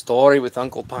ghost story with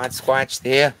Uncle Potsquatch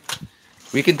there?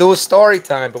 We can do a story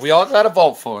time, but we all got to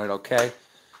vote for it, okay?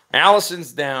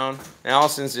 Allison's down.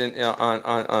 Allison's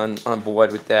on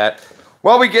board with that.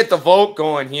 While we get the vote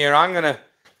going here, I'm going to...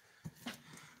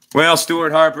 Well,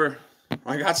 Stuart Harper,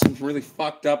 I got some really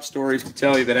fucked up stories to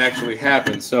tell you that actually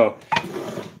happened, so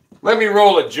let me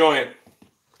roll a joint.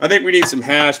 I think we need some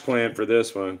hash plant for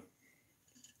this one.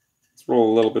 Let's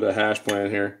roll a little bit of hash plant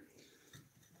here.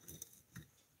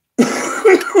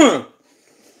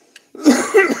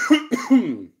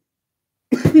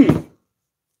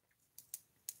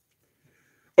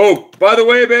 Oh, by the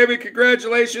way, baby,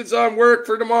 congratulations on work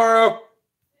for tomorrow.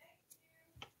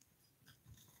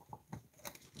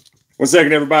 One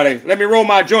second, everybody. Let me roll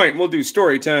my joint. We'll do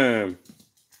story time.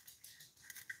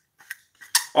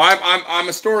 I'm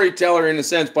a storyteller in a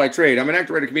sense by trade. I'm an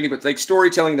actor, writer, comedian, but like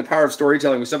storytelling, the power of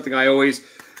storytelling was something I always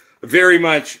very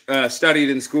much studied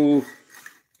in school.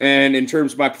 And in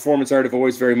terms of my performance art, I've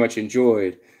always very much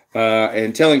enjoyed.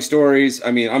 And telling stories,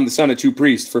 I mean, I'm the son of two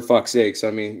priests, for fuck's sakes.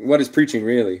 I mean, what is preaching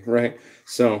really, right?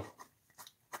 So,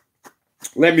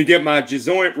 let me get my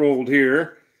joint rolled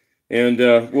here. And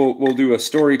we'll do a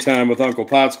story time with Uncle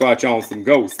Potsquatch on some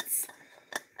ghosts.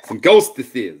 Some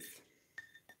ghostesses.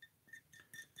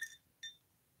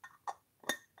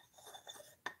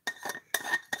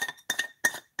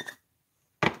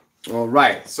 All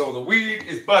right, so the weed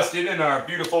is busted in our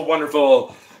beautiful,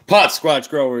 wonderful Potsquatch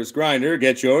Growers grinder.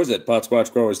 Get yours at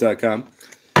potsquatchgrowers.com.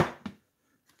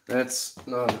 That's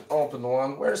not an open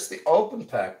one. Where's the open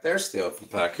pack? There's the open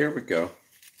pack. Here we go.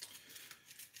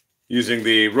 Using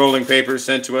the rolling paper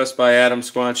sent to us by Adam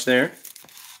Squatch there.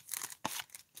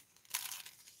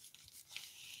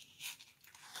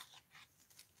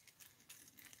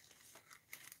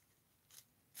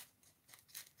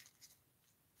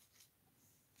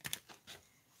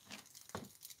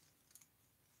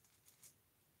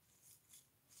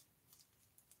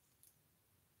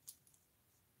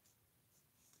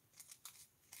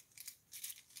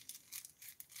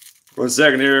 One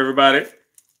second here, everybody.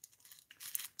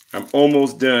 I'm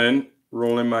almost done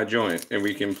rolling my joint, and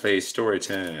we can play story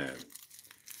time.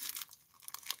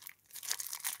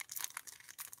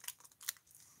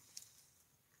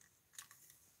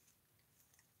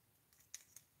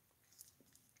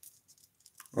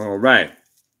 All right.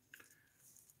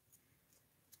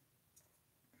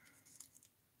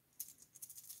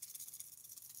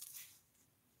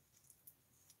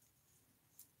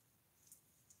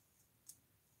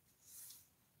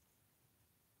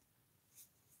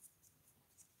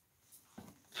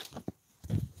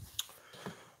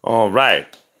 All right.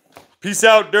 Peace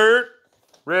out, dirt.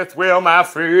 Rest well, my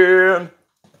friend.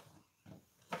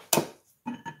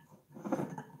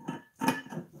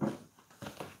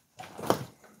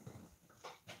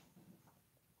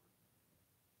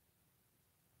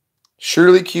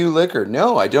 Shirley Q Liquor.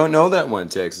 No, I don't know that one,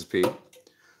 Texas Pete.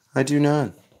 I do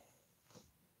not.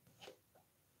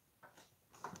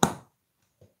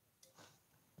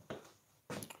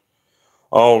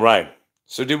 All right.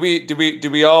 So did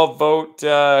we all vote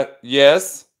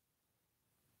yes?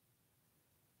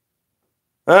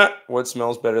 What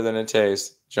smells better than it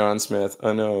tastes? John Smith,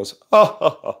 a nose.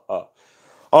 All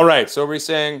right, so we're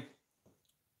saying,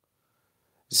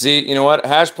 see, you know what?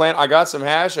 Hash plant, I got some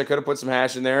hash. I could have put some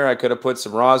hash in there. I could have put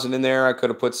some rosin in there. I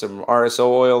could have put some RSO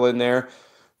oil in there,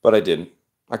 but I didn't.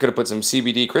 I could have put some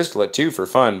CBD crystallate too for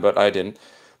fun, but I didn't.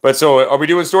 But so, are we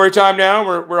doing story time now?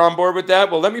 We're on board with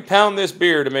that? Well, let me pound this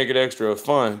beer to make it extra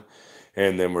fun.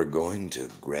 And then we're going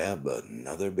to grab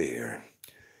another beer.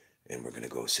 And we're going to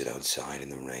go sit outside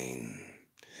in the rain,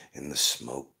 in the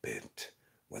smoke pit,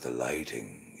 where the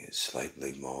lighting is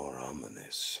slightly more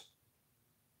ominous.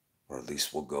 Or at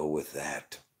least we'll go with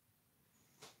that.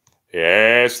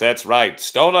 Yes, that's right.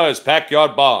 Stoners, pack your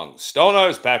bongs.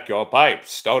 Stoners, pack your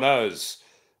pipes. Stoners.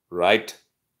 Right.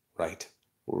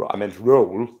 I meant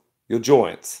roll You'll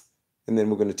join us. And then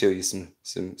we're going to tell you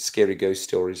some scary ghost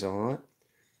stories, all right?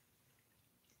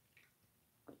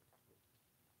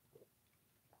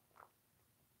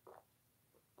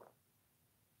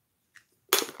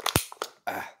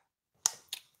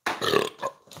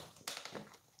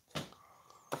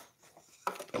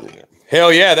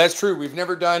 Hell yeah, that's true. We've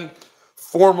never done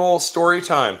formal story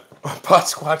time on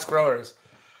Potsquatch Growers.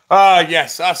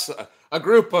 Yes, us, a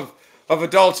group of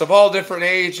adults of all different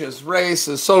ages,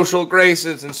 races, social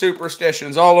graces, and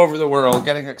superstitions all over the world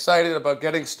getting excited about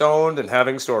getting stoned and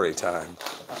having story time.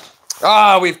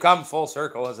 We've come full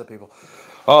circle as a people.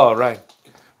 All right.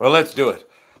 Well, let's do it.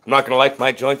 I'm not going to light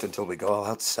my joint until we go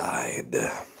outside.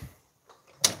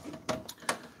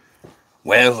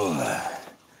 Well,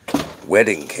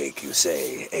 wedding cake, you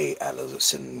say,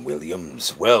 Allison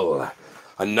Williams? Well,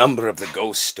 a number of the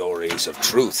ghost stories of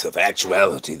truth, of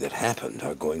actuality that happened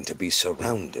are going to be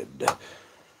surrounded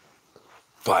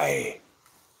by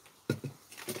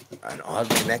an odd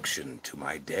connection to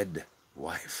my dead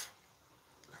wife.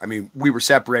 I mean, we were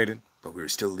separated, but we were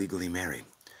still legally married.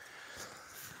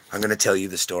 I'm going to tell you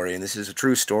the story, and this is a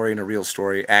true story and a real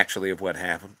story, actually, of what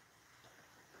happened.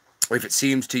 If it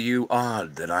seems to you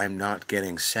odd that I'm not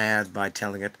getting sad by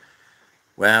telling it,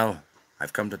 well,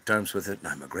 I've come to terms with it, and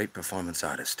I'm a great performance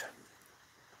artist.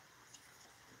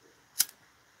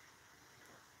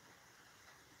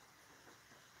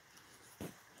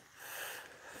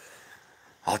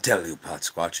 I'll tell you,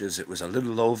 Potsquatches, it was a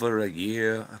little over a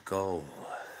year ago.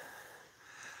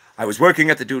 I was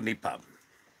working at the Dudney pub,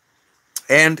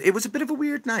 and it was a bit of a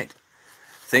weird night.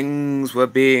 Things were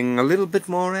being a little bit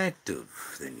more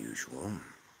active than usual.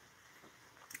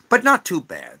 But not too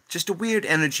bad. Just a weird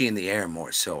energy in the air,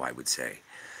 more so, I would say.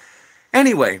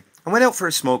 Anyway, I went out for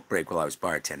a smoke break while I was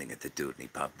bartending at the Dudney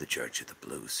pub, the Church of the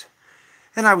Blues.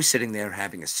 And I was sitting there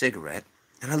having a cigarette,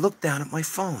 and I looked down at my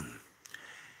phone.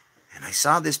 And I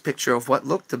saw this picture of what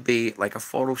looked to be like a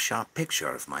Photoshop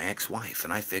picture of my ex-wife.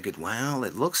 And I figured, well,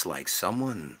 it looks like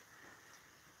someone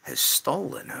has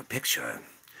stolen her picture.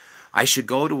 I should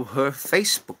go to her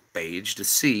Facebook page to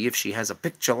see if she has a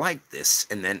picture like this,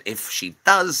 and then if she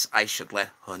does, I should let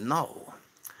her know.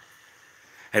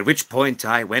 At which point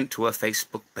I went to her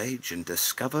Facebook page and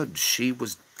discovered she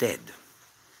was dead.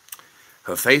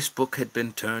 Her Facebook had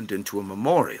been turned into a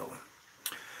memorial.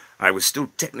 I was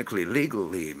still technically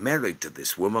legally married to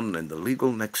this woman and the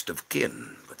legal next of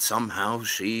kin, but somehow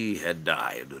she had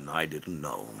died and I didn't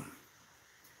know.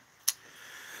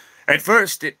 At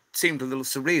first, it seemed a little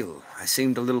surreal. I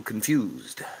seemed a little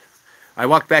confused. I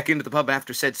walked back into the pub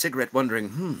after said cigarette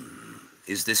wondering,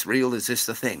 is this real? Is this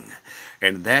the thing?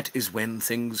 And that is when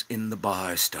things in the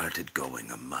bar started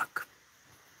going amok.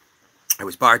 I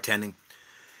was bartending,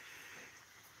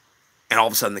 and all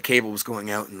of a sudden the cable was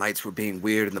going out and lights were being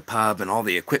weird in the pub and all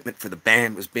the equipment for the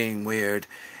band was being weird.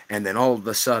 And then all of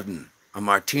a sudden, a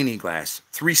martini glass,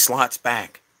 3 slots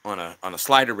back on a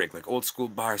slider rig, like old school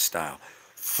bar style,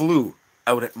 flew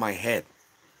out at my head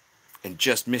and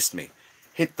just missed me.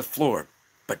 Hit the floor,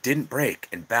 but didn't break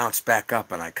and bounced back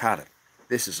up, and I caught it.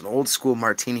 This is an old school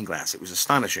martini glass. It was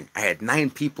astonishing. I had 9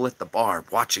 people at the bar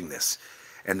watching this,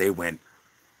 and they went,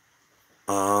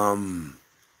 holy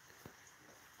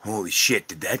shit,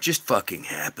 did that just fucking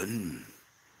happen?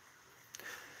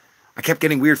 I kept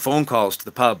getting weird phone calls to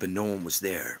the pub, and no one was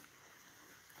there.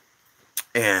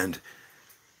 And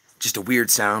just a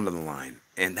weird sound on the line.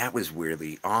 And that was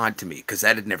weirdly odd to me, because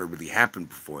that had never really happened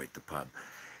before at the pub.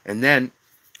 And then,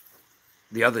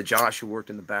 the other Josh, who worked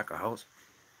in the back of the house,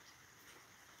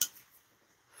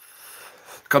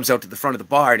 comes out to the front of the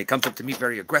bar, and he comes up to me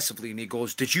very aggressively, and he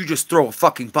goes, "Did you just throw a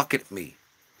fucking bucket at me?"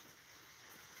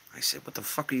 I said, "What the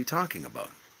fuck are you talking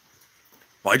about?"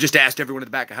 "Well, I just asked everyone in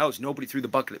the back of the house. Nobody threw the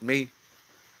bucket at me.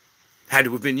 Had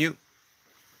to have been you."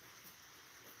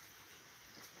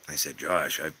 I said,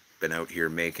 "Josh, I've been out here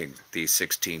making these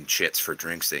 16 chits for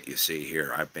drinks that you see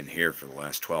here. I've been here for the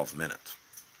last 12 minutes,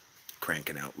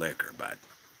 cranking out liquor, but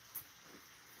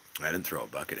I didn't throw a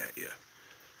bucket at you."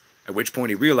 At which point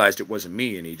he realized it wasn't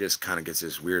me, and he just kind of gets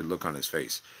this weird look on his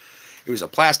face. It was a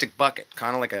plastic bucket,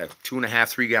 kind of like a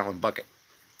 2.5, 3-gallon bucket.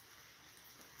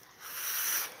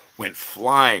 Went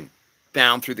flying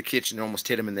down through the kitchen and almost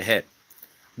hit him in the head.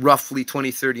 Roughly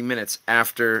 20, 30 minutes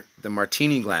after the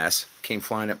martini glass came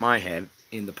flying at my head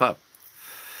in the pub.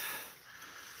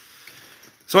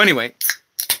 So anyway,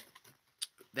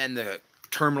 then the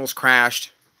terminals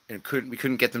crashed, and we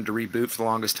couldn't get them to reboot for the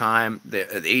longest time. The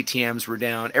ATMs were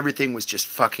down. Everything was just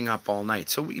fucking up all night.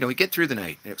 So, we get through the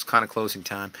night. It was kind of closing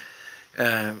time.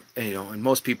 And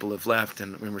most people have left,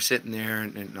 and we're sitting there,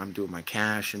 and I'm doing my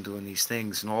cash and doing these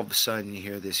things, and all of a sudden you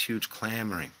hear this huge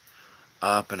clamoring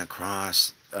up and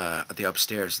across the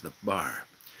upstairs of the bar.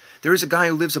 There is a guy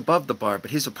who lives above the bar,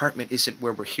 but his apartment isn't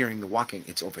where we're hearing the walking.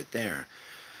 It's over there.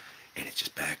 And it's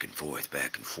just back and forth,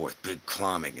 big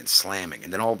clombing and slamming.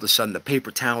 And then all of a sudden, the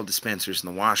paper towel dispensers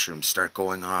in the washroom start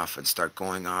going off and start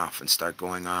going off and start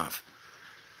going off.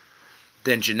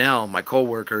 Then Janelle, my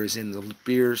coworker, is in the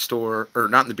beer store, or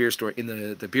not in the beer store, in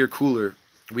the beer cooler.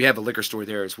 We have a liquor store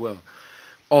there as well,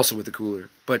 also with a cooler,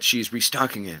 but she's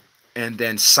restocking it. And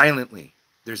then silently,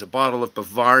 there's a bottle of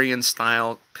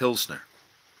Bavarian-style Pilsner.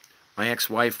 My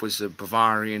ex-wife was a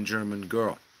Bavarian German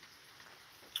girl.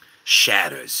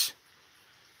 Shatters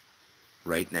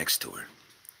right next to her.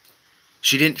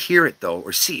 She didn't hear it, though,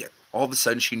 or see it. All of a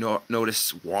sudden, she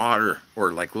noticed water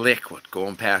or like liquid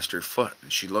going past her foot.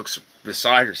 And she looks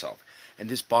beside herself. And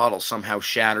this bottle somehow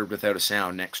shattered without a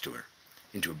sound next to her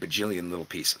into a bajillion little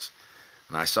pieces.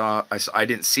 And I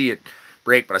didn't see it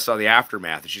break, but I saw the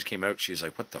aftermath. And she just came out. She was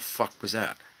like, what the fuck was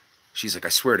that? She's like, I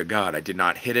swear to God, I did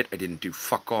not hit it. I didn't do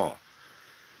fuck all.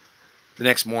 The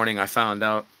next morning, I found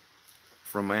out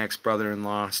from my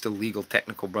ex-brother-in-law, still legal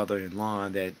technical brother-in-law,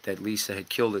 that Lisa had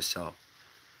killed herself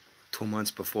 2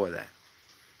 months before that.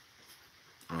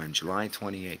 On July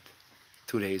 28th,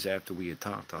 2 days after we had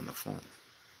talked on the phone.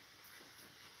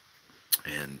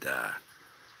 And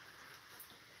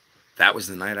that was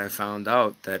the night I found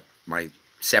out that my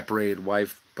separated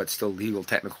wife, but still legal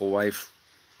technical wife,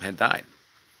 had died.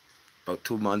 About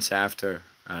 2 months after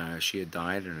she had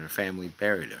died, and her family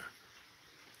buried her.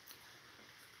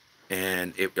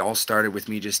 And it all started with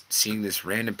me just seeing this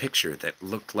random picture that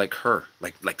looked like her,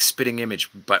 like spitting image,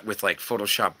 but with like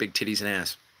Photoshop big titties and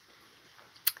ass.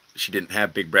 She didn't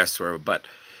have big breasts or a butt.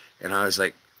 And I was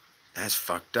like, that's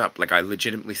fucked up. Like, I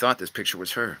legitimately thought this picture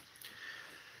was her.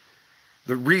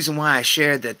 The reason why I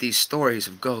shared that these stories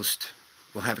of ghosts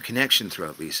will have a connection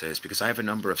throughout Lisa is because I have a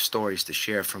number of stories to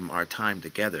share from our time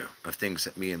together of things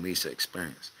that me and Lisa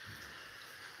experienced.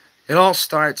 It all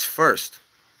starts first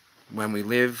when we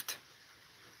lived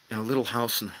in a little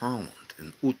house in Holland,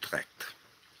 in Utrecht.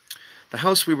 The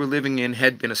house we were living in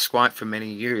had been a squat for many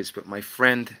years, but my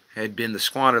friend had been the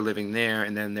squatter living there,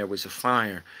 and then there was a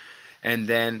fire. And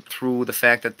then through the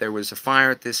fact that there was a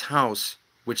fire at this house,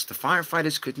 which the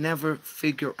firefighters could never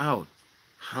figure out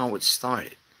how it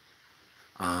started,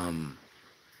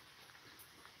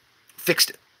 fixed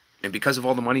it. And because of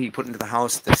all the money he put into the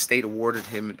house, the state awarded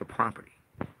him the property.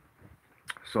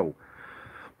 So,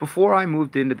 before I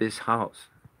moved into this house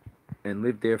and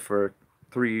lived there for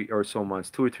 3 or so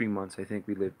months, 2 or 3 months, I think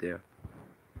we lived there.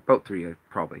 About 3,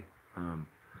 probably.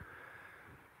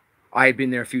 I had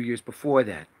been there a few years before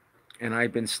that. And I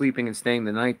had been sleeping and staying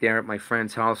the night there at my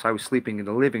friend's house. I was sleeping in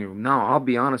the living room. Now, I'll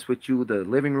be honest with you, the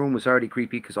living room was already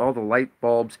creepy because all the light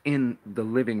bulbs in the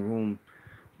living room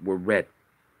were red.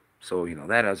 So, you know,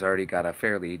 that has already got a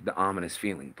fairly ominous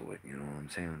feeling to it, you know what I'm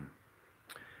saying?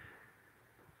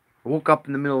 I woke up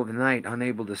in the middle of the night,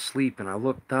 unable to sleep, and I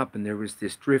looked up, and there was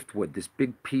this driftwood, this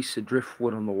big piece of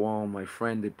driftwood on the wall my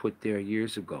friend had put there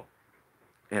years ago.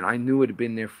 And I knew it had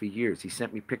been there for years. He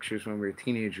sent me pictures when we were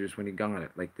teenagers when he got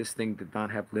it. Like, this thing did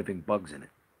not have living bugs in it.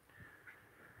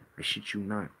 I shit you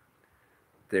not.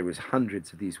 There was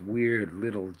hundreds of these weird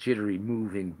little jittery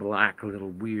moving black little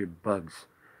weird bugs.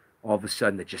 All of a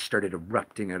sudden, it just started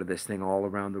erupting out of this thing all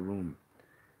around the room.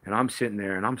 And I'm sitting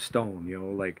there, and I'm stoned, you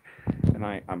know, like, and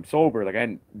I'm sober, like, I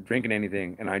hadn't drinking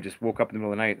anything, and I just woke up in the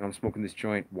middle of the night, and I'm smoking this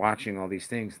joint, watching all these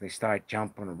things, and they start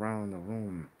jumping around the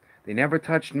room. They never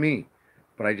touched me,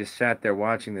 but I just sat there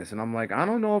watching this, and I'm like, I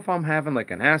don't know if I'm having,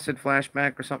 like, an acid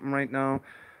flashback or something right now,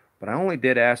 but I only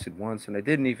did acid once, and I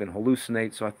didn't even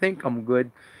hallucinate, so I think I'm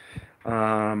good.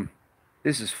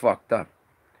 This is fucked up.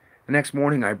 The next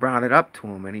morning, I brought it up to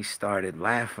him, and he started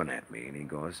laughing at me, and he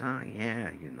goes, oh, yeah,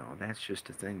 you know, that's just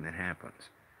a thing that happens.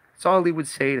 That's all he would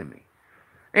say to me.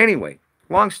 Anyway,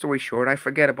 long story short, I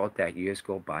forget about that. Years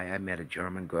go by, I met a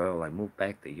German girl, I moved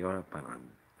back to Europe, and I'm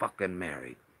fucking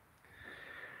married.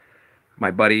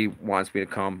 My buddy wants me to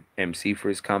come MC for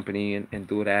his company and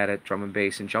do it at drum and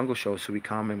bass and jungle shows, so we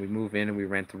come and we move in and we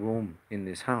rent a room in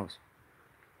this house.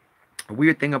 A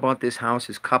weird thing about this house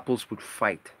is couples would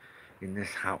fight in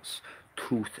this house,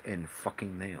 tooth and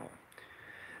fucking nail.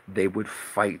 They would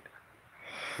fight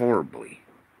horribly.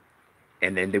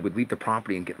 And then they would leave the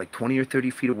property and get like 20 or 30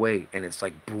 feet away, and it's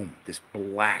like, boom, this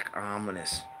black,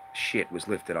 ominous shit was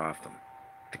lifted off them.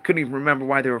 They couldn't even remember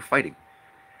why they were fighting.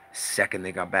 Second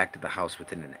they got back to the house,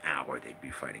 within an hour, they'd be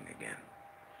fighting again.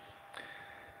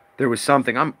 There was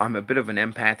something, I'm a bit of an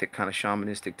empathic, kind of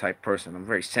shamanistic type person. I'm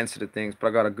very sensitive to things, but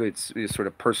I got a good sort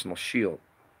of personal shield.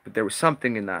 But there was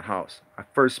something in that house. I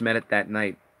first met it that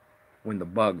night when the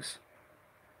bugs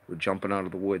were jumping out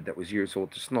of the wood that was years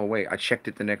old. There's no way. I checked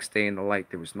it the next day in the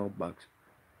light. There was no bugs.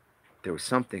 There was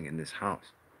something in this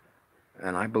house.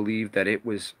 And I believe that it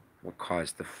was what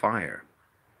caused the fire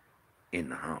in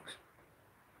the house.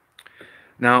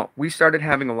 Now, we started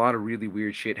having a lot of really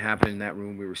weird shit happen in that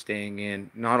room we were staying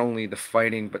in. Not only the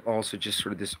fighting, but also just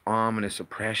sort of this ominous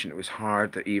oppression. It was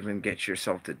hard to even get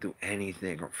yourself to do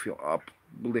anything or feel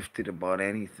uplifted about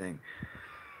anything.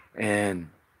 And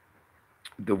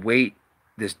the weight,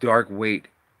 this dark weight.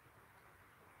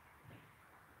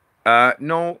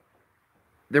 No,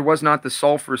 there was not the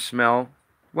sulfur smell.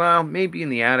 Well, maybe in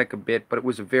the attic a bit, but it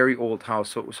was a very old house,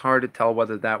 so it was hard to tell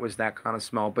whether that was that kind of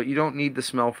smell. But you don't need the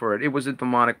smell for it. It was a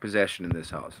demonic possession in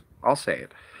this house. I'll say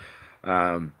it.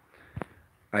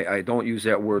 I don't use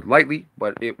that word lightly,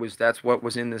 but that's what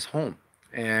was in this home,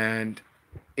 and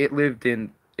it lived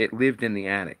in the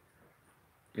attic,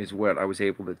 is what I was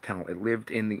able to tell. It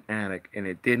lived in the attic, and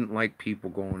it didn't like people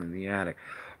going in the attic.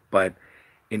 But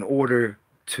in order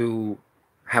to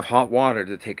have hot water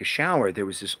to take a shower, there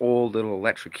was this old little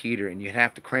electric heater, and you'd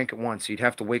have to crank it once. You'd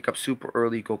have to wake up super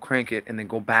early, go crank it, and then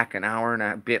go back an hour and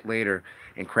a bit later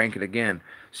and crank it again,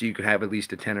 so you could have at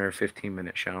least a 10 or a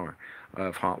 15-minute shower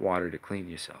of hot water to clean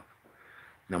yourself.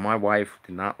 Now, my wife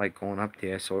did not like going up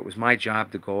there, so it was my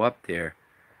job to go up there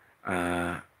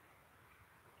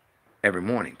every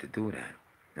morning to do that.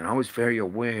 And I was very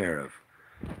aware of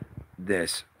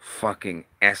this fucking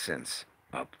essence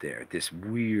up there, this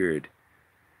weird...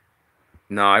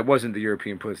 No, I wasn't the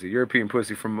European pussy. European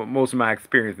pussy, from most of my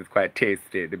experience, is quite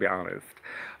tasty, to be honest.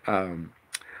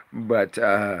 But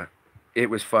it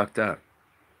was fucked up.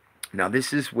 Now,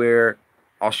 this is where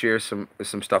I'll share some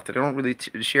stuff that I don't really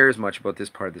share as much about this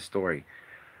part of the story.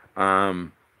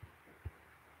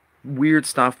 Weird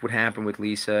stuff would happen with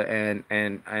Lisa, and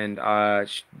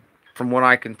from what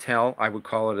I can tell, I would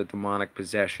call it a demonic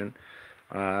possession.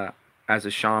 As a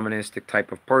shamanistic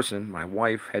type of person, my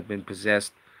wife had been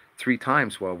possessed 3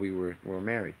 times while we were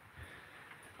married.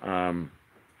 And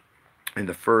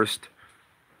the first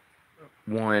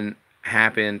one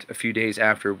happened a few days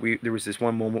after there was this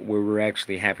one moment where we were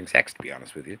actually having sex, to be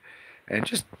honest with you, and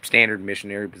just standard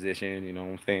missionary position, you know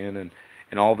what I'm saying,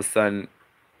 and all of a sudden,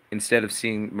 instead of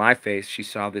seeing my face, she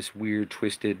saw this weird,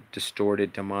 twisted,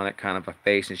 distorted, demonic kind of a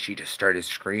face, and she just started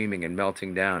screaming and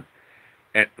melting down,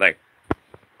 and like,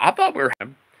 I thought we were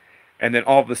him, and then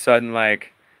all of a sudden,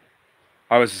 like,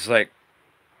 I was just like,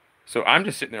 so I'm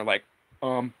just sitting there like,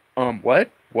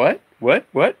 what?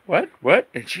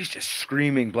 And she's just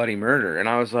screaming bloody murder. And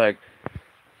I was like,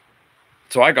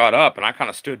 so I got up and I kind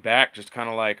of stood back, just kind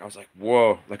of like, I was like,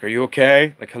 whoa, like, are you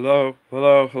okay? Like, hello.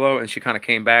 And she kind of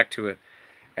came back to it.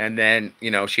 And then,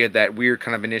 you know, she had that weird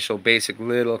kind of initial basic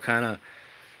little kind of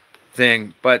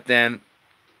thing. But then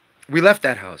we left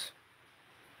that house.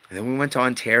 And then we went to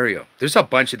Ontario. There's a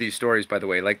bunch of these stories, by the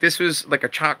way. Like, this was like a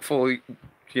chock full, you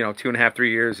know, 2.5,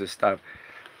 3 years of stuff.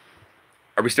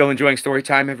 Are we still enjoying story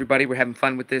time, everybody? We're having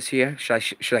fun with this here.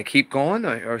 Should I keep going,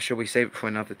 or should we save it for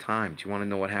another time? Do you want to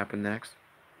know what happened next?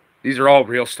 These are all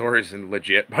real stories and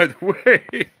legit, by the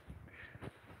way.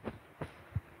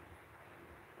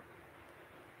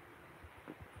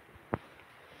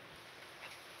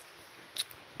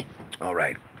 All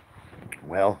right.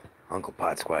 Well, Uncle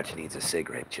Potsquatch needs a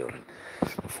cigarette, children,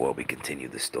 before we continue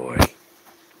the story.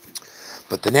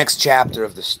 But the next chapter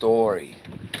of the story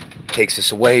takes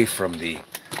us away from the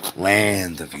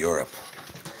land of Europe.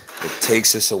 It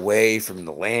takes us away from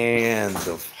the land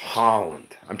of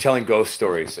Holland. I'm telling ghost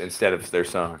stories instead of their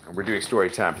song. We're doing story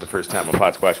time for the first time on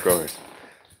Potsquatch Growers.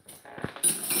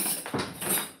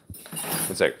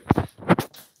 1 second. 1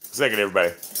 second,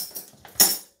 everybody.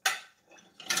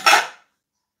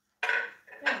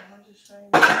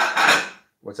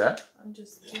 What's that? I'm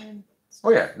just doing...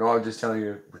 Oh yeah, no, I'm just telling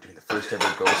you, we're doing the first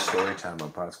ever ghost story time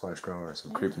on Potsquatch Growers.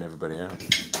 I'm creeping everybody out.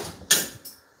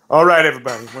 All right,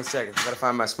 everybody, 1 second. I gotta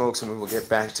find my smokes, and we will get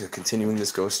back to continuing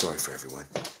this ghost story for everyone.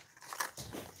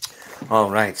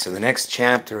 All right, so the next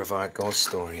chapter of our ghost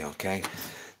story, okay,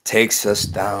 takes us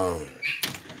down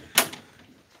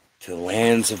to the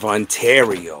lands of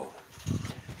Ontario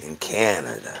in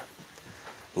Canada.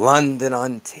 London,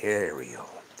 Ontario.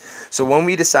 So when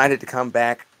we decided to come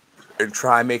back and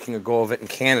try making a go of it in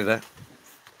Canada,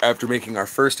 after making our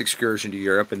first excursion to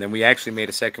Europe, and then we actually made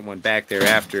a second one back there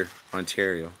after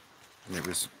Ontario, and it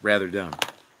was rather dumb.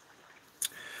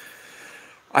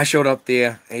 I showed up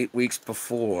there 8 weeks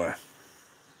before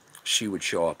she would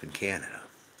show up in Canada.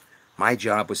 My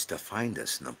job was to find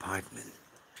us an apartment.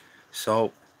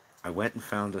 So I went and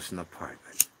found us an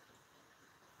apartment.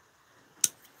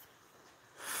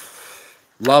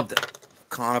 Loved it.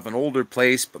 kind of an older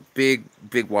place, but big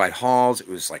wide halls. It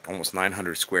was like almost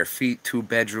 900 square feet, 2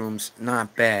 bedrooms.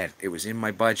 Not bad. It was in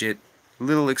my budget. A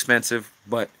little expensive,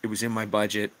 but it was in my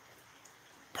budget.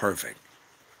 Perfect.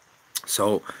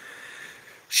 So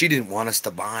she didn't want us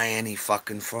to buy any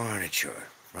fucking furniture,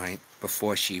 right?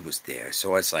 Before she was there.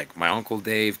 So it's like my Uncle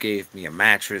Dave gave me a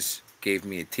mattress, gave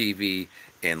me a TV,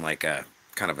 and like a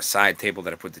kind of a side table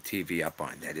that I put the TV up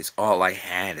on. That is all I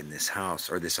had in this house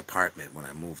or this apartment when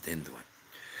I moved into it.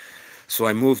 So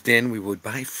I moved in, we would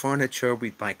buy furniture,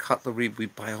 we'd buy cutlery,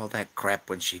 we'd buy all that crap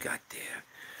when she got there.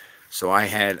 So I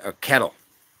had a kettle.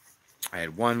 I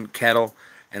had one kettle,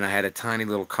 and I had a tiny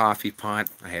little coffee pot.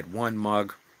 I had one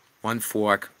mug, one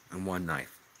fork, and one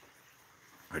knife.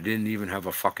 I didn't even have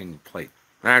a fucking plate.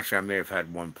 Actually, I may have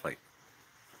had one plate.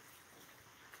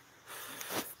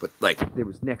 But, like, there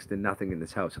was next to nothing in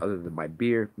this house other than my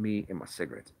beer, me, and my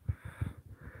cigarettes.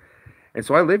 And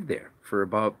so I lived there for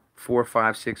about 4,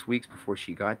 5, 6 weeks before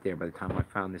she got there by the time I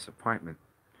found this apartment.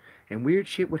 And weird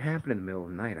shit would happen in the middle of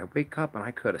the night. I'd wake up and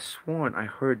I could have sworn I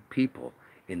heard people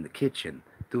in the kitchen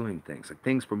doing things. Like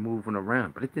things were moving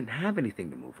around, but it didn't have anything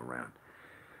to move around.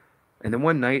 And then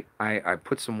one night, I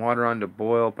put some water on to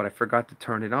boil, but I forgot to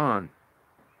turn it on.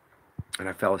 And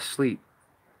I fell asleep.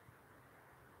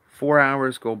 4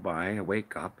 hours go by, I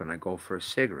wake up, and I go for a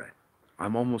cigarette.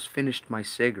 I'm almost finished my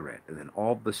cigarette, and then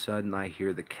all of a sudden I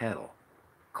hear the kettle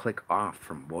click off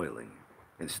from boiling,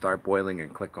 and start boiling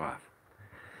and click off.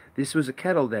 This was a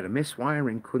kettle that a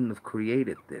miswiring couldn't have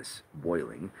created this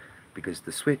boiling, because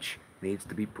the switch needs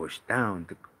to be pushed down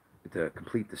to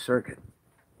complete the circuit.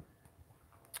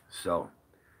 So,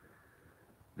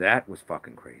 that was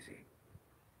fucking crazy.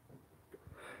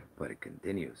 But it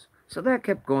continues. So that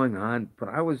kept going on, but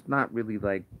I was not really,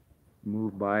 like,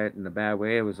 moved by it in a bad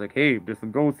way. I was like, hey, there's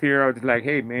some ghosts here. I was just like,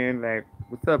 hey, man, like,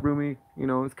 what's up, roomie? You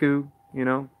know, it's cool, you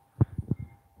know?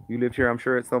 You lived here, I'm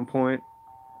sure, at some point.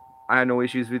 I had no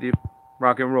issues with you.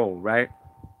 Rock and roll, right?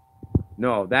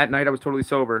 No, that night I was totally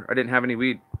sober. I didn't have any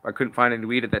weed. I couldn't find any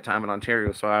weed at that time in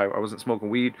Ontario, so I wasn't smoking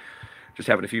weed. Just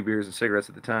having a few beers and cigarettes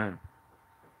at the time.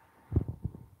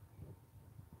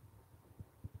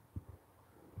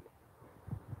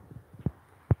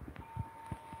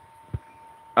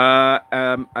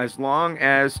 As long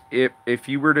as if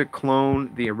you were to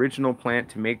clone the original plant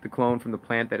to make the clone from the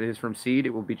plant that it is from seed, it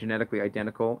will be genetically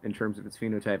identical in terms of its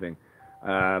phenotyping.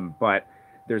 But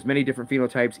there's many different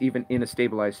phenotypes even in a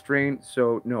stabilized strain,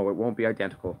 so no, it won't be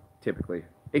identical typically.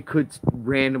 It could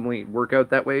randomly work out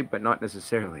that way, but not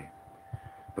necessarily.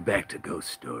 But back to ghost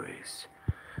stories.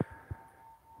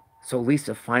 So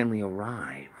Lisa finally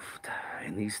arrived,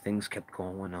 and these things kept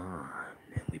going on.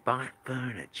 And we bought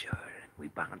furniture, and we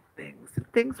bought things, and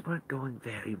things weren't going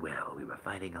very well. We were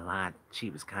fighting a lot. She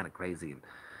was kind of crazy, and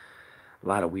a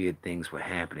lot of weird things were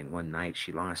happening. One night,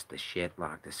 she lost the shit,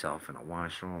 locked herself in a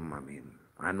washroom. I mean,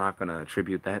 I'm not going to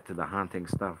attribute that to the haunting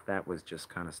stuff. That was just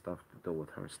kind of stuff to do with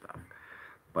her stuff.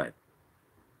 But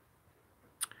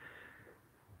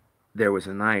there was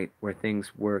a night where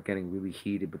things were getting really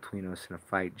heated between us in a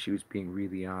fight. She was being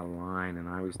really out of line, and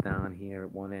I was down here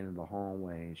at one end of the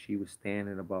hallway, and she was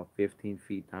standing about 15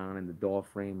 feet down in the door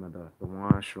frame of the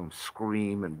washroom,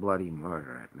 screaming bloody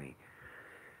murder at me.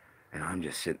 And I'm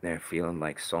just sitting there feeling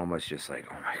like so much, just like,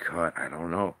 oh my God, I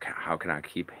don't know. How can I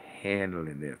keep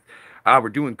handling this? We're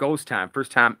doing ghost time.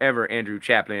 First time ever, Andrew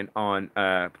Chaplin on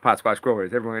Potsquatch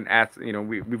Growers. Everyone asked, you know,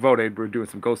 we voted, we're doing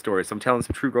some ghost stories. So I'm telling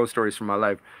some true ghost stories from my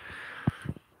life.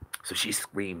 So she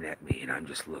screamed at me, and I'm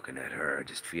just looking at her,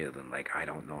 just feeling like I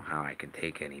don't know how I can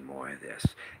take any more of this.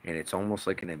 And it's almost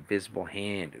like an invisible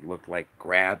hand. It looked like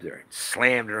grabbed her and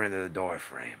slammed her into the door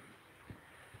frame.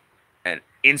 And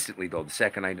instantly, though, the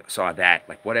second I saw that,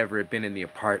 like whatever had been in the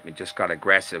apartment just got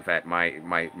aggressive at my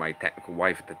technical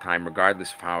wife at the time,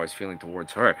 regardless of how I was feeling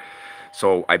towards her.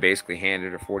 So I basically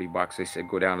handed her $40. I said,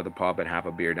 go down to the pub and have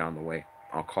a beer down the way.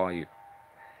 I'll call you.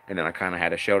 And then I kind of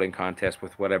had a shouting contest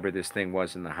with whatever this thing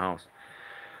was in the house.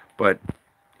 But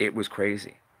it was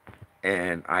crazy.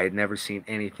 And I had never seen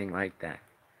anything like that.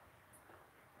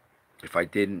 If I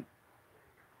didn't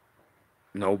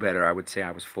know better, I would say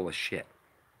I was full of shit.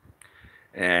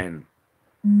 And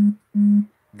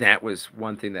that was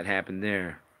one thing that happened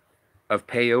there. Of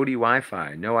peyote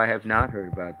Wi-Fi, no, I have not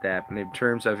heard about that. But in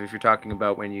terms of if you're talking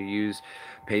about when you use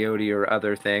peyote or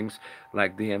other things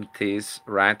like DMTs,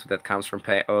 right, that comes from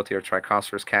peyote or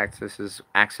trichoceros cactuses,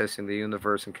 accessing the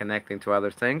universe and connecting to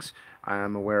other things, I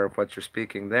am aware of what you're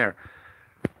speaking there.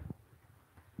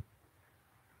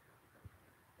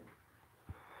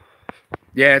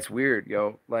 Yeah, it's weird,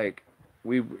 yo. Like,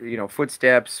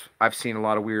 footsteps. I've seen a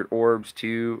lot of weird orbs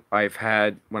too. I've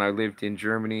had, when I lived in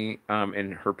Germany,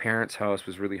 and her parents' house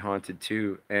was really haunted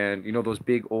too. And those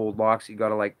big old locks you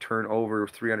gotta like turn over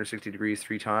 360 degrees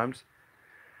 3 times.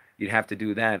 You'd have to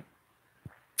do that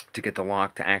to get the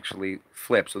lock to actually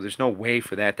flip. So there's no way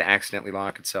for that to accidentally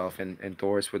lock itself, and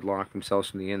doors would lock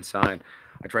themselves from the inside.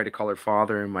 I tried to call her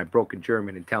father in my broken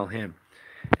German and tell him,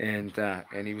 and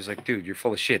he was like, "Dude, you're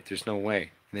full of shit. There's no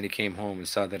way." And then he came home and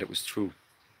saw that it was true.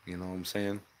 You know what I'm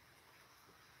saying?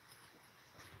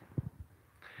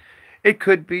 It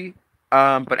could be.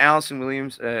 But Allison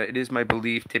Williams, it is my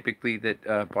belief typically that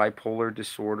bipolar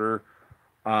disorder,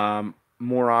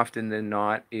 more often than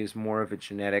not, is more of a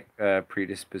genetic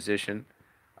predisposition.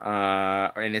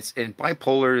 And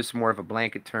bipolar is more of a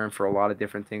blanket term for a lot of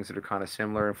different things that are kind of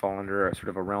similar and fall under a sort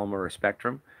of a realm or a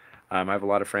spectrum. I have a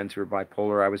lot of friends who are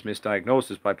bipolar. I was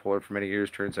misdiagnosed as bipolar for many years.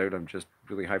 Turns out I'm just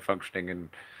really high functioning and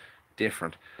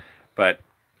different. But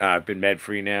I've been med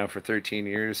free now for 13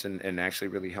 years, and actually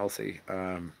really healthy.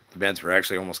 The meds were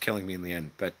actually almost killing me in the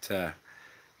end. But,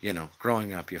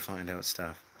 growing up, you find out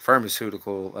stuff.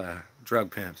 Pharmaceutical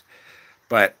drug pimps.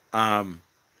 But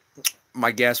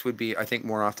my guess would be, I think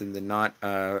more often than not,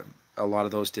 a lot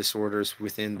of those disorders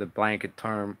within the blanket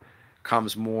term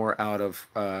comes more out of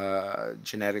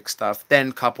genetic stuff,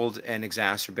 then coupled and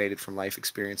exacerbated from life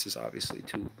experiences, obviously,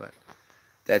 too. But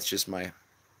that's just my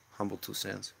humble 2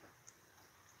 cents.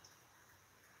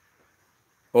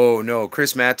 Oh no,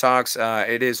 Chris Mattox,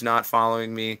 it is not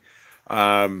following me.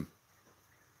 Um,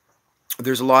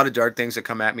 there's a lot of dark things that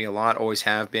come at me a lot. Always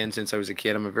have been since I was a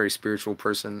kid. I'm a very spiritual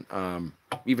person.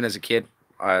 Even as a kid,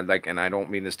 and I don't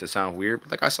mean this to sound weird,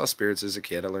 but like I saw spirits as a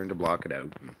kid. I learned to block it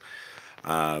out.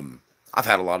 I've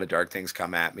had a lot of dark things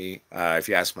come at me. If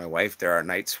you ask my wife, there are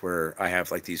nights where I have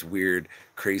like these weird,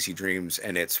 crazy dreams,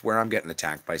 and it's where I'm getting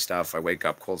attacked by stuff. I wake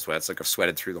up cold sweats, like I've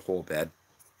sweated through the whole bed,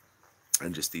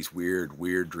 and just these weird,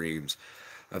 weird dreams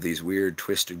of these weird,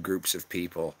 twisted groups of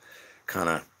people kind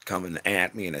of coming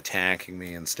at me and attacking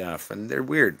me and stuff. And they're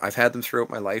weird. I've had them throughout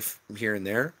my life here and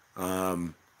there.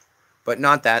 But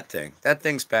not that thing. That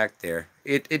thing's back there.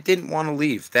 It didn't want to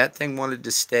leave. That thing wanted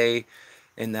to stay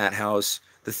in that house.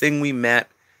 The thing we met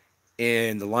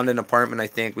in the London apartment, I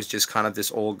think, was just kind of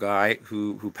this old guy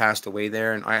who passed away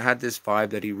there. And I had this vibe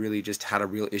that he really just had a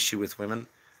real issue with women,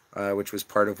 which was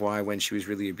part of why when she was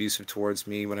really abusive towards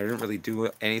me, when I didn't really do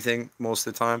anything most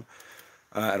of the time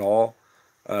at all,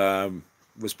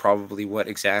 was probably what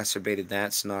exacerbated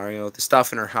that scenario. The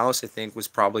stuff in her house, I think, was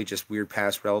probably just weird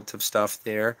past relative stuff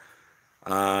there.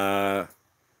 And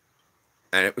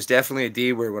it was definitely a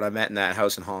D word when I met in that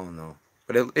house in Holland, though.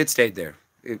 But it stayed there.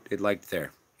 It liked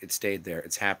there. It stayed there.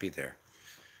 It's happy there.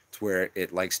 It's where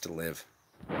it likes to live.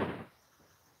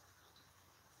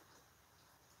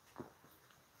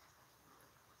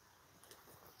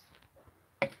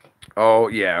 Oh,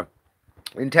 yeah.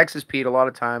 In Texas, Pete, a lot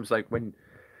of times, like when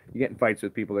you get in fights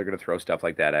with people, they're going to throw stuff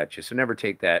like that at you. So never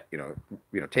take that,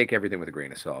 take everything with a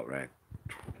grain of salt, right?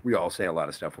 We all say a lot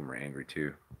of stuff when we're angry,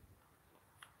 too.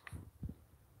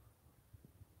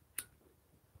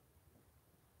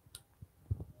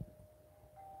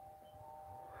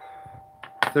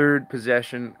 Third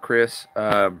possession, Chris.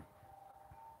 The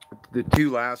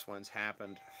 2 last ones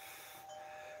happened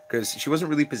because she wasn't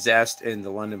really possessed in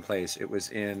the London place. It was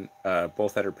in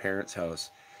both at her parents' house.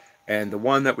 And the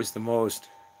one that was the most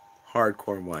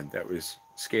hardcore one, that was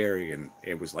scary, and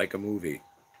it was like a movie.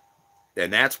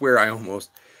 And that's where I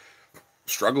almost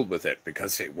struggled with it,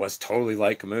 because it was totally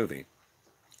like a movie.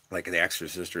 Like The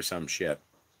Exorcist or some shit.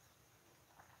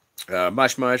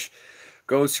 Mush Mush.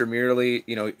 Ghosts are merely,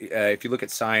 if you look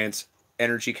at science,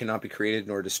 energy cannot be created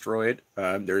nor destroyed.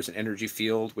 There's an energy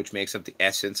field which makes up the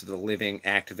essence of the living,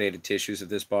 activated tissues of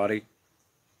this body.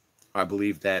 I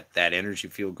believe that energy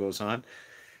field goes on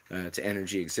to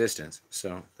energy existence.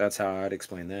 So that's how I'd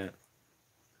explain that.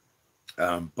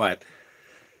 But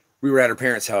we were at her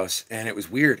parents' house, and it was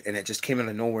weird, and it just came out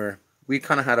of nowhere. We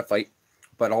kind of had a fight,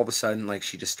 but all of a sudden, like,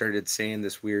 she just started saying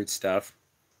this weird stuff.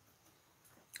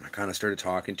 I kind of started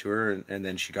talking to her, and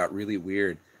then she got really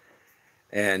weird.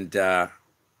 And I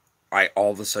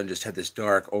all of a sudden just had this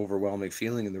dark, overwhelming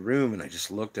feeling in the room, and I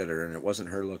just looked at her, and it wasn't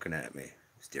her looking at me. It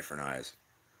was different eyes.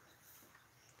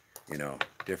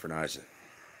 Different eyes.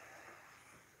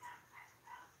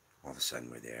 All of a sudden,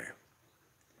 we're there.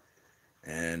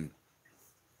 And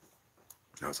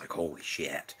I was like, holy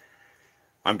shit.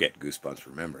 I'm getting goosebumps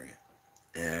remembering it.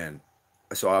 And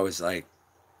so I was like,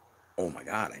 oh my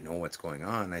God, I know what's going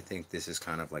on. I think this is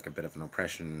kind of like a bit of an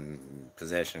oppression,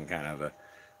 possession kind of a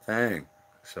thing.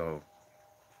 So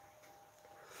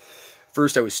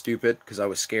first I was stupid because I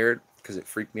was scared, because it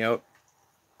freaked me out.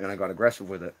 and I got aggressive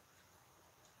with it.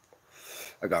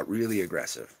 I got really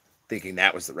aggressive, thinking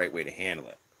that was the right way to handle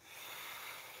it.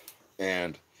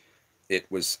 And it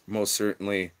was most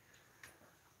certainly,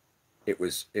 it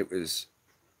was,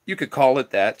 you could call it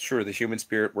that. Sure, the human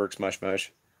spirit works mush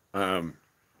mush. Um,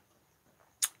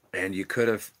 and you could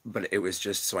have, but it was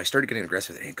just, so I started getting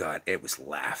aggressive with it, and God, it was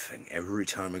laughing. Every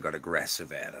time I got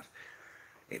aggressive at it,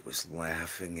 it was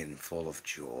laughing and full of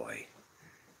joy.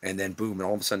 And then boom, and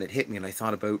all of a sudden it hit me, and I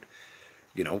thought about,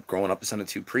 growing up as son of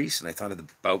two priests, and I thought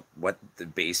about what the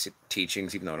basic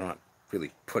teachings, even though I'm not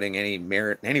really putting any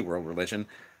merit in any world religion,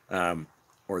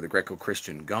 or the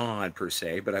Greco-Christian God per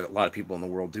se, but a lot of people in the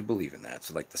world do believe in that.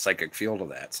 So like the psychic field of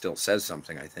that still says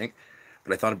something, I think.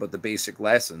 But I thought about the basic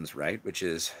lessons, right, which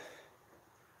is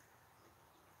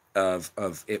of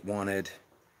it wanted,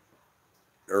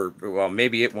 or well,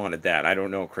 maybe it wanted that. I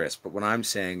don't know, Chris. But what I'm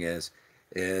saying is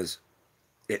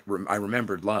I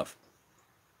remembered love.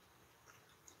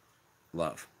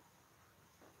 Love.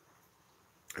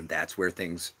 And that's where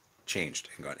things changed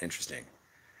and got interesting.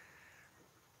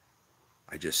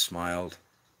 I just smiled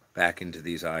back into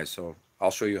these eyes. So I'll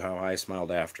show you how I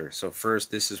smiled after. So first,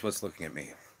 this is what's looking at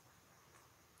me.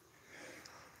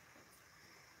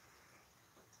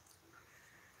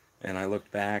 And I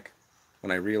looked back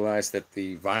when I realized that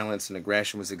the violence and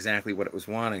aggression was exactly what it was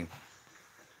wanting.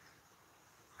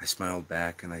 I smiled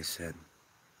back and I said,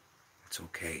 "It's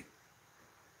okay.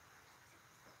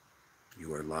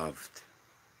 You are loved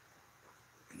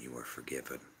and you are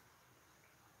forgiven."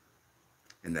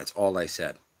 And that's all I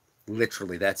said.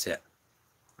 Literally, that's it.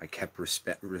 I kept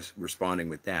responding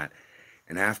with that.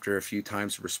 And after a few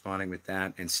times responding with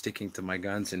that and sticking to my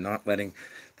guns and not letting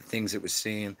the things it was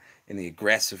saying and the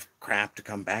aggressive crap to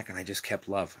come back, and I just kept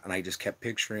love. And I just kept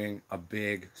picturing a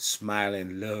big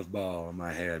smiling love ball in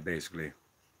my head, basically.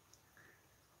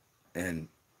 And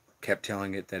kept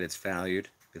telling it that it's valued,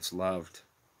 it's loved,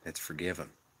 it's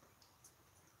forgiven.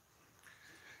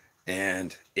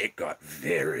 And it got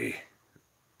very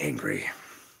angry.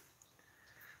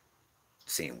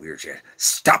 Saying weird shit.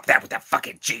 "Stop that with that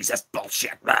fucking Jesus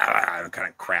bullshit." Kind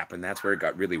of crap. And that's where it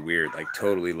got really weird.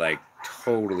 Totally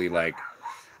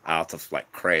out of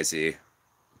crazy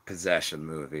possession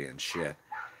movie and shit.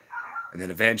 And then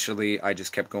eventually I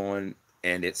just kept going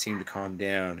and it seemed to calm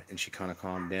down and she kind of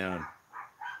calmed down.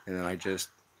 And then I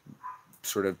just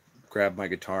sort of grabbed my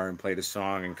guitar and played a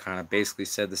song and kind of basically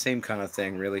said the same kind of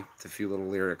thing, really, with a few little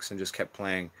lyrics, and just kept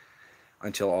playing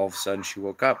until all of a sudden she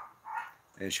woke up.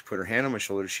 And she put her hand on my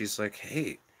shoulder. She's like,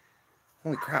 "Hey,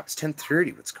 holy crap, it's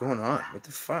 10:30. What's going on? What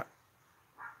the fuck?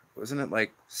 Wasn't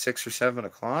it 6 or 7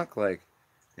 o'clock?"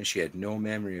 And she had no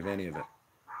memory of any of it.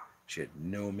 She had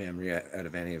no memory out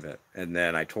of any of it. And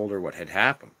then I told her what had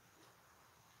happened.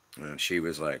 And she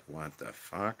was like, "What the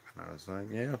fuck?" And I was like,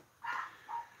 "Yeah.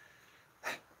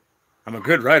 I'm a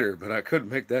good writer, but I couldn't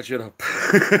make that shit up."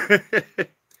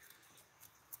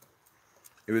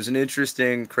 It was an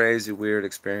interesting, crazy, weird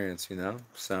experience,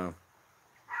 So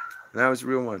that was a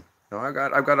real one. No, I've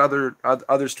got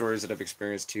other stories that I've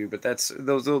experienced too, but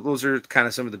those are kind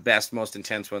of some of the best, most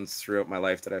intense ones throughout my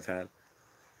life that I've had.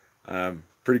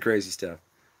 Pretty crazy stuff.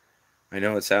 I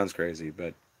know it sounds crazy,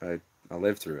 but I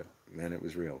lived through it, and it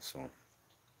was real. So,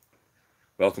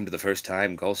 welcome to the first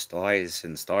time ghost stories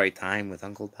and story time with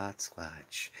Uncle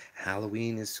Potsquatch.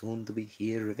 Halloween is soon to be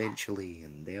here eventually,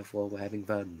 and therefore we're having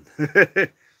fun.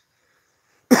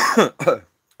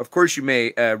 Of course you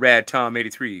may, Rad Tom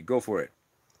 83. Go for it.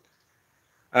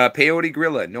 Peyote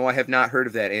Gorilla. No, I have not heard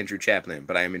of that, Andrew Chaplin,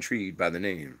 but I am intrigued by the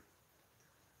name.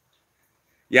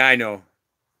 Yeah, I know.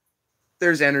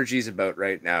 There's energies about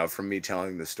right now from me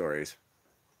telling the stories.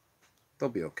 They'll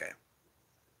be okay.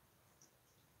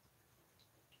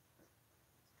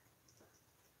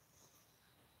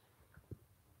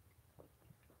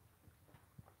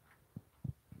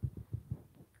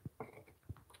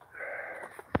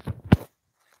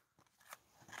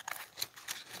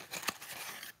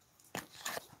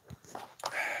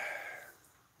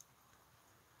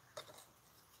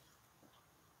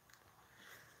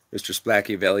 Mr.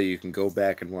 Splacchiavelli, you can go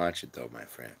back and watch it, though, my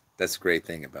friend. That's the great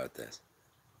thing about this.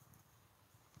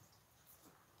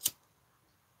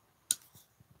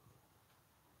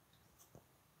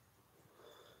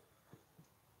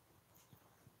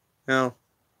 No,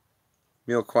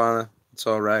 Milquana, it's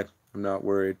all right. I'm not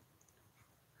worried.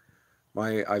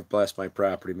 I've blessed my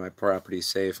property. My property's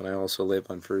safe, and I also live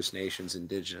on First Nations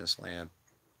indigenous land.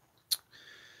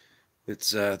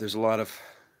 It's there's a lot of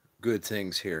good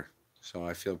things here, so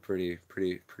I feel pretty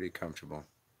comfortable.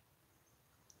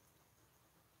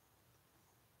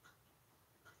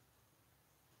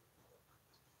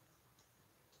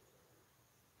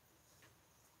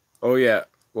 Oh yeah.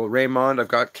 Well, Raymond, I've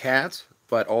got cats,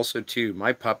 but also too,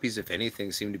 my puppies, if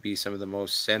anything, seem to be some of the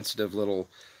most sensitive little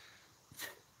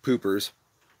poopers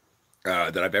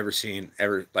that I've ever seen.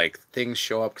 Ever like things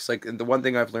show up because like the one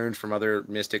thing I've learned from other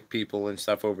mystic people and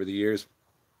stuff over the years,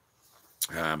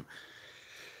 um,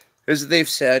 is that they've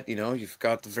said, you know, you've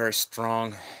got the very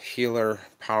strong healer,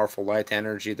 powerful light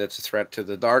energy that's a threat to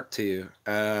the dark to you,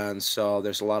 and so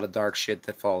there's a lot of dark shit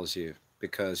that follows you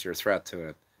because you're a threat to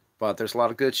it. But there's a lot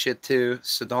of good shit too,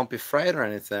 so don't be afraid or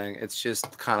anything. It's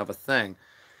just kind of a thing.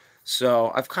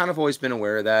 So I've kind of always been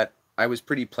aware of that. I was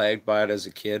pretty plagued by it as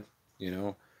a kid, you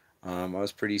know. I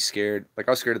was pretty scared. Like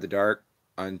I was scared of the dark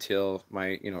until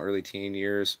my, you know, early teen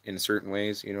years in certain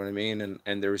ways, you know what I mean?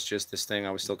 And there was just this thing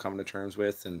I was still coming to terms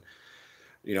with, and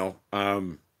you know, a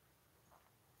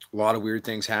lot of weird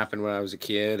things happened when I was a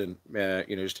kid, and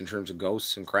you know, just in terms of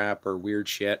ghosts and crap or weird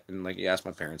shit, and like you asked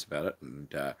my parents about it,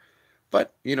 and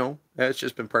but you know, it's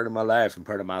just been part of my life and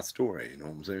part of my story. You know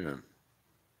what I'm saying?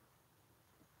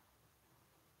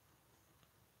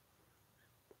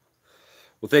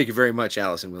 Well, thank you very much,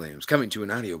 Allison Williams. Coming to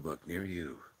an audiobook near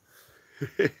you.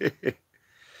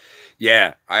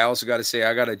 Yeah, I also got to say,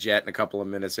 I got a jet in a couple of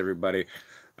minutes, everybody.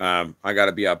 I got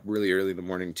to be up really early in the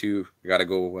morning, too. I got to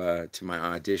go to my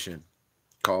audition,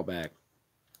 call back,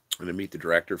 and to meet the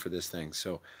director for this thing.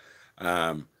 So,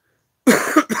 um,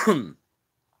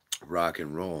 rock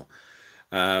and roll.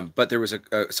 But there was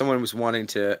someone was wanting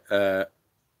to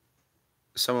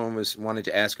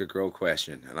ask a girl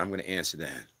question, and I'm going to answer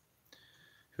that.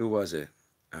 Who was it?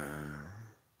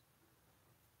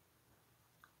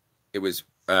 It was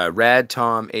Rad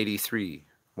Tom 83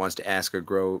 wants to ask a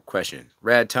grow question.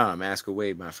 Rad Tom, ask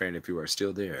away, my friend, if you are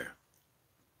still there.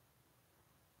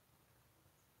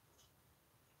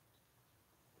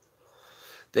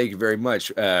 Thank you very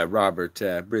much, Robert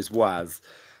Brisbois.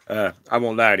 I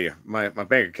won't lie to you. My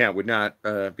bank account would not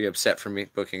be upset for me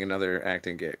booking another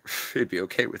acting gig. It'd be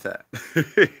okay with that.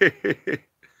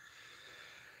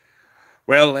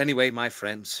 Well, anyway, my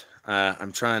friends,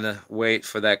 I'm trying to wait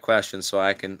for that question so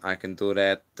I can do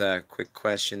that quick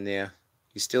question there.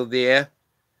 You still there?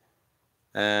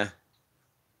 Uh,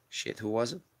 shit, who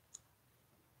was it?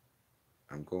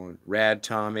 I'm going Rad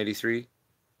Tom 83.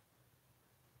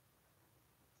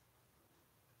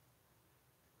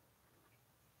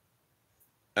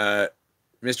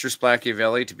 Mr.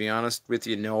 Splacchiavelli, to be honest with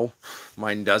you, no,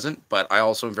 mine doesn't. But I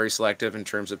also am very selective in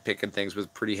terms of picking things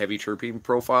with pretty heavy terpene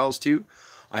profiles too.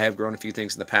 I have grown a few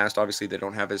things in the past. Obviously, they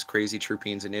don't have as crazy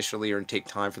terpenes initially, or take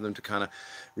time for them to kind of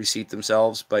reseat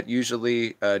themselves. But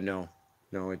usually, no,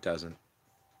 no, it doesn't.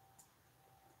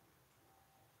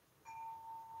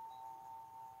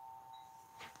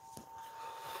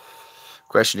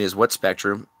 Question is, what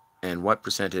spectrum and what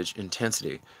percentage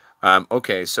intensity?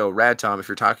 Okay, so Rad Tom, if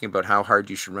you're talking about how hard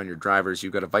you should run your drivers,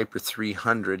 you've got a Viper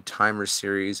 300 timer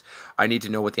series. I need to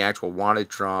know what the actual wattage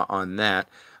draw on that.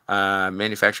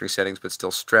 Manufacturing settings, but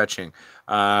still stretching.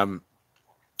 Well,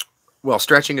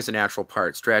 stretching is a natural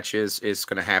part. Stretch is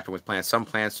going to happen with plants. Some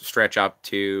plants stretch up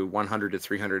to 100 to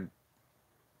 300%.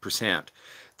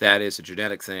 That is a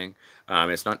genetic thing.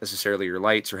 It's not necessarily your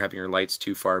lights or having your lights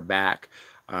too far back.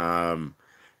 In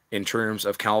terms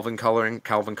of Kelvin color,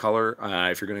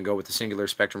 if you're going to go with the singular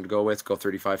spectrum to go with, go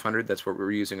 3500. That's what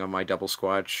we're using on my double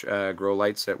squatch grow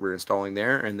lights that we're installing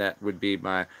there, and that would be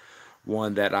my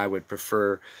one that I would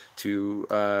prefer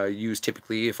to use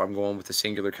typically if I'm going with a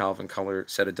singular Kelvin color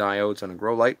set of diodes on a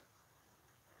grow light.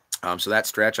 So that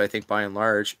stretch, I think, by and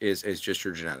large, is just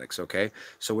your genetics, okay?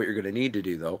 So what you're going to need to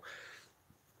do, though,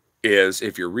 is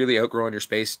if you're really outgrowing your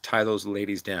space, tie those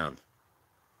ladies down.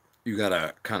 You got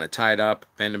to kind of tie it up,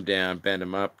 bend them down, bend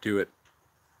them up, do it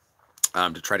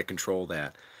to try to control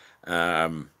that.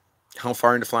 How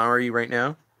far into flower are you right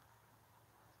now?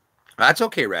 That's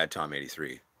okay, Rad Tom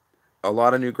 83. A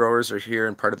lot of new growers are here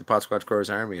and part of the Potsquatch Growers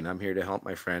Army, and I'm here to help,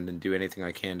 my friend, and do anything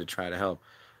I can to try to help.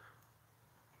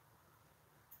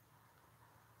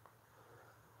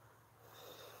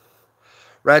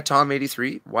 Rad Tom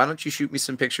 83, why don't you shoot me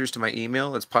some pictures to my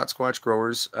email? It's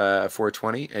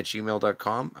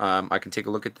potsquatchgrowers420@gmail.com. I can take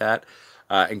a look at that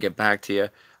and get back to you.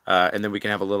 And then we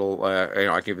can have a little, I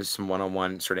can give you some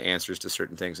one-on-one sort of answers to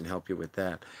certain things and help you with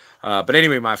that. But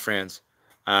anyway, my friends,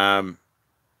 how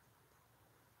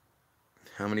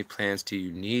many plants do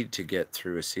you need to get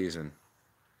through a season?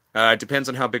 It depends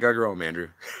on how big I grow them, Andrew.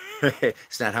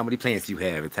 It's not how many plants you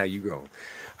have, it's how you grow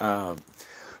them.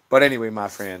 But anyway, my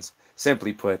friends,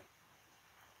 simply put,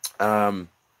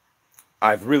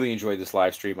 I've really enjoyed this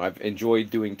live stream. I've enjoyed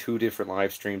doing 2 different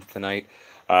live streams tonight.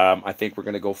 I think we're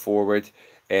going to go forward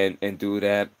and do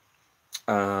that.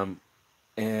 And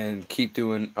and keep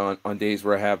doing on days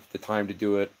where I have the time to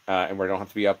do it, and where I don't have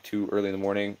to be up too early in the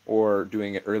morning, or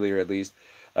doing it earlier at least.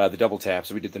 The double tap.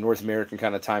 So we did the North American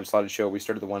kind of time slotted show. We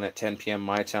started the one at 10 p.m.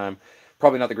 my time.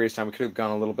 Probably not the greatest time. We could have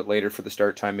gone a little bit later for the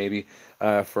start time, maybe,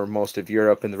 for most of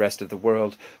Europe and the rest of the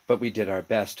world. But we did our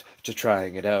best to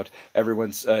trying it out.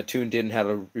 Everyone's tuned in, had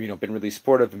been really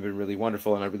supportive and been really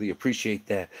wonderful, and I really appreciate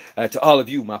that. To all of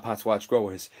you, my Potsquatch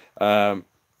growers.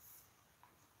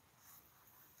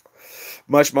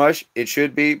 Mush, it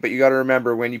should be, but you got to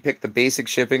remember, when you pick the basic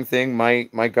shipping thing,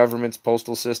 my government's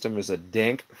postal system is a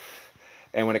dink.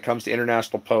 And when it comes to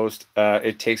international post,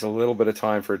 it takes a little bit of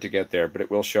time for it to get there, but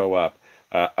it will show up.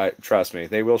 Trust me,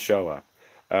 they will show up.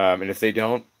 And if they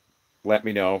don't, let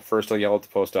me know. First, I'll yell at the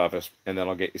post office, and then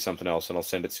I'll get you something else, and I'll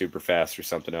send it super fast or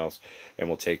something else, and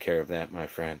we'll take care of that, my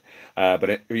friend.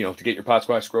 To get your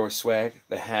Potsquatch Grower swag,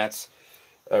 the hats,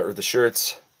 or the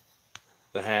shirts,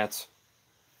 the hats,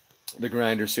 the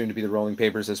grinder, soon to be the rolling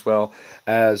papers, as well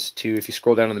as to, if you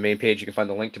scroll down on the main page, you can find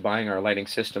the link to buying our lighting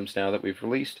systems now that we've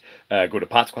released. Go to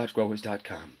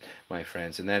potsquatchgrowers.com, my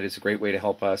friends, and that is a great way to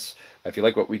help us. If you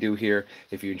like what we do here,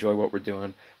 if you enjoy what we're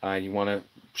doing, you want to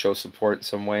show support in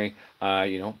some way, buy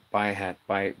a hat,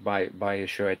 buy a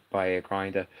shirt, buy a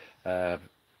grinder.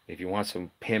 If you want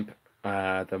some pimp,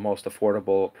 the most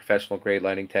affordable professional grade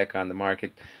lighting tech on the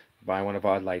market, buy one of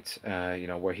our lights.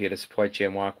 We're here to support you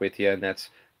and walk with you, and that's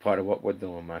part of what we're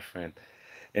doing, my friend.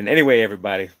 And anyway,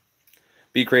 everybody,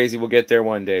 be crazy. We'll get there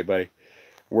one day, buddy.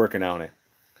 Working on it.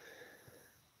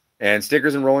 And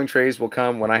stickers and rolling trays will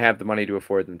come when I have the money to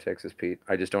afford them, Texas Pete.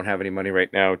 I just don't have any money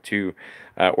right now to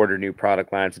order new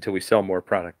product lines until we sell more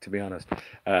product, to be honest.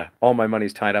 All my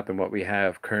money's tied up in what we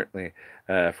have currently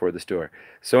for the store.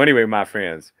 So anyway, my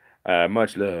friends,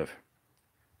 much love.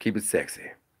 Keep it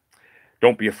sexy.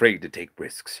 Don't be afraid to take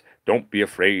risks. Don't be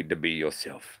afraid to be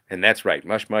yourself. And that's right.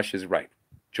 Mush is right.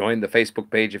 Join the Facebook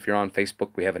page if you're on Facebook.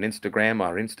 We have an Instagram.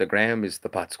 Our Instagram is the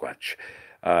Potsquatch.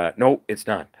 No, it's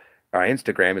not. Our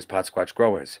Instagram is Potsquatch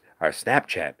Growers. Our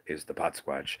Snapchat is the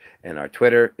Potsquatch. And our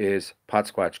Twitter is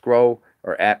Potsquatch Grow,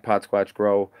 or at Potsquatch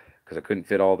Grow, because I couldn't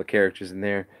fit all the characters in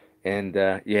there. And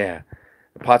yeah,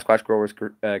 the Potsquatch Growers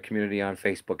community on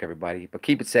Facebook, everybody. But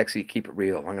keep it sexy, keep it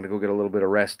real. I'm going to go get a little bit of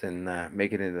rest and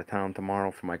make it into town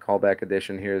tomorrow for my callback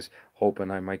edition. Here's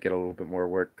hoping I might get a little bit more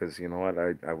work, because you know what,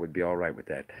 I would be all right with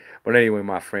that. But anyway,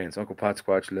 my friends, Uncle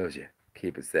Potsquatch loves you.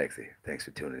 Keep it sexy. Thanks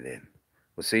for tuning in.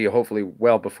 We'll see you hopefully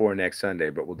well before next Sunday,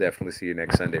 but we'll definitely see you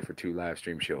next Sunday for 2 live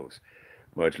stream shows.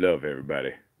 Much love,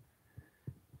 everybody.